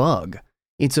not a bug.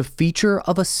 It's a feature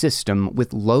of a system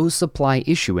with low supply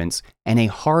issuance and a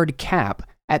hard cap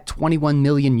at 21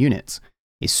 million units,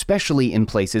 especially in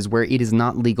places where it is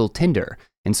not legal tender,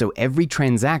 and so every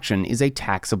transaction is a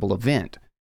taxable event.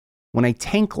 When a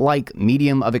tank-like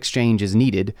medium of exchange is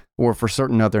needed, or for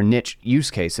certain other niche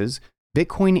use cases,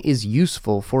 Bitcoin is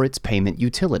useful for its payment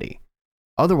utility.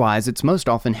 Otherwise, it's most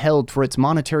often held for its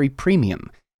monetary premium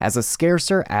as a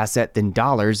scarcer asset than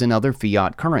dollars and other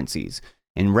fiat currencies,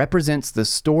 and represents the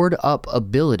stored-up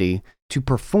ability to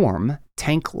perform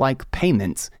tank-like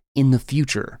payments in the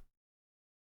future.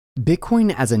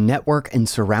 Bitcoin as a network and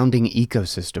surrounding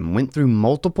ecosystem went through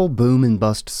multiple boom and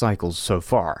bust cycles so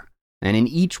far, and in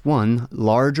each one,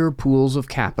 larger pools of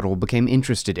capital became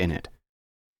interested in it.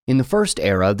 In the first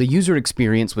era, the user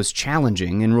experience was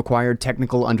challenging and required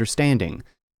technical understanding,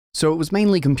 so it was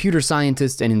mainly computer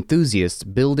scientists and enthusiasts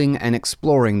building and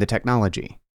exploring the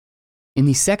technology. In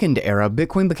the second era,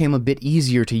 Bitcoin became a bit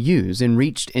easier to use and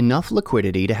reached enough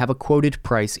liquidity to have a quoted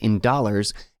price in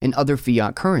dollars and other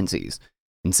fiat currencies,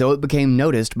 and so it became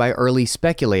noticed by early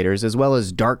speculators as well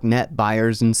as darknet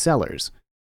buyers and sellers.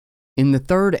 In the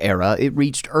third era, it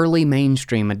reached early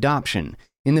mainstream adoption,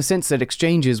 in the sense that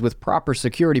exchanges with proper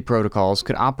security protocols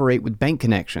could operate with bank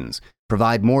connections,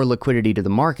 provide more liquidity to the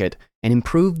market, and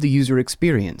improve the user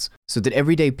experience so that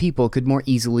everyday people could more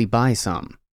easily buy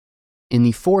some. In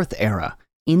the fourth era,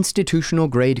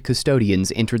 institutional-grade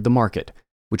custodians entered the market,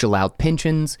 which allowed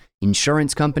pensions,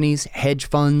 insurance companies, hedge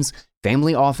funds,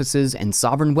 family offices, and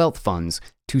sovereign wealth funds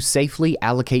to safely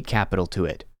allocate capital to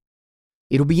it.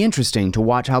 It'll be interesting to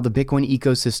watch how the Bitcoin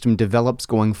ecosystem develops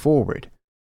going forward.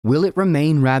 Will it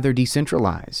remain rather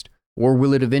decentralized, or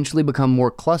will it eventually become more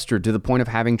clustered to the point of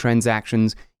having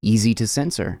transactions easy to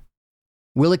censor?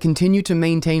 Will it continue to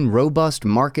maintain robust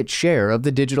market share of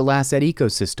the digital asset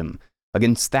ecosystem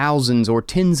against thousands or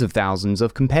tens of thousands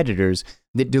of competitors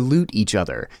that dilute each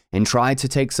other and try to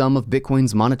take some of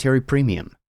Bitcoin's monetary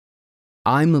premium?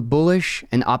 I'm bullish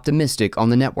and optimistic on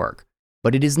the network,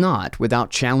 but it is not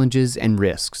without challenges and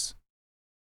risks.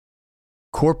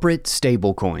 Corporate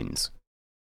stablecoins.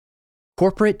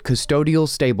 Corporate custodial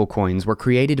stablecoins were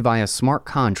created via smart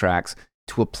contracts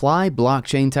to apply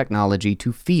blockchain technology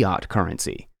to fiat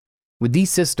currency. With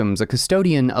these systems, a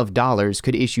custodian of dollars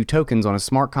could issue tokens on a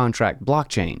smart contract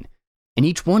blockchain, and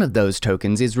each one of those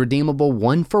tokens is redeemable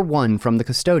one for one from the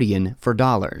custodian for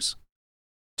dollars.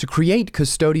 To create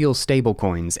custodial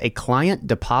stablecoins, a client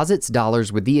deposits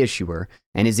dollars with the issuer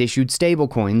and is issued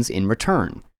stablecoins in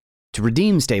return. To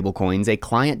redeem stablecoins, a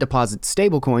client deposits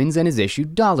stablecoins and is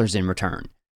issued dollars in return.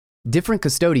 Different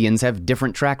custodians have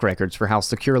different track records for how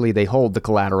securely they hold the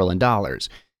collateral in dollars.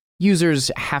 Users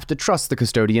have to trust the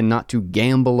custodian not to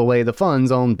gamble away the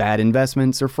funds on bad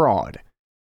investments or fraud.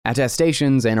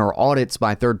 Attestations and/or audits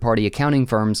by third-party accounting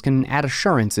firms can add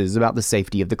assurances about the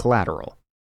safety of the collateral.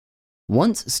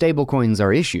 Once stablecoins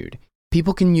are issued,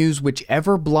 people can use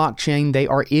whichever blockchain they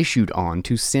are issued on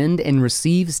to send and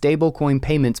receive stablecoin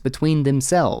payments between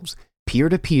themselves,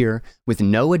 peer-to-peer, with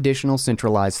no additional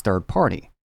centralized third party.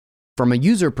 From a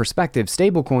user perspective,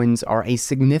 stablecoins are a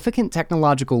significant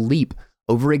technological leap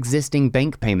over existing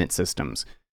bank payment systems,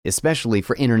 especially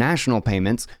for international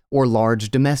payments or large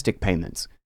domestic payments.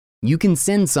 You can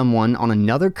send someone on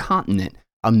another continent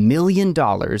 $1 million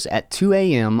at 2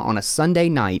 a.m. on a Sunday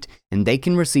night, and they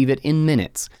can receive it in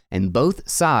minutes, and both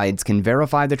sides can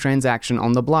verify the transaction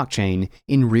on the blockchain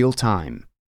in real time.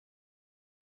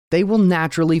 They will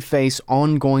naturally face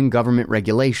ongoing government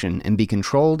regulation and be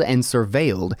controlled and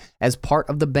surveilled as part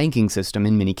of the banking system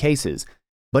in many cases,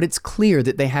 but it's clear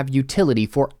that they have utility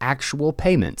for actual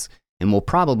payments and will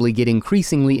probably get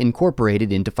increasingly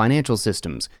incorporated into financial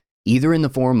systems, either in the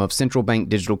form of central bank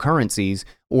digital currencies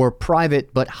or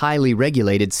private but highly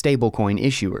regulated stablecoin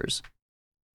issuers.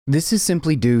 This is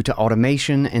simply due to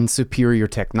automation and superior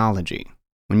technology.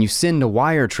 When you send a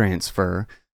wire transfer,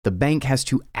 the bank has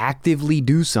to actively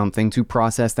do something to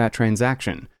process that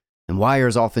transaction, and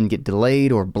wires often get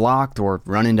delayed or blocked or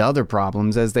run into other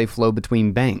problems as they flow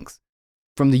between banks.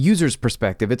 From the user's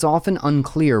perspective, it's often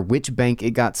unclear which bank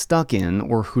it got stuck in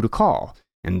or who to call,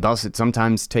 and thus it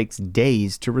sometimes takes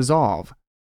days to resolve.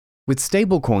 With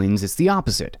stablecoins, it's the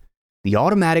opposite. The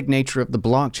automatic nature of the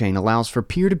blockchain allows for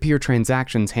peer-to-peer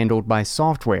transactions handled by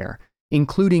software,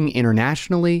 including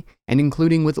internationally and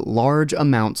including with large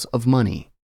amounts of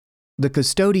money. The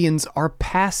custodians are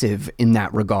passive in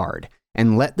that regard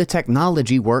and let the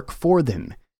technology work for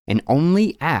them, and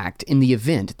only act in the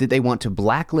event that they want to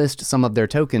blacklist some of their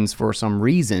tokens for some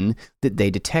reason that they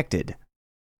detected.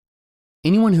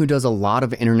 Anyone who does a lot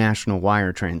of international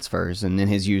wire transfers and then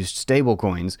has used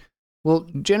stablecoins will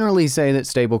generally say that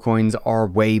stablecoins are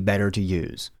way better to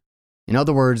use. In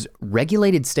other words,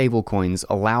 regulated stablecoins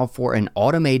allow for an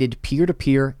automated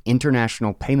peer-to-peer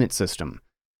international payment system,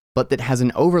 but that has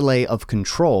an overlay of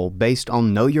control based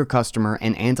on Know Your Customer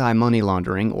and anti-money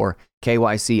laundering or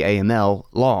KYC/AML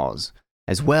laws,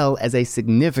 as well as a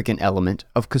significant element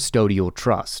of custodial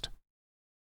trust.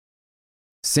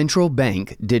 Central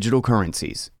bank digital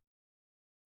currencies.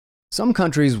 Some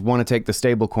countries want to take the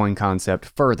stablecoin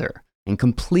concept further and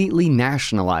completely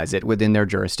nationalize it within their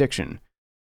jurisdiction.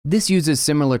 This uses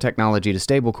similar technology to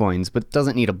stablecoins, but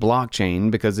doesn't need a blockchain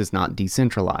because it's not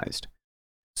decentralized.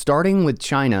 Starting with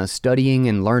China studying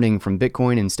and learning from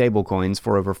Bitcoin and stablecoins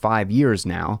for over 5 years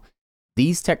now,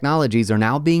 these technologies are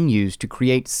now being used to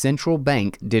create central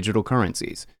bank digital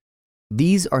currencies.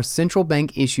 These are central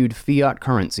bank issued fiat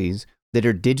currencies that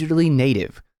are digitally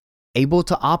native, able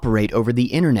to operate over the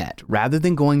internet rather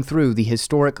than going through the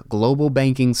historic global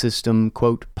banking system,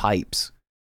 quote, pipes.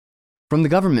 From the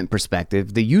government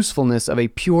perspective, the usefulness of a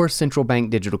pure central bank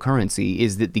digital currency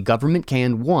is that the government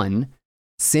can 1.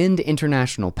 Send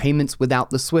international payments without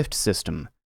the SWIFT system.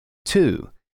 2.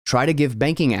 Try to give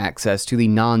banking access to the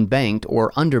non-banked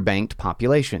or underbanked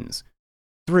populations.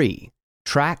 3.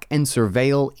 Track and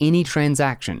surveil any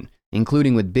transaction,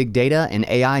 including with big data and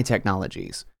AI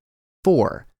technologies.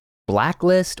 4.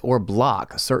 Blacklist or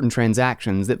block certain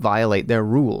transactions that violate their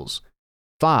rules.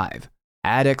 5.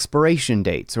 Add expiration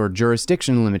dates or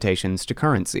jurisdiction limitations to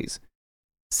currencies.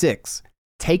 6.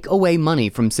 Take away money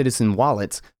from citizen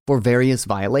wallets for various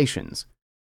violations.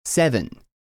 7.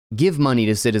 Give money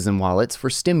to citizen wallets for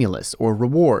stimulus or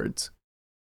rewards.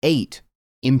 8.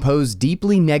 Impose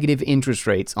deeply negative interest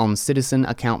rates on citizen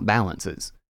account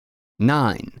balances.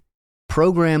 9.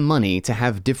 Program money to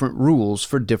have different rules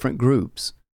for different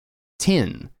groups.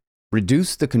 10.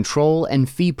 Reduce the control and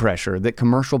fee pressure that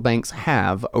commercial banks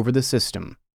have over the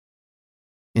system.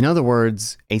 In other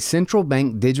words, a central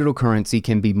bank digital currency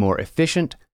can be more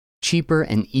efficient, cheaper,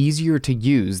 and easier to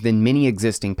use than many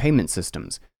existing payment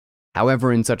systems.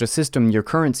 However, in such a system, your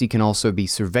currency can also be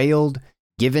surveilled,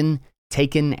 given,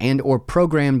 taken, and/or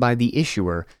programmed by the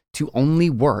issuer to only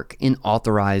work in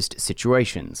authorized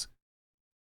situations.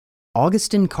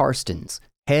 Augustin Carstens,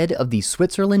 head of the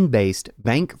Switzerland-based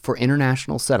Bank for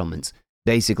International Settlements,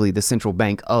 basically the central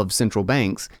bank of central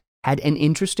banks, had an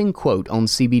interesting quote on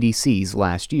CBDCs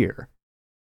last year.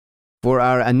 For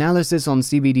our analysis on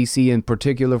CBDC, in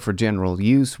particular for general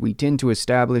use, we tend to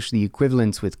establish the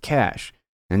equivalence with cash,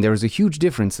 and there is a huge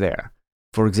difference there.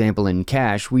 For example, in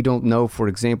cash, we don't know, for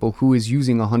example, who is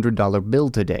using a $100 bill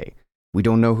today. We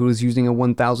don't know who is using a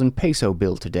 1,000 peso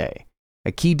bill today.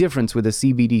 A key difference with a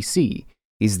CBDC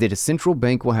is that a central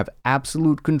bank will have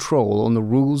absolute control on the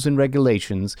rules and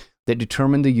regulations that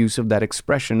determine the use of that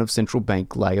expression of central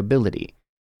bank liability.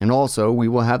 And also, we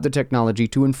will have the technology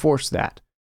to enforce that.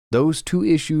 Those two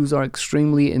issues are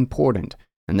extremely important,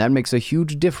 and that makes a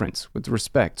huge difference with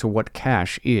respect to what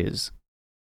cash is.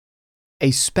 A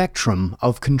spectrum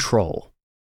of control.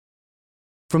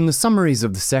 From the summaries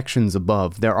of the sections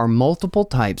above, there are multiple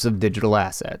types of digital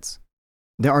assets.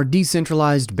 There are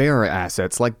decentralized bearer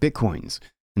assets like bitcoins,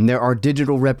 and there are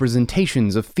digital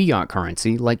representations of fiat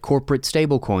currency like corporate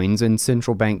stablecoins and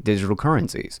central bank digital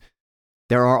currencies.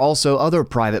 There are also other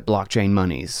private blockchain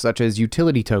monies, such as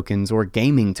utility tokens or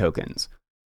gaming tokens.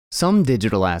 Some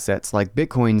digital assets, like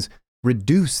bitcoins,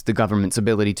 reduce the government's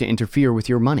ability to interfere with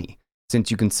your money, since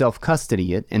you can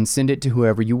self-custody it and send it to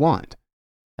whoever you want.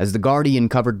 As The Guardian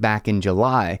covered back in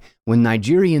July, when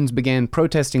Nigerians began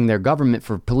protesting their government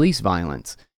for police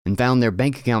violence and found their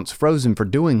bank accounts frozen for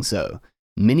doing so,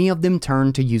 many of them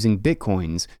turned to using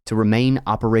bitcoins to remain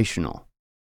operational.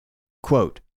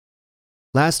 Quote,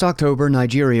 "Last October,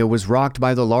 Nigeria was rocked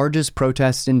by the largest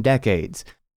protests in decades,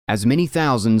 as many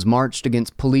thousands marched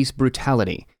against police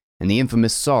brutality and the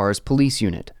infamous SARS police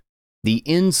unit. The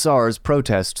End SARS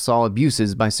protest saw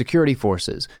abuses by security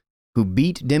forces, who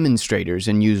beat demonstrators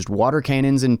and used water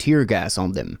cannons and tear gas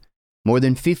on them. More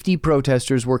than 50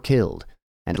 protesters were killed,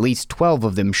 and at least 12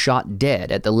 of them shot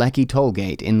dead at the Lekki toll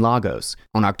gate in Lagos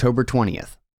on October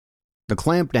 20th. The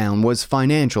clampdown was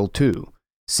financial too.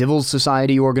 Civil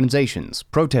society organizations,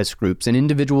 protest groups, and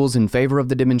individuals in favor of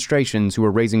the demonstrations who were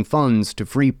raising funds to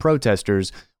free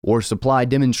protesters or supply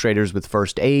demonstrators with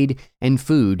first aid and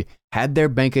food had their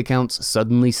bank accounts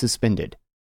suddenly suspended.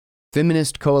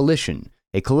 Feminist Coalition,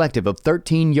 a collective of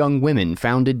 13 young women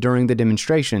founded during the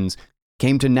demonstrations,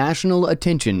 came to national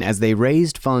attention as they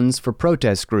raised funds for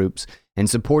protest groups and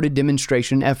supported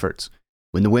demonstration efforts.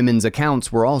 When the women's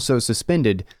accounts were also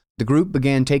suspended, the group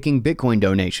began taking Bitcoin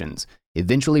donations,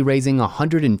 eventually raising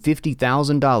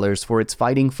 $150,000 for its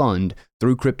fighting fund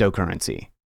through cryptocurrency."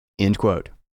 End quote.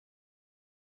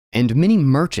 And many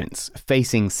merchants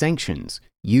facing sanctions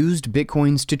used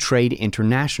Bitcoins to trade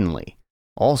internationally,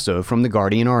 also from the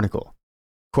Guardian article.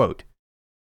 Quote,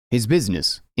 "His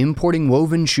business, importing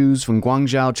woven shoes from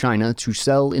Guangzhou, China to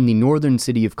sell in the northern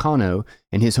city of Kano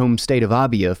and his home state of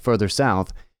Abia further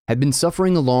south, had been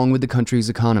suffering along with the country's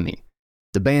economy.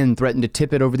 The ban threatened to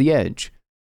tip it over the edge.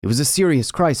 It was a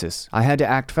serious crisis. I had to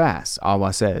act fast,"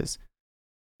 Awa says.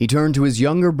 He turned to his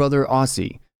younger brother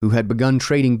Aussie, who had begun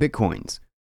trading Bitcoins.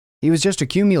 He was just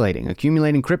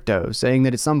accumulating crypto, saying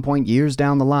that at some point years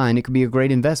down the line it could be a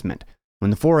great investment. When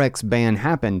the Forex ban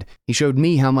happened, he showed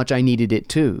me how much I needed it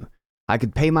too. I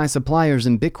could pay my suppliers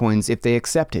in Bitcoins if they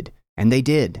accepted, and they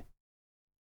did.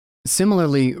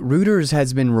 Similarly, Reuters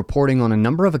has been reporting on a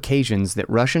number of occasions that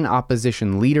Russian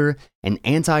opposition leader and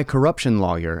anti-corruption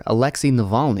lawyer Alexei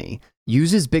Navalny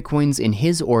uses Bitcoins in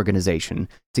his organization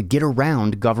to get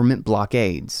around government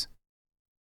blockades.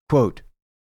 Quote,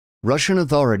 "Russian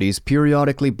authorities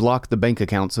periodically block the bank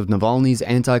accounts of Navalny's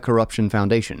Anti-Corruption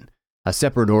Foundation, a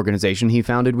separate organization he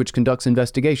founded which conducts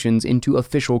investigations into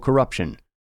official corruption.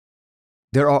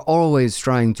 There are always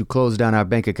trying to close down our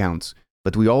bank accounts,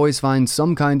 but we always find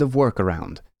some kind of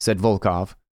workaround," said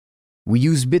Volkov. "We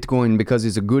use Bitcoin because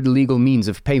it's a good legal means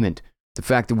of payment. The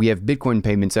fact that we have Bitcoin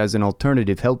payments as an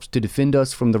alternative helps to defend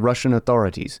us from the Russian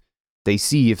authorities. They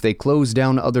see if they close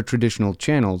down other traditional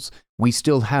channels, we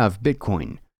still have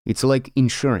Bitcoin. It's like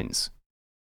insurance."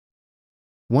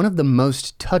 One of the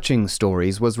most touching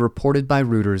stories was reported by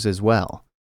Reuters as well.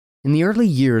 In the early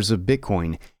years of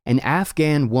Bitcoin, an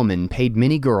Afghan woman paid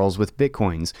many girls with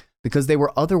Bitcoins because they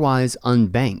were otherwise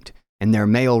unbanked, and their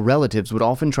male relatives would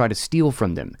often try to steal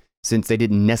from them, since they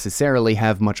didn't necessarily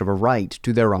have much of a right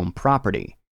to their own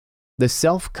property. The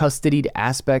self-custodied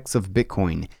aspects of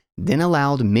Bitcoin then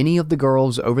allowed many of the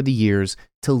girls over the years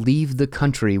to leave the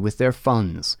country with their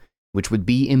funds, which would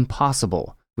be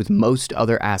impossible with most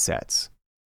other assets.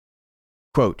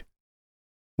 Quote,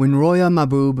 "When Roya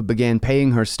Mahbub began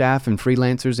paying her staff and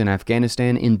freelancers in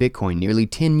Afghanistan in Bitcoin nearly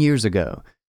 10 years ago,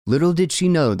 little did she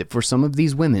know that for some of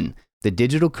these women, the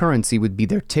digital currency would be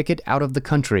their ticket out of the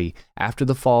country after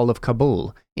the fall of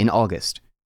Kabul in August.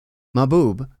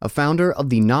 Mahbub, a founder of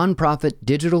the nonprofit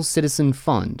Digital Citizen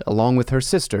Fund, along with her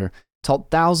sister,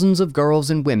 taught thousands of girls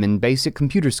and women basic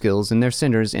computer skills in their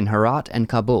centers in Herat and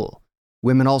Kabul.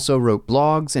 Women also wrote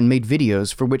blogs and made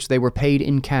videos for which they were paid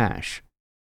in cash.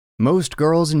 Most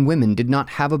girls and women did not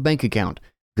have a bank account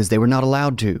because they were not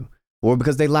allowed to, or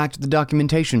because they lacked the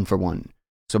documentation for one.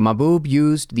 So Mahbub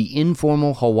used the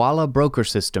informal Hawala broker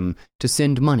system to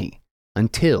send money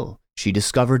until she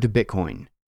discovered Bitcoin.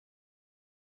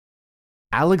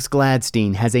 Alex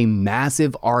Gladstein has a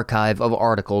massive archive of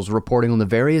articles reporting on the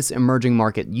various emerging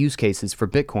market use cases for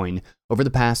Bitcoin over the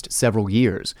past several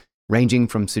years, ranging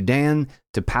from Sudan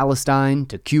to Palestine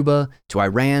to Cuba to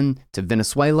Iran to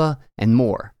Venezuela and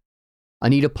more.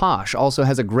 Anita Posh also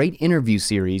has a great interview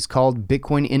series called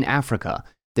Bitcoin in Africa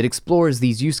that explores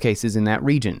these use cases in that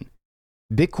region.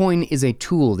 Bitcoin is a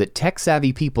tool that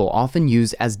tech-savvy people often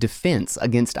use as defense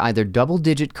against either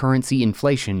double-digit currency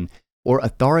inflation or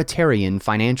authoritarian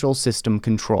financial system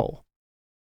control.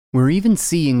 We're even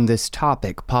seeing this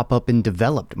topic pop up in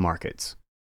developed markets.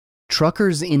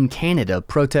 Truckers in Canada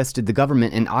protested the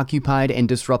government and occupied and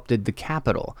disrupted the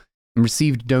capital, and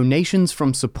received donations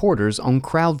from supporters on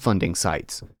crowdfunding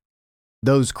sites.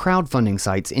 Those crowdfunding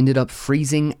sites ended up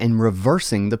freezing and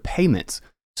reversing the payments,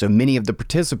 so many of the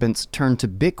participants turned to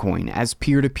Bitcoin as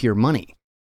peer-to-peer money.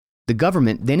 The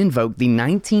government then invoked the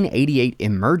 1988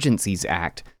 Emergencies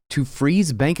Act to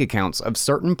freeze bank accounts of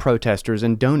certain protesters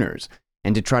and donors,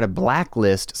 and to try to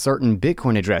blacklist certain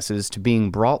Bitcoin addresses to being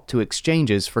brought to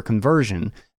exchanges for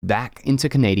conversion back into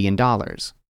Canadian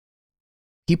dollars.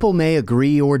 People may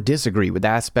agree or disagree with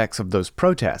aspects of those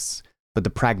protests, but the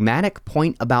pragmatic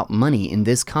point about money in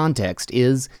this context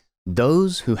is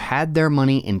those who had their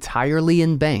money entirely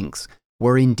in banks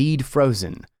were indeed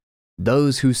frozen.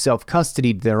 Those who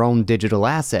self-custodied their own digital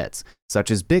assets,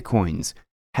 such as Bitcoins,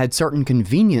 had certain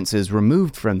conveniences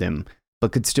removed from them,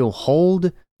 but could still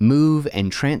hold, move,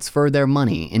 and transfer their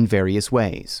money in various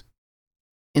ways.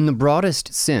 In the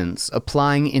broadest sense,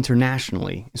 applying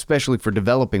internationally, especially for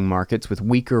developing markets with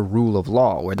weaker rule of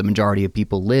law where the majority of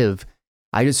people live,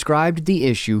 I described the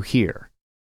issue here.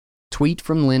 Tweet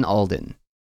from Lynn Alden.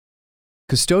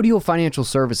 Custodial financial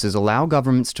services allow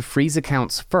governments to freeze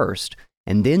accounts first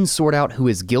and then sort out who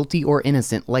is guilty or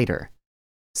innocent later.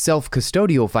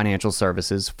 Self-custodial financial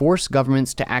services force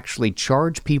governments to actually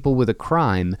charge people with a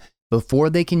crime before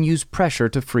they can use pressure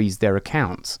to freeze their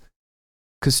accounts.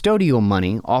 Custodial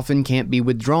money often can't be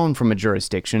withdrawn from a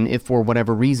jurisdiction if for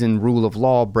whatever reason rule of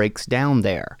law breaks down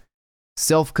there.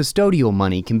 Self-custodial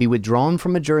money can be withdrawn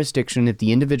from a jurisdiction if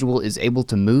the individual is able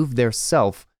to move their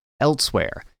self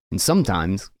elsewhere, and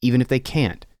sometimes even if they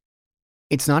can't.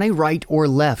 It's not a right or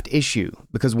left issue,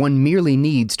 because one merely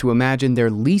needs to imagine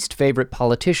their least favorite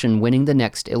politician winning the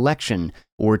next election,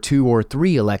 or 2 or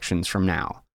 3 elections from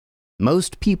now.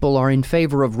 Most people are in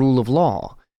favor of rule of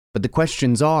law, but the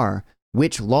questions are,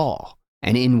 which law,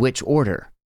 and in which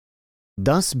order?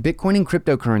 Thus, Bitcoin and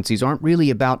cryptocurrencies aren't really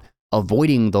about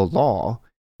avoiding the law,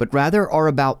 but rather are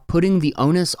about putting the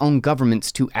onus on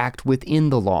governments to act within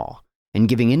the law, and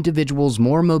giving individuals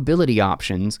more mobility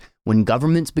options when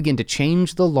governments begin to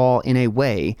change the law in a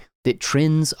way that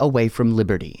trends away from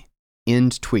liberty.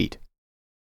 End tweet.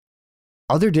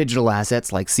 Other digital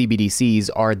assets like CBDCs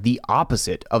are the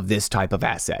opposite of this type of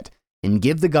asset and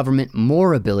give the government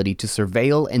more ability to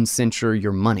surveil and censure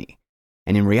your money.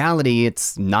 And in reality,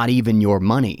 it's not even your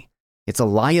money. It's a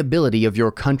liability of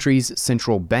your country's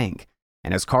central bank.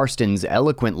 And as Carstens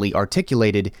eloquently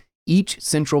articulated, each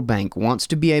central bank wants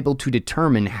to be able to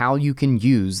determine how you can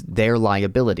use their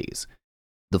liabilities.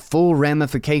 The full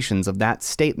ramifications of that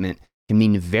statement can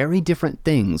mean very different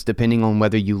things depending on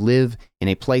whether you live in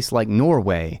a place like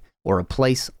Norway or a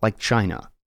place like China.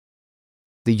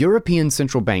 The European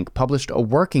Central Bank published a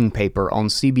working paper on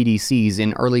CBDCs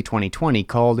in early 2020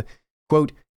 called,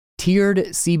 quote, Tiered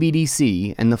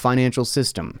CBDC and the Financial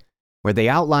System, where they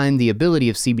outlined the ability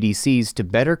of CBDCs to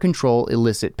better control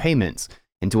illicit payments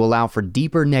and to allow for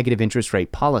deeper negative interest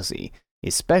rate policy,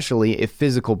 especially if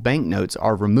physical banknotes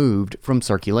are removed from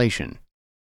circulation.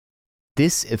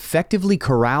 This effectively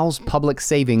corrals public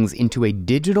savings into a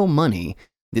digital money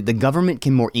that the government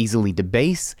can more easily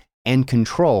debase and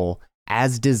control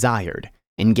as desired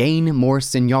and gain more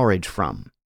seigniorage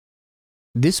from.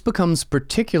 This becomes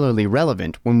particularly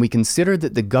relevant when we consider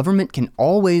that the government can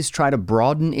always try to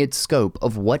broaden its scope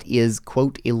of what is,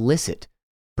 quote, illicit,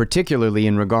 particularly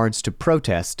in regards to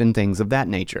protest and things of that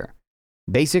nature.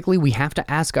 Basically, we have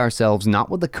to ask ourselves not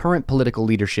what the current political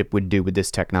leadership would do with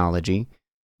this technology,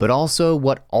 but also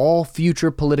what all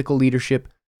future political leadership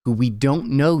who we don't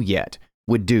know yet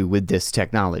would do with this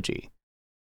technology.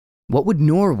 What would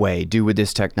Norway do with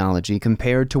this technology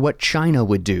compared to what China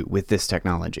would do with this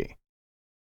technology?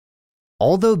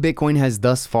 Although Bitcoin has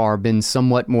thus far been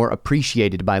somewhat more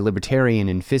appreciated by libertarian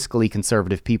and fiscally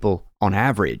conservative people on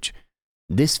average,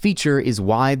 this feature is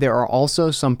why there are also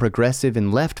some progressive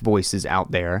and left voices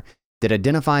out there that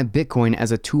identify Bitcoin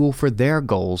as a tool for their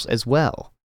goals as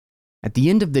well. At the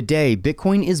end of the day,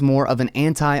 Bitcoin is more of an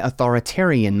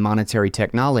anti-authoritarian monetary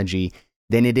technology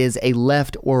than it is a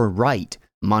left or right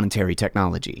monetary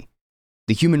technology.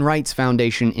 The Human Rights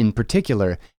Foundation in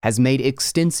particular has made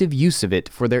extensive use of it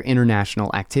for their international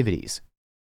activities.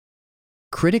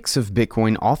 Critics of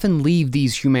Bitcoin often leave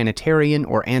these humanitarian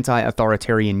or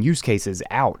anti-authoritarian use cases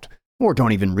out, or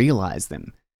don't even realize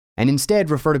them, and instead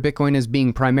refer to Bitcoin as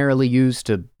being primarily used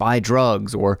to buy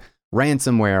drugs or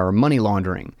ransomware or money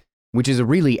laundering, which is a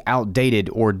really outdated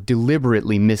or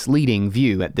deliberately misleading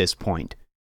view at this point.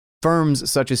 Firms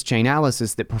such as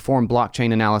Chainalysis that perform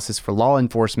blockchain analysis for law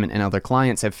enforcement and other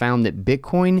clients have found that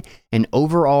Bitcoin and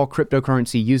overall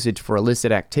cryptocurrency usage for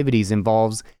illicit activities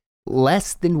involves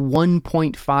less than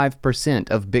 1.5%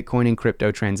 of Bitcoin and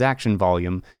crypto transaction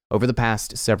volume over the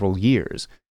past several years,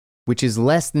 which is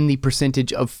less than the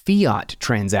percentage of fiat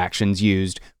transactions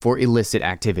used for illicit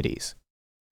activities.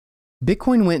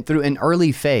 Bitcoin went through an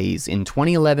early phase in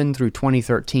 2011 through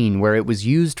 2013 where it was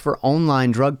used for online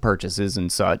drug purchases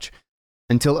and such,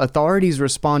 until authorities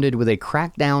responded with a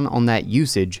crackdown on that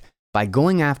usage by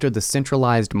going after the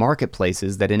centralized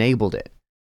marketplaces that enabled it.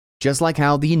 Just like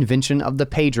how the invention of the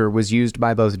pager was used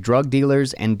by both drug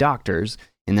dealers and doctors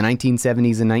in the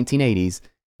 1970s and 1980s,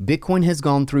 Bitcoin has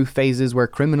gone through phases where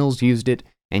criminals used it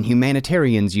and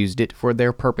humanitarians used it for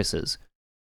their purposes.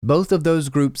 Both of those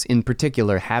groups in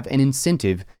particular have an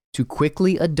incentive to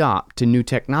quickly adopt to new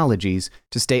technologies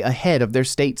to stay ahead of their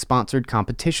state-sponsored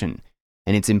competition,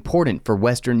 and it's important for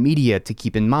Western media to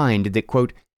keep in mind that,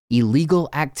 quote, illegal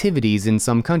activities in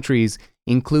some countries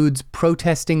includes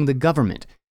protesting the government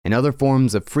and other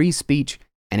forms of free speech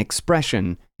and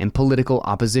expression and political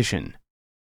opposition.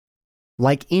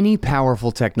 Like any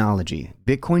powerful technology,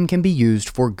 Bitcoin can be used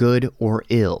for good or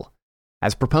ill.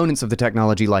 As proponents of the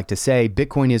technology like to say,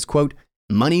 Bitcoin is, quote,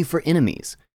 money for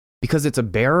enemies, because it's a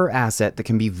bearer asset that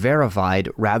can be verified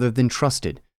rather than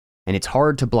trusted, and it's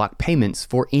hard to block payments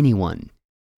for anyone.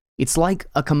 It's like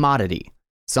a commodity,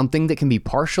 something that can be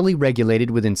partially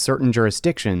regulated within certain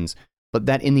jurisdictions, but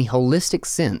that in the holistic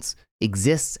sense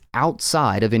exists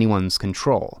outside of anyone's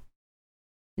control.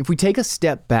 If we take a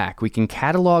step back, we can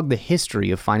catalog the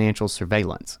history of financial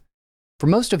surveillance. For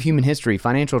most of human history,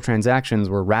 financial transactions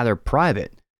were rather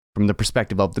private from the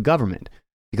perspective of the government,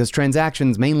 because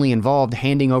transactions mainly involved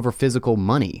handing over physical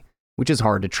money, which is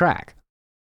hard to track.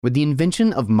 With the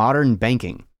invention of modern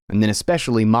banking, and then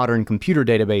especially modern computer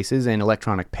databases and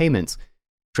electronic payments,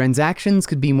 transactions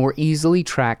could be more easily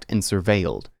tracked and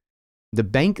surveilled. The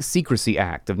Bank Secrecy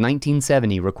Act of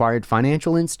 1970 required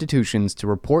financial institutions to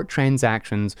report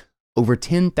transactions over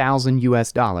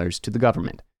 $10,000 to the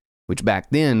government, which back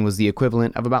then was the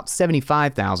equivalent of about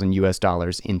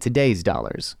 $75,000 in today's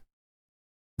dollars.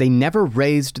 They never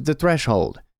raised the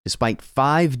threshold, despite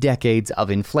 5 decades of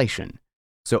inflation.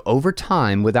 So over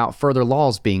time, without further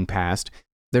laws being passed,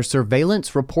 their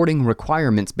surveillance reporting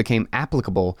requirements became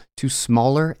applicable to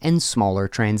smaller and smaller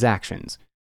transactions.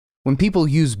 When people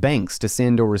use banks to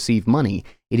send or receive money,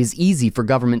 it is easy for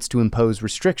governments to impose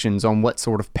restrictions on what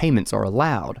sort of payments are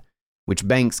allowed, which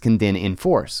banks can then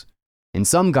enforce. And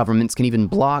some governments can even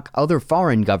block other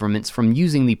foreign governments from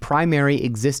using the primary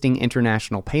existing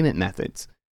international payment methods.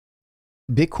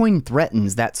 Bitcoin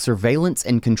threatens that surveillance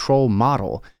and control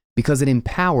model because it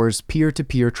empowers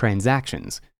peer-to-peer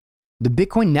transactions. The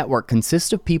Bitcoin network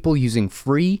consists of people using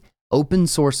free,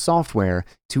 open-source software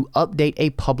to update a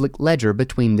public ledger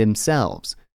between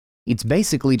themselves. It's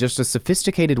basically just a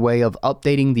sophisticated way of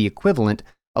updating the equivalent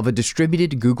of a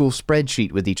distributed Google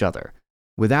spreadsheet with each other,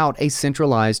 without a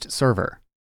centralized server.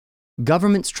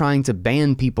 Governments trying to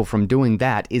ban people from doing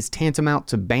that is tantamount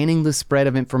to banning the spread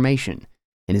of information,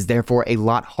 and is therefore a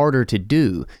lot harder to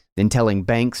do than telling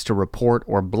banks to report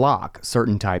or block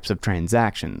certain types of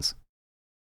transactions.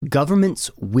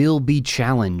 Governments will be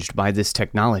challenged by this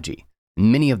technology.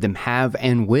 Many of them have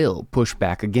and will push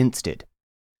back against it.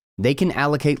 They can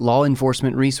allocate law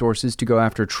enforcement resources to go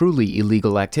after truly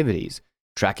illegal activities,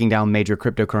 tracking down major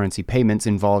cryptocurrency payments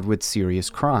involved with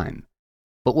serious crime,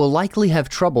 but will likely have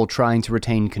trouble trying to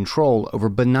retain control over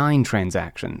benign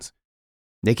transactions.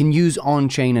 They can use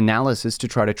on-chain analysis to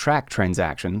try to track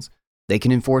transactions. They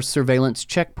can enforce surveillance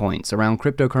checkpoints around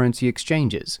cryptocurrency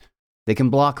exchanges. They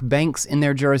can block banks in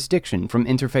their jurisdiction from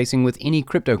interfacing with any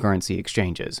cryptocurrency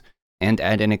exchanges. And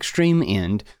at an extreme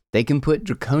end, They can put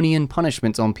draconian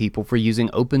punishments on people for using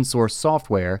open source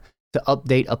software to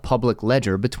update a public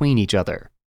ledger between each other.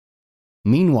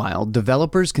 Meanwhile,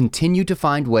 developers continue to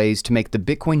find ways to make the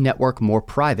Bitcoin network more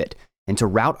private and to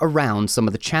route around some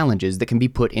of the challenges that can be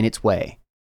put in its way.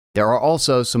 There are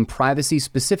also some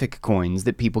privacy-specific coins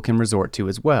that people can resort to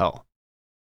as well.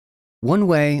 One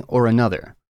way or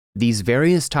another, these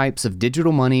various types of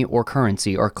digital money or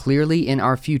currency are clearly in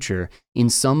our future in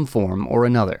some form or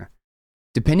another.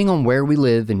 Depending on where we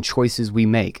live and choices we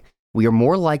make, we are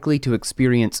more likely to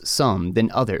experience some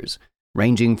than others,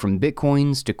 ranging from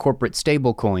Bitcoins to corporate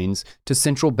stablecoins to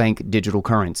central bank digital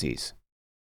currencies.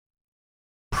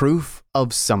 Proof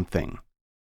of something.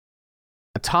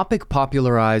 A topic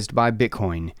popularized by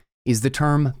Bitcoin is the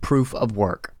term proof of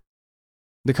work.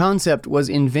 The concept was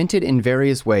invented in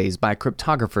various ways by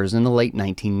cryptographers in the late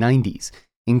 1990s,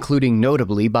 including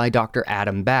notably by Dr.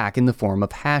 Adam Back in the form of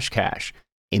Hashcash,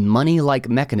 a money-like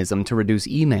mechanism to reduce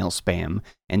email spam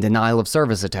and denial of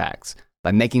service attacks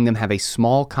by making them have a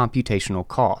small computational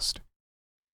cost.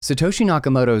 Satoshi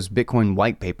Nakamoto's Bitcoin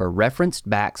white paper referenced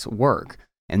Back's work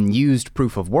and used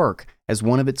proof of work as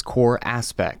one of its core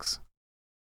aspects.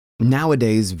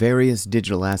 Nowadays, various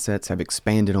digital assets have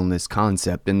expanded on this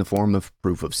concept in the form of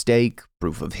proof of stake,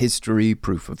 proof of history,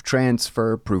 proof of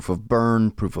transfer, proof of burn,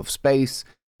 proof of space,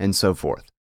 and so forth.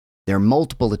 There are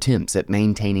multiple attempts at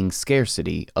maintaining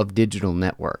scarcity of digital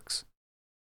networks.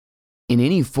 In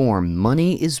any form,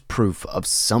 money is proof of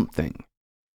something.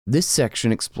 This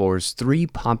section explores three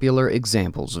popular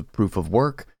examples of proof of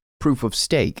work, proof of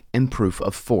stake, and proof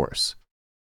of force.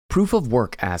 Proof of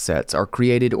work assets are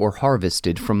created or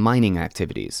harvested from mining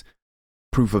activities.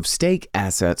 Proof of stake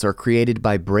assets are created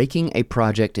by breaking a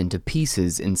project into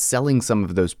pieces and selling some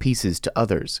of those pieces to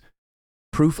others.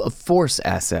 Proof of force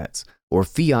assets, or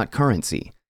fiat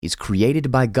currency, is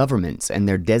created by governments and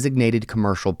their designated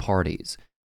commercial parties,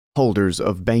 holders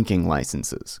of banking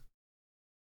licenses.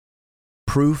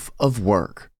 Proof of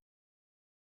work.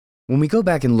 When we go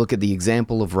back and look at the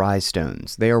example of Rye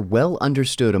stones, they are well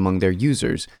understood among their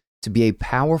users to be a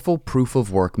powerful proof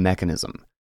of work mechanism.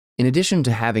 In addition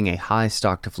to having a high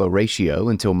stock-to-flow ratio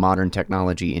until modern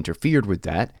technology interfered with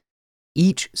that,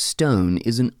 each stone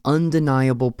is an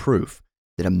undeniable proof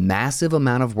that a massive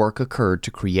amount of work occurred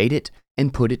to create it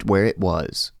and put it where it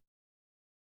was.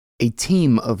 A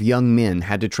team of young men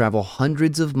had to travel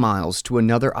hundreds of miles to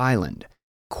another island,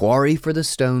 quarry for the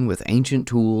stone with ancient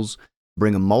tools,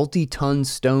 bring a multi-ton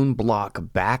stone block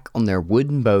back on their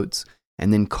wooden boats,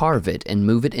 and then carve it and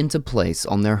move it into place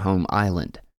on their home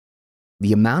island.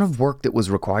 The amount of work that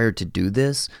was required to do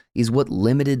this is what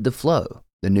limited the flow,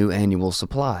 the new annual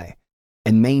supply,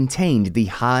 and maintained the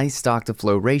high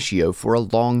stock-to-flow ratio for a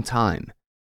long time.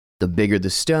 The bigger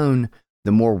the stone,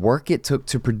 the more work it took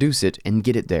to produce it and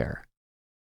get it there.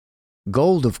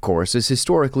 Gold, of course, is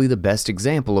historically the best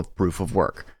example of proof of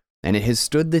work, and it has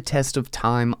stood the test of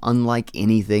time unlike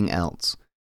anything else.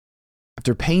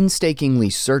 After painstakingly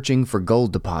searching for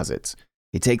gold deposits,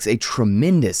 it takes a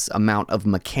tremendous amount of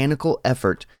mechanical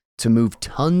effort to move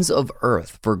tons of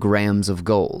earth for grams of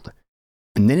gold,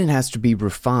 and then it has to be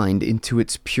refined into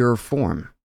its pure form.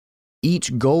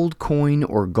 Each gold coin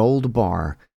or gold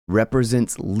bar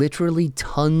represents literally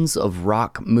tons of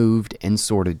rock moved and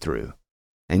sorted through,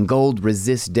 and gold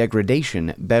resists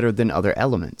degradation better than other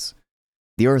elements.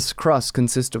 The Earth's crust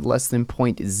consists of less than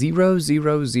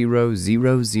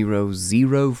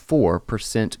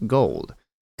 0.0000004% gold,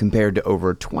 compared to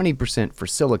over 20% for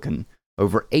silicon,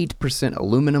 over 8%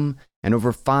 aluminum, and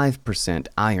over 5%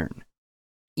 iron.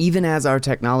 Even as our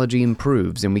technology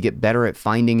improves and we get better at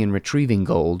finding and retrieving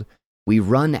gold, we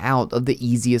run out of the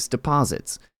easiest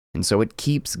deposits, and so it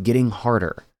keeps getting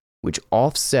harder, which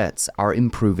offsets our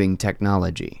improving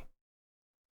technology.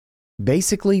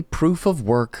 Basically, proof of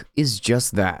work is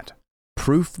just that,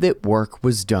 proof that work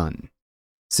was done.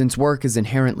 Since work is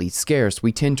inherently scarce,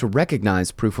 we tend to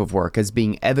recognize proof of work as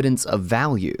being evidence of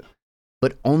value,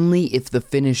 but only if the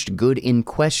finished good in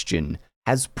question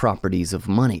has properties of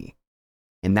money.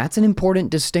 And that's an important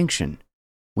distinction.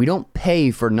 We don't pay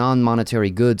for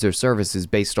non-monetary goods or services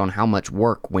based on how much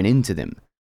work went into them.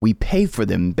 We pay for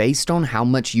them based on how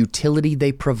much utility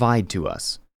they provide to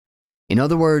us. In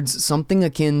other words, something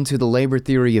akin to the labor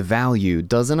theory of value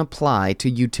doesn't apply to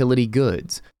utility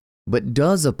goods, but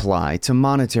does apply to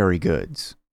monetary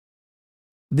goods.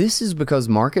 This is because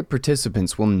market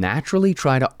participants will naturally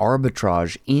try to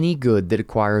arbitrage any good that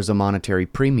acquires a monetary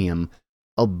premium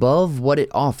above what it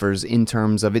offers in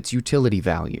terms of its utility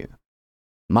value.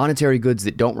 Monetary goods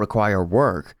that don't require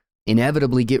work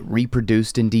inevitably get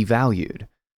reproduced and devalued,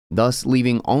 thus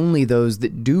leaving only those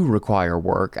that do require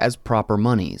work as proper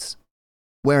monies.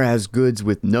 whereas goods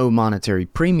with no monetary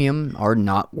premium are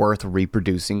not worth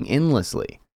reproducing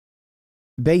endlessly.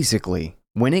 Basically,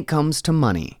 when it comes to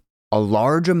money, a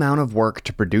large amount of work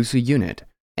to produce a unit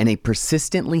and a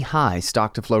persistently high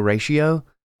stock-to-flow ratio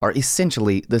are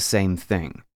essentially the same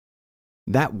thing.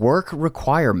 That work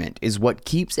requirement is what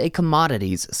keeps a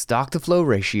commodity's stock-to-flow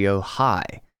ratio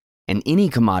high, and any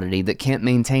commodity that can't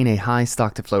maintain a high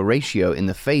stock-to-flow ratio in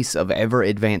the face of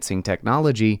ever-advancing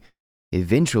technology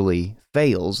eventually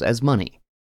fails as money.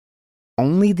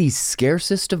 Only the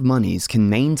scarcest of monies can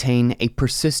maintain a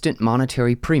persistent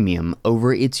monetary premium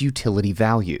over its utility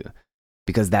value,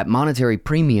 because that monetary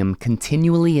premium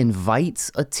continually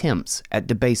invites attempts at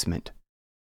debasement.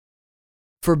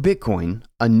 For Bitcoin,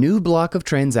 a new block of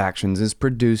transactions is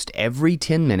produced every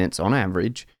 10 minutes on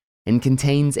average and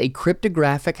contains a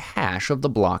cryptographic hash of the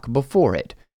block before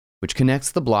it, which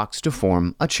connects the blocks to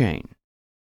form a chain.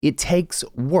 It takes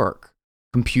work,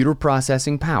 computer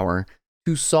processing power,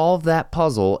 to solve that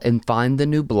puzzle and find the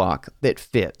new block that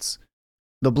fits.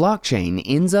 The blockchain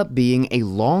ends up being a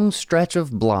long stretch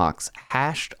of blocks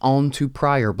hashed onto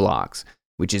prior blocks,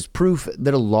 which is proof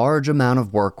that a large amount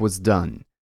of work was done.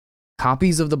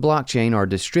 Copies of the blockchain are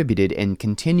distributed and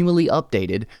continually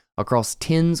updated across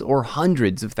tens or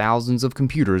hundreds of thousands of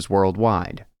computers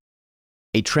worldwide.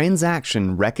 A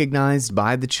transaction recognized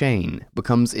by the chain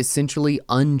becomes essentially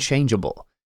unchangeable,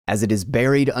 as it is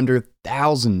buried under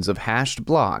thousands of hashed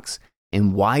blocks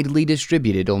and widely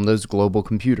distributed on those global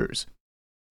computers.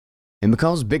 And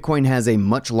because Bitcoin has a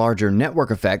much larger network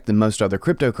effect than most other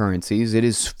cryptocurrencies, it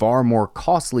is far more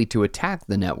costly to attack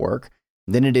the network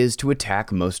than it is to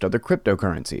attack most other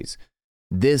cryptocurrencies.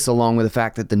 This, along with the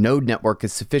fact that the node network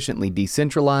is sufficiently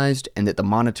decentralized and that the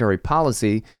monetary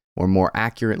policy, or more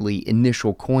accurately,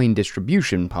 initial coin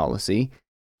distribution policy,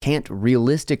 can't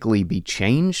realistically be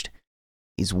changed,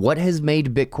 is what has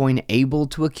made Bitcoin able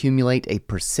to accumulate a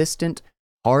persistent,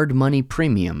 hard money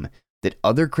premium that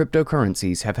other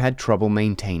cryptocurrencies have had trouble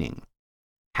maintaining.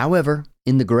 However,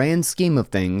 in the grand scheme of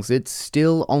things, it's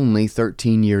still only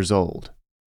 13 years old.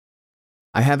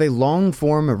 I have a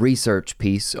long-form research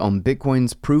piece on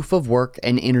Bitcoin's proof of work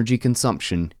and energy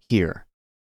consumption here.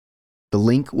 The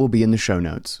link will be in the show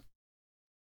notes.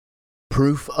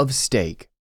 Proof of stake.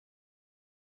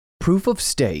 Proof of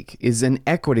stake is an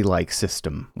equity-like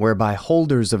system whereby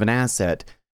holders of an asset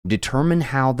determine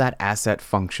how that asset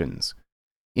functions.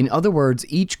 In other words,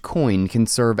 each coin can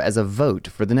serve as a vote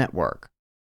for the network.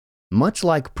 Much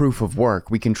like proof of work,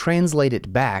 we can translate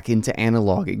it back into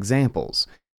analog examples.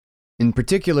 In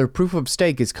particular, proof of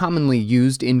stake is commonly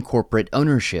used in corporate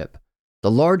ownership.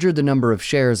 The larger the number of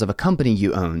shares of a company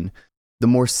you own, the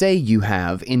more say you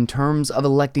have in terms of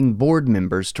electing board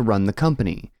members to run the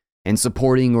company and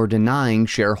supporting or denying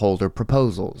shareholder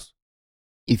proposals.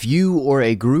 If you or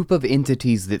a group of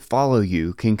entities that follow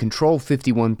you can control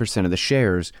 51% of the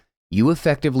shares, you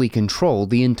effectively control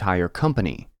the entire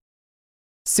company.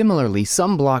 Similarly,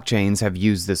 some blockchains have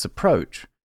used this approach.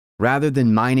 Rather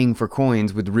than mining for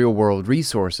coins with real-world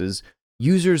resources,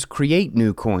 users create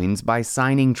new coins by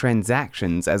signing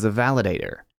transactions as a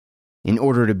validator. In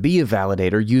order to be a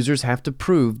validator, users have to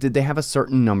prove that they have a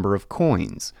certain number of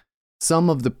coins. Some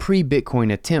of the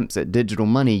pre-Bitcoin attempts at digital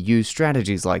money use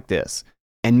strategies like this,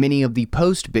 and many of the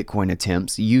post-Bitcoin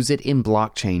attempts use it in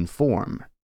blockchain form.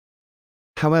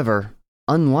 However,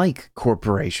 unlike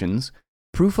corporations,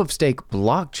 proof-of-stake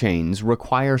blockchains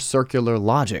require circular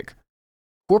logic.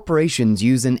 Corporations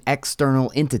use an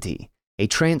external entity, a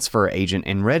transfer agent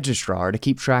and registrar, to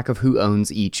keep track of who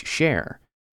owns each share.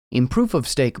 In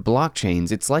proof-of-stake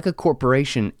blockchains, it's like a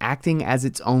corporation acting as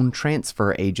its own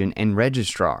transfer agent and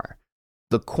registrar.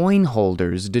 The coin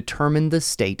holders determine the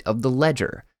state of the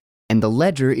ledger, and the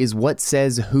ledger is what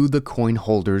says who the coin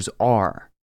holders are.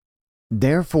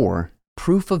 Therefore,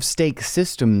 proof-of-stake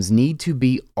systems need to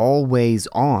be always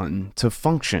on to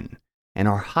function and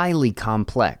are highly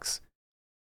complex.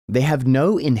 They have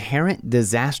no inherent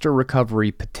disaster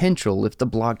recovery potential if the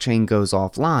blockchain goes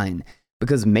offline,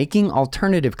 because making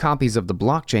alternative copies of the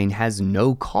blockchain has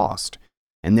no cost,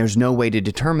 and there's no way to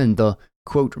determine the,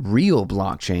 quote, real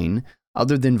blockchain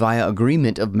other than via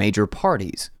agreement of major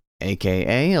parties,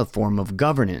 aka a form of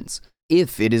governance,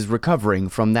 if it is recovering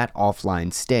from that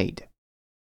offline state.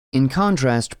 In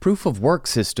contrast, proof-of-work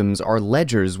systems are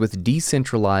ledgers with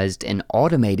decentralized and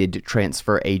automated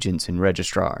transfer agents and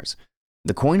registrars.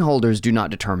 The coin holders do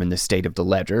not determine the state of the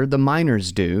ledger, the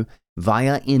miners do,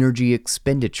 via energy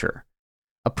expenditure.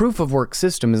 A proof-of-work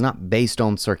system is not based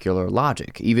on circular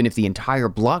logic. Even if the entire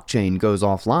blockchain goes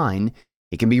offline,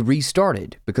 it can be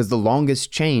restarted because the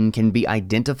longest chain can be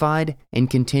identified and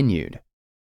continued.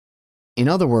 In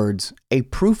other words, a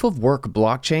proof-of-work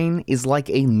blockchain is like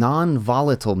a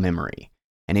non-volatile memory,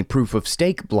 and a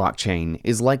proof-of-stake blockchain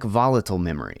is like volatile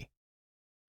memory.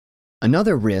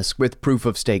 Another risk with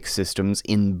proof-of-stake systems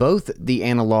in both the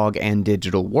analog and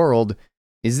digital world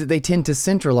is that they tend to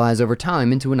centralize over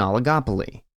time into an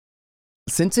oligopoly.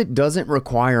 Since it doesn't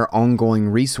require ongoing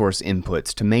resource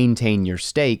inputs to maintain your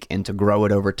stake and to grow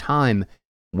it over time,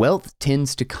 wealth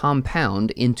tends to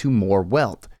compound into more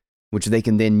wealth, which they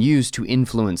can then use to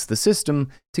influence the system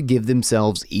to give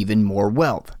themselves even more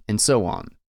wealth, and so on.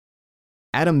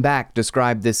 Adam Back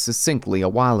described this succinctly a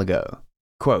while ago.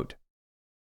 Quote,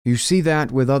 "You see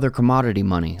that with other commodity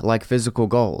money, like physical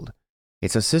gold.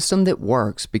 It's a system that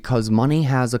works because money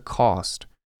has a cost.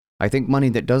 I think money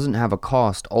that doesn't have a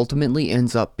cost ultimately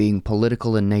ends up being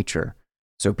political in nature,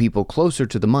 so people closer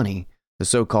to the money, the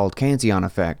so-called Cantillon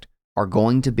effect, are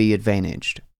going to be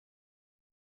advantaged."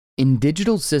 In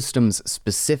digital systems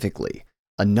specifically,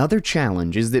 another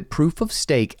challenge is that proof of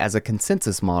stake as a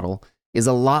consensus model is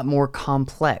a lot more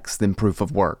complex than proof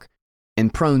of work,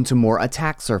 and prone to more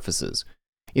attack surfaces.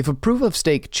 If a proof of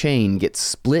stake chain gets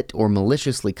split or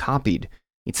maliciously copied,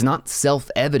 it's not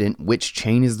self-evident which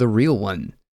chain is the real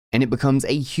one, and it becomes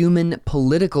a human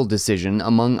political decision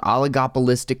among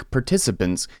oligopolistic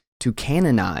participants to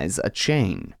canonize a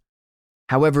chain.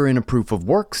 However, in a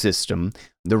proof-of-work system,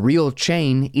 the real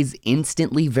chain is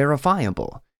instantly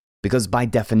verifiable, because by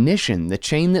definition, the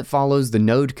chain that follows the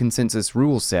node consensus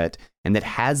rule set and that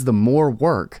has the more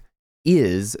work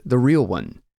is the real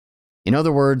one. In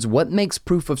other words, what makes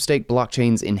proof-of-stake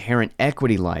blockchains inherent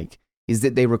equity-like is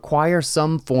that they require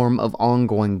some form of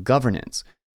ongoing governance,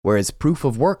 whereas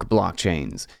proof-of-work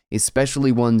blockchains,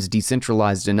 especially ones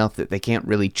decentralized enough that they can't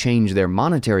really change their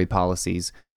monetary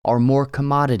policies, are more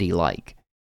commodity-like.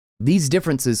 These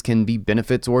differences can be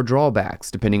benefits or drawbacks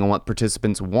depending on what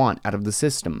participants want out of the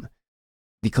system.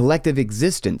 The collective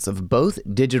existence of both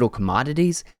digital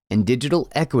commodities and digital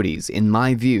equities, in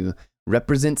my view,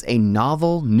 represents a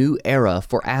novel new era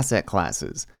for asset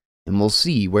classes, and we'll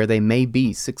see where they may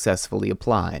be successfully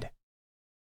applied.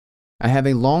 I have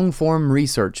a long-form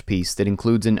research piece that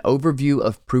includes an overview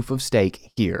of proof of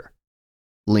stake here.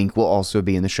 Link will also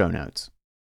be in the show notes.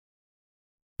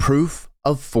 Proof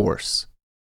of force.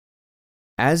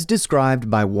 As described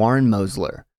by Warren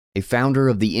Mosler, a founder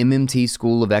of the MMT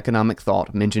School of Economic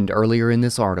Thought mentioned earlier in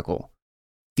this article,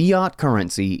 fiat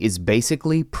currency is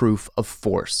basically proof of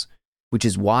force, which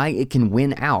is why it can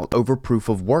win out over proof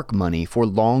of work money for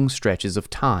long stretches of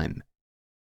time.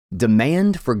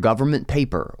 Demand for government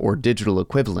paper or digital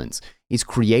equivalents is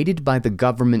created by the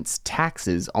government's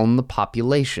taxes on the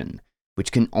population,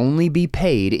 which can only be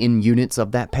paid in units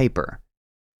of that paper.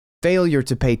 Failure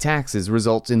to pay taxes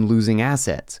results in losing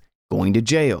assets, going to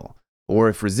jail, or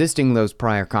if resisting those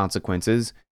prior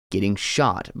consequences, getting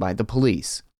shot by the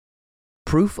police.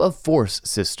 Proof of force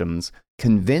systems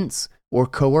convince or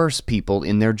coerce people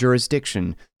in their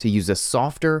jurisdiction to use a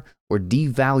softer or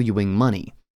devaluing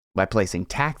money by placing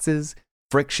taxes,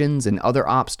 frictions, and other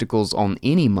obstacles on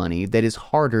any money that is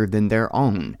harder than their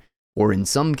own, or in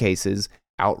some cases,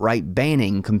 outright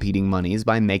banning competing monies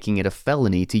by making it a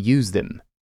felony to use them.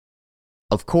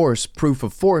 Of course, proof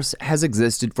of force has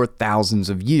existed for thousands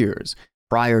of years,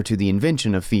 prior to the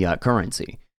invention of fiat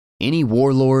currency. Any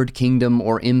warlord, kingdom,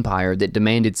 or empire that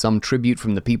demanded some tribute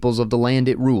from the peoples of the land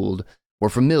it ruled were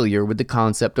familiar with the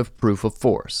concept of proof of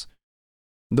force.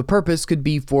 The purpose could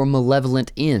be for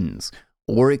malevolent ends,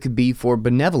 or it could be for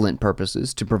benevolent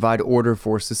purposes to provide order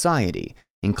for society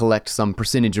and collect some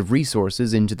percentage of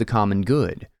resources into the common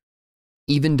good.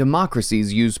 Even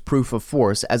democracies use proof of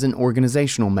force as an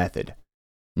organizational method.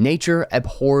 Nature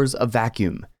abhors a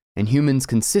vacuum, and humans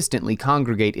consistently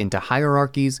congregate into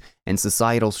hierarchies and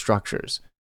societal structures.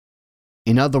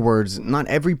 In other words, not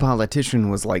every politician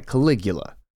was like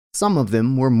Caligula. Some of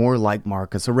them were more like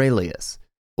Marcus Aurelius,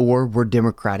 or were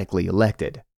democratically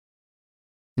elected.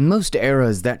 In most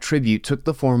eras, that tribute took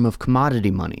the form of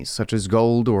commodity monies, such as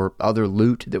gold or other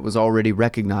loot that was already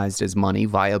recognized as money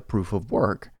via proof of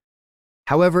work.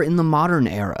 However, in the modern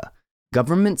era,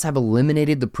 governments have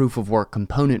eliminated the proof of work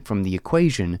component from the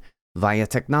equation via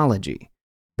technology,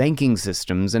 banking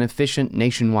systems, and efficient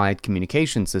nationwide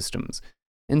communication systems.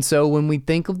 And so when we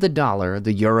think of the dollar,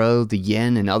 the euro, the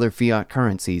yen, and other fiat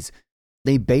currencies,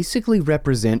 they basically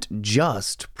represent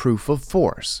just proof of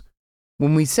force.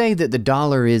 When we say that the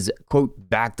dollar is, quote,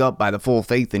 backed up by the full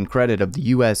faith and credit of the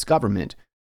US government,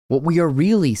 what we are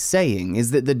really saying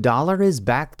is that the dollar is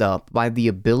backed up by the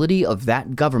ability of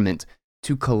that government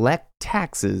to collect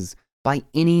taxes by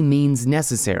any means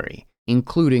necessary,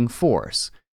 including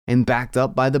force, and backed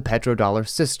up by the petrodollar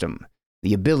system,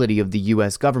 the ability of the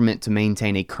US government to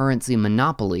maintain a currency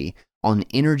monopoly on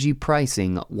energy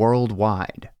pricing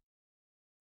worldwide.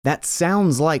 That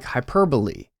sounds like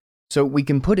hyperbole, so we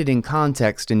can put it in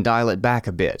context and dial it back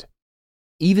a bit.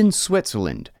 Even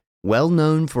Switzerland, well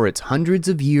known for its hundreds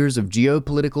of years of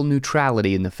geopolitical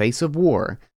neutrality in the face of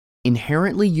war,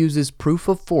 inherently uses proof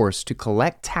of force to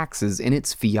collect taxes in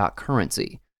its fiat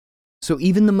currency. So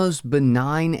even the most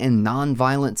benign and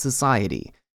non-violent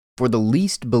society, for the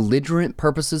least belligerent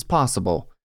purposes possible,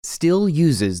 still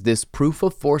uses this proof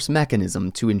of force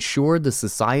mechanism to ensure the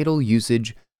societal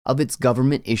usage of its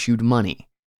government-issued money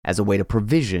as a way to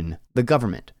provision the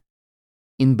government.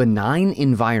 In benign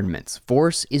environments,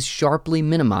 force is sharply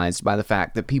minimized by the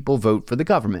fact that people vote for the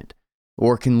government,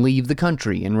 or can leave the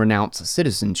country and renounce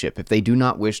citizenship if they do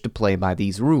not wish to play by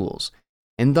these rules,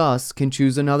 and thus can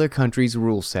choose another country's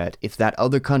rule set if that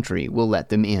other country will let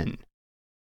them in.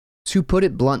 To put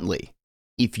it bluntly,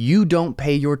 if you don't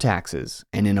pay your taxes,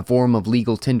 and in a form of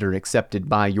legal tender accepted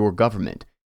by your government,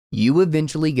 you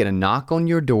eventually get a knock on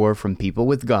your door from people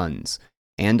with guns,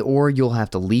 and or you'll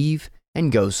have to leave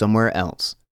and go somewhere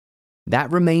else.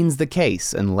 That remains the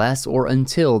case unless or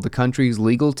until the country's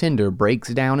legal tender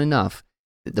breaks down enough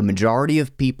that the majority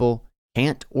of people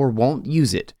can't or won't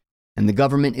use it, and the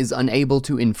government is unable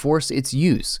to enforce its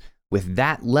use with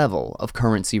that level of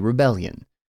currency rebellion,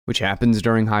 which happens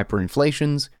during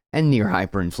hyperinflations and near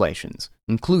hyperinflations,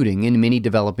 including in many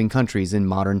developing countries in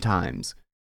modern times.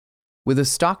 With a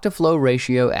stock-to-flow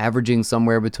ratio averaging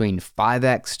somewhere between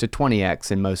 5x to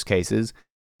 20x in most cases,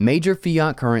 major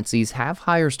fiat currencies have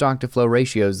higher stock-to-flow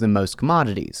ratios than most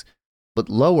commodities, but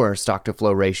lower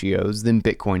stock-to-flow ratios than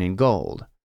Bitcoin and gold.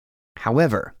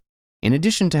 However, in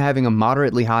addition to having a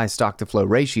moderately high stock-to-flow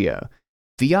ratio,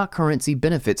 fiat currency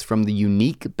benefits from the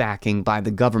unique backing by the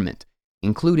government,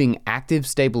 including active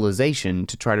stabilization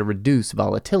to try to reduce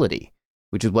volatility,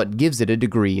 which is what gives it a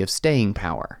degree of staying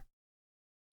power.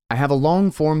 I have a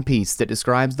long-form piece that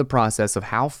describes the process of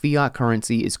how fiat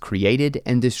currency is created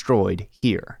and destroyed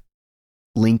here.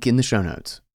 Link in the show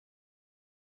notes.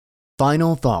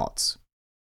 Final thoughts.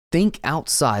 Think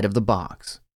outside of the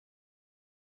box.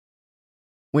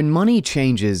 When money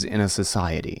changes in a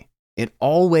society, it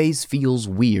always feels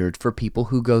weird for people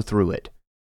who go through it.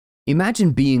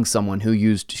 Imagine being someone who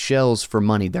used shells for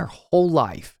money their whole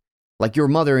life, like your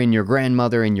mother and your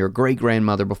grandmother and your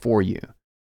great-grandmother before you,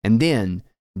 and then,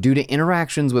 due to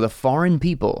interactions with a foreign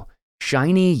people,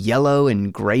 shiny yellow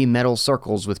and gray metal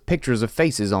circles with pictures of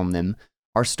faces on them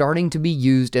are starting to be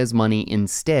used as money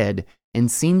instead and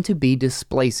seem to be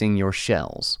displacing your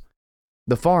shells.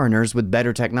 The foreigners with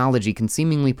better technology can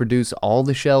seemingly produce all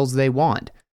the shells they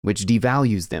want, which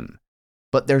devalues them.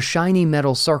 But their shiny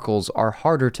metal circles are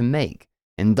harder to make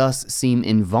and thus seem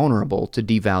invulnerable to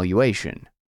devaluation.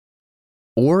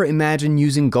 Or imagine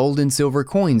using gold and silver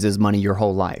coins as money your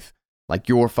whole life, like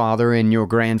your father and your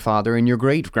grandfather and your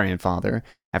great-grandfather,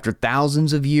 after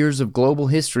thousands of years of global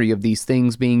history of these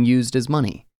things being used as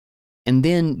money. And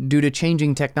then, due to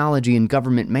changing technology and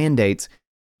government mandates,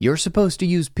 you're supposed to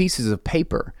use pieces of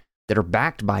paper that are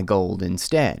backed by gold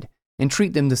instead, and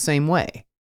treat them the same way.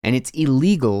 And it's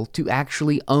illegal to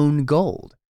actually own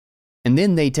gold. And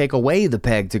then they take away the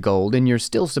peg to gold, and you're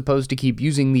still supposed to keep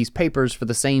using these papers for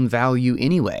the same value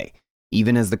anyway,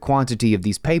 even as the quantity of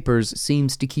these papers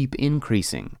seems to keep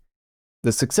increasing.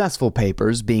 The successful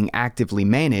papers, being actively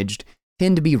managed,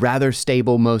 tend to be rather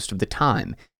stable most of the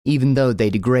time, even though they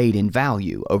degrade in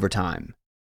value over time.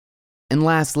 And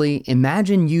lastly,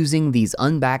 imagine using these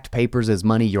unbacked papers as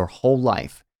money your whole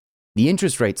life. The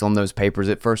interest rates on those papers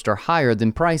at first are higher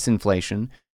than price inflation,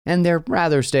 and they're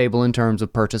rather stable in terms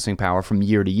of purchasing power from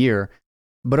year to year,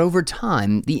 but over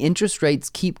time, the interest rates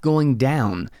keep going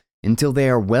down until they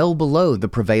are well below the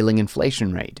prevailing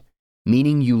inflation rate,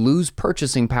 meaning you lose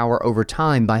purchasing power over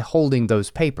time by holding those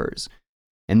papers.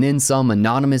 And then some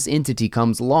anonymous entity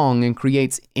comes along and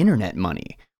creates internet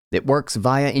money that works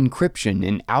via encryption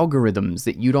and algorithms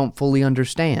that you don't fully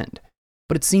understand,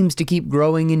 but it seems to keep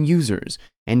growing in users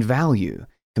and value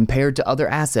compared to other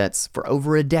assets for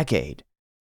over a decade.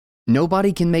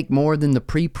 Nobody can make more than the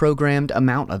pre-programmed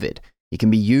amount of it. It can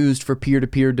be used for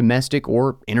peer-to-peer domestic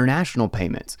or international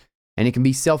payments, and it can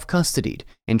be self-custodied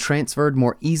and transferred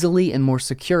more easily and more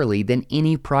securely than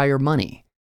any prior money.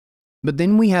 But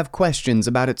then we have questions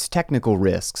about its technical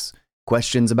risks,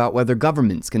 questions about whether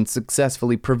governments can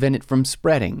successfully prevent it from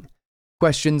spreading,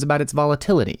 questions about its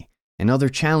volatility, and other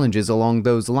challenges along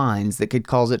those lines that could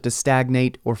cause it to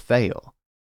stagnate or fail.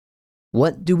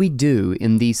 What do we do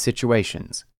in these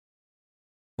situations?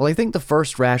 Well, I think the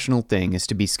first rational thing is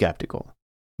to be skeptical.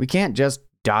 We can't just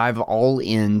dive all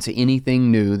into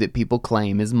anything new that people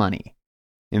claim is money.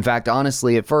 In fact,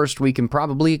 honestly, at first we can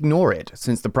probably ignore it,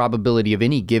 since the probability of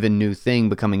any given new thing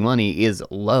becoming money is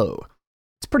low.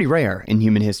 It's pretty rare in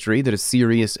human history that a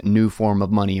serious new form of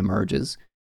money emerges.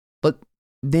 But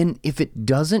then if it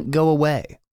doesn't go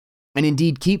away, and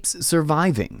indeed keeps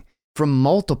surviving from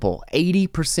multiple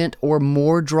 80% or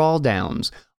more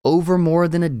drawdowns over more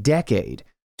than a decade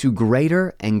to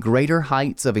greater and greater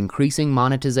heights of increasing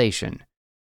monetization,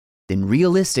 then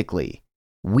realistically,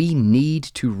 we need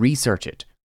to research it,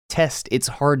 test its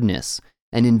hardness,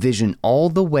 and envision all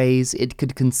the ways it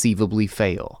could conceivably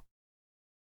fail.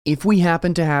 If we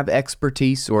happen to have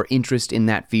expertise or interest in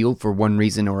that field for one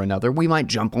reason or another, we might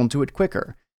jump onto it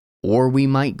quicker, or we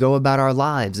might go about our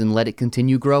lives and let it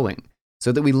continue growing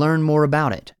so that we learn more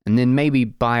about it and then maybe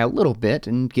buy a little bit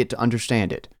and get to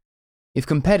understand it. If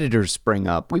competitors spring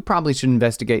up, we probably should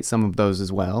investigate some of those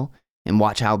as well and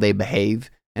watch how they behave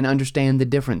and understand the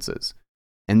differences.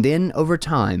 And then, over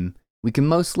time, we can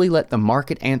mostly let the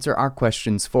market answer our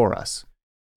questions for us.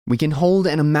 We can hold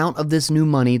an amount of this new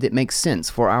money that makes sense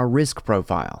for our risk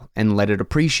profile and let it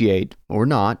appreciate, or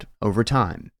not, over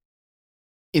time.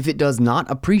 If it does not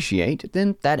appreciate,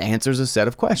 then that answers a set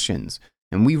of questions,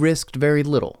 and we risked very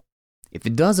little. If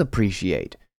it does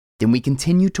appreciate, then we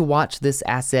continue to watch this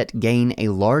asset gain a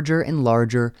larger and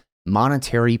larger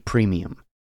monetary premium.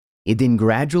 It then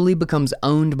gradually becomes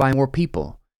owned by more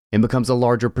people and becomes a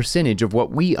larger percentage of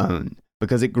what we own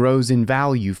because it grows in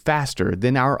value faster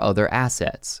than our other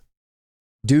assets.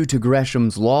 Due to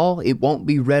Gresham's law, it won't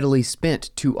be readily spent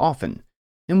too often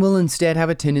and will instead have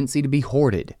a tendency to be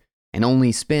hoarded and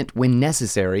only spent when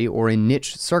necessary or in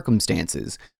niche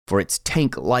circumstances for its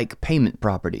tank-like payment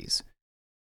properties.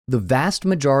 The vast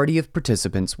majority of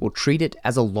participants will treat it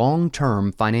as a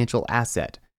long-term financial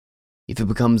asset. If it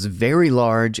becomes very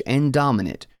large and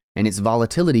dominant, and its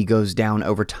volatility goes down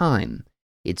over time,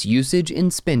 its usage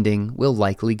and spending will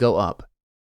likely go up.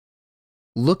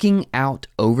 Looking out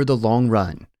over the long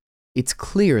run, it's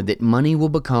clear that money will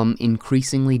become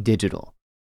increasingly digital.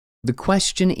 The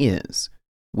question is,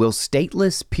 will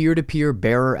stateless peer-to-peer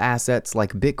bearer assets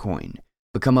like Bitcoin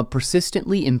become a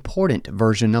persistently important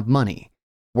version of money,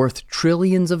 worth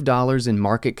trillions of dollars in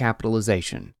market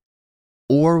capitalization?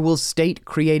 Or will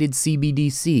state-created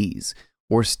CBDCs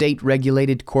or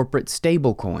state-regulated corporate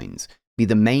stablecoins be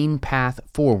the main path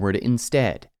forward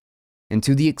instead? And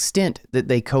to the extent that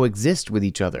they coexist with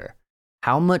each other,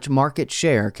 how much market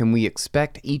share can we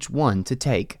expect each one to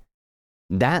take?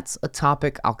 That's a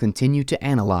topic I'll continue to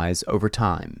analyze over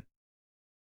time.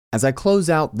 As I close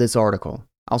out this article,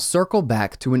 I'll circle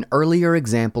back to an earlier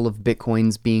example of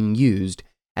Bitcoins being used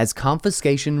as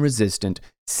confiscation-resistant,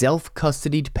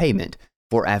 self-custodied payment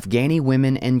for Afghani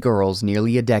women and girls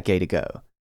nearly a decade ago.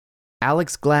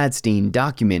 Alex Gladstein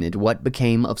documented what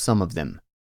became of some of them.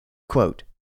 Quote,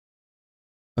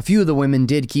 "A few of the women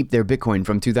did keep their Bitcoin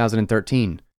from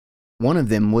 2013. One of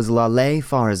them was Laleh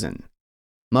Farzan.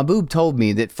 Mahbub told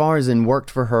me that Farzan worked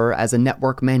for her as a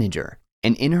network manager,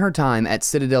 and in her time at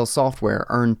Citadel Software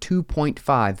earned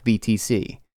 2.5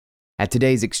 BTC. At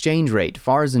today's exchange rate,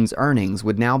 Farzan's earnings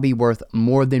would now be worth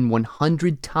more than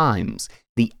 100 times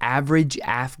the average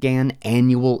Afghan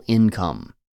annual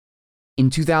income. In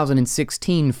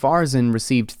 2016, Farzan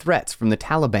received threats from the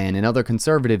Taliban and other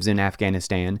conservatives in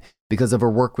Afghanistan because of her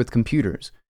work with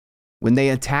computers. When they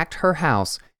attacked her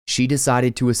house, she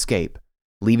decided to escape,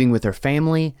 leaving with her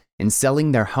family and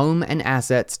selling their home and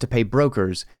assets to pay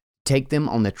brokers to take them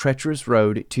on the treacherous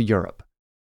road to Europe.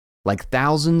 Like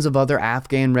thousands of other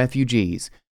Afghan refugees,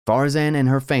 Farzan and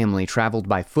her family traveled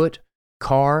by foot,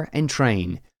 car, and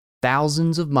train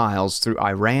thousands of miles through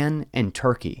Iran and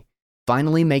Turkey,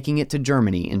 finally making it to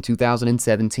Germany in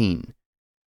 2017.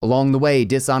 Along the way,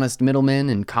 dishonest middlemen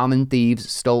and common thieves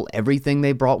stole everything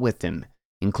they brought with them,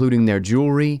 including their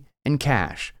jewelry and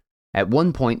cash. At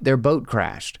one point, their boat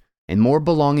crashed, and more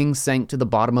belongings sank to the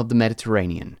bottom of the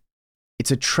Mediterranean.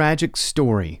 It's a tragic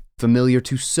story familiar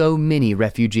to so many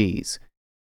refugees.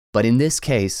 But in this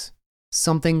case,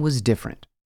 something was different.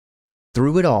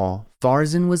 Through it all,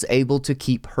 Farzan was able to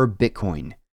keep her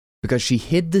Bitcoin because she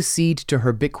hid the seed to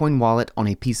her Bitcoin wallet on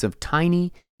a piece of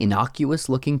tiny,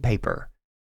 innocuous-looking paper.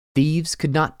 Thieves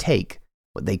could not take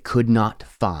what they could not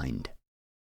find.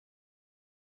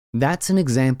 That's an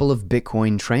example of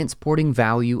Bitcoin transporting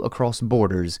value across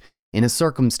borders in a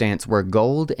circumstance where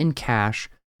gold and cash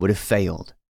would have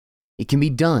failed. It can be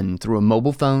done through a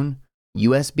mobile phone,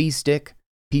 USB stick,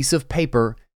 piece of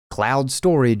paper, cloud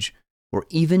storage, or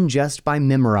even just by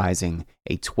memorizing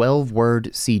a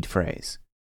 12-word seed phrase.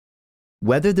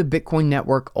 Whether the Bitcoin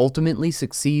network ultimately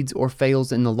succeeds or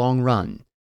fails in the long run,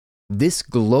 this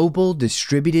global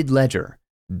distributed ledger,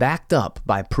 backed up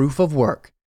by proof of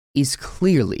work, is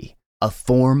clearly a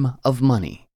form of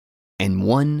money, and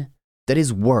one that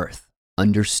is worth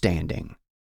understanding.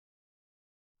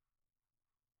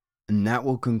 And that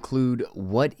will conclude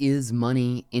What is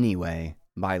Money Anyway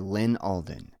by Lynn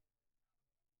Alden.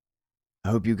 I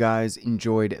hope you guys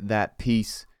enjoyed that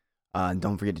piece.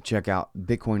 Don't forget to check out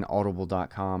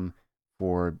bitcoinaudible.com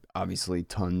for obviously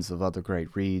tons of other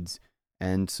great reads,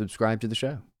 and subscribe to the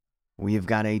show. We have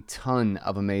got a ton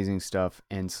of amazing stuff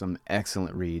and some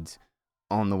excellent reads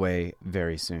on the way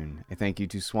very soon. A thank you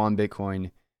to Swan Bitcoin,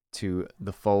 to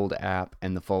the Fold app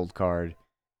and the Fold card,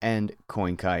 and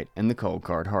CoinKite and the Cold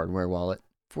Card hardware wallet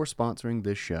for sponsoring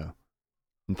this show.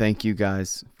 And thank you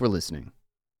guys for listening.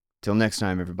 Till next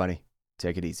time, everybody,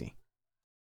 take it easy.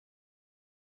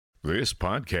 This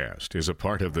podcast is a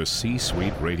part of the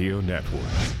C-Suite Radio Network.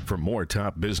 For more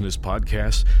top business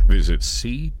podcasts, visit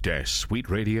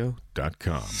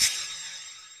c-suiteradio.com.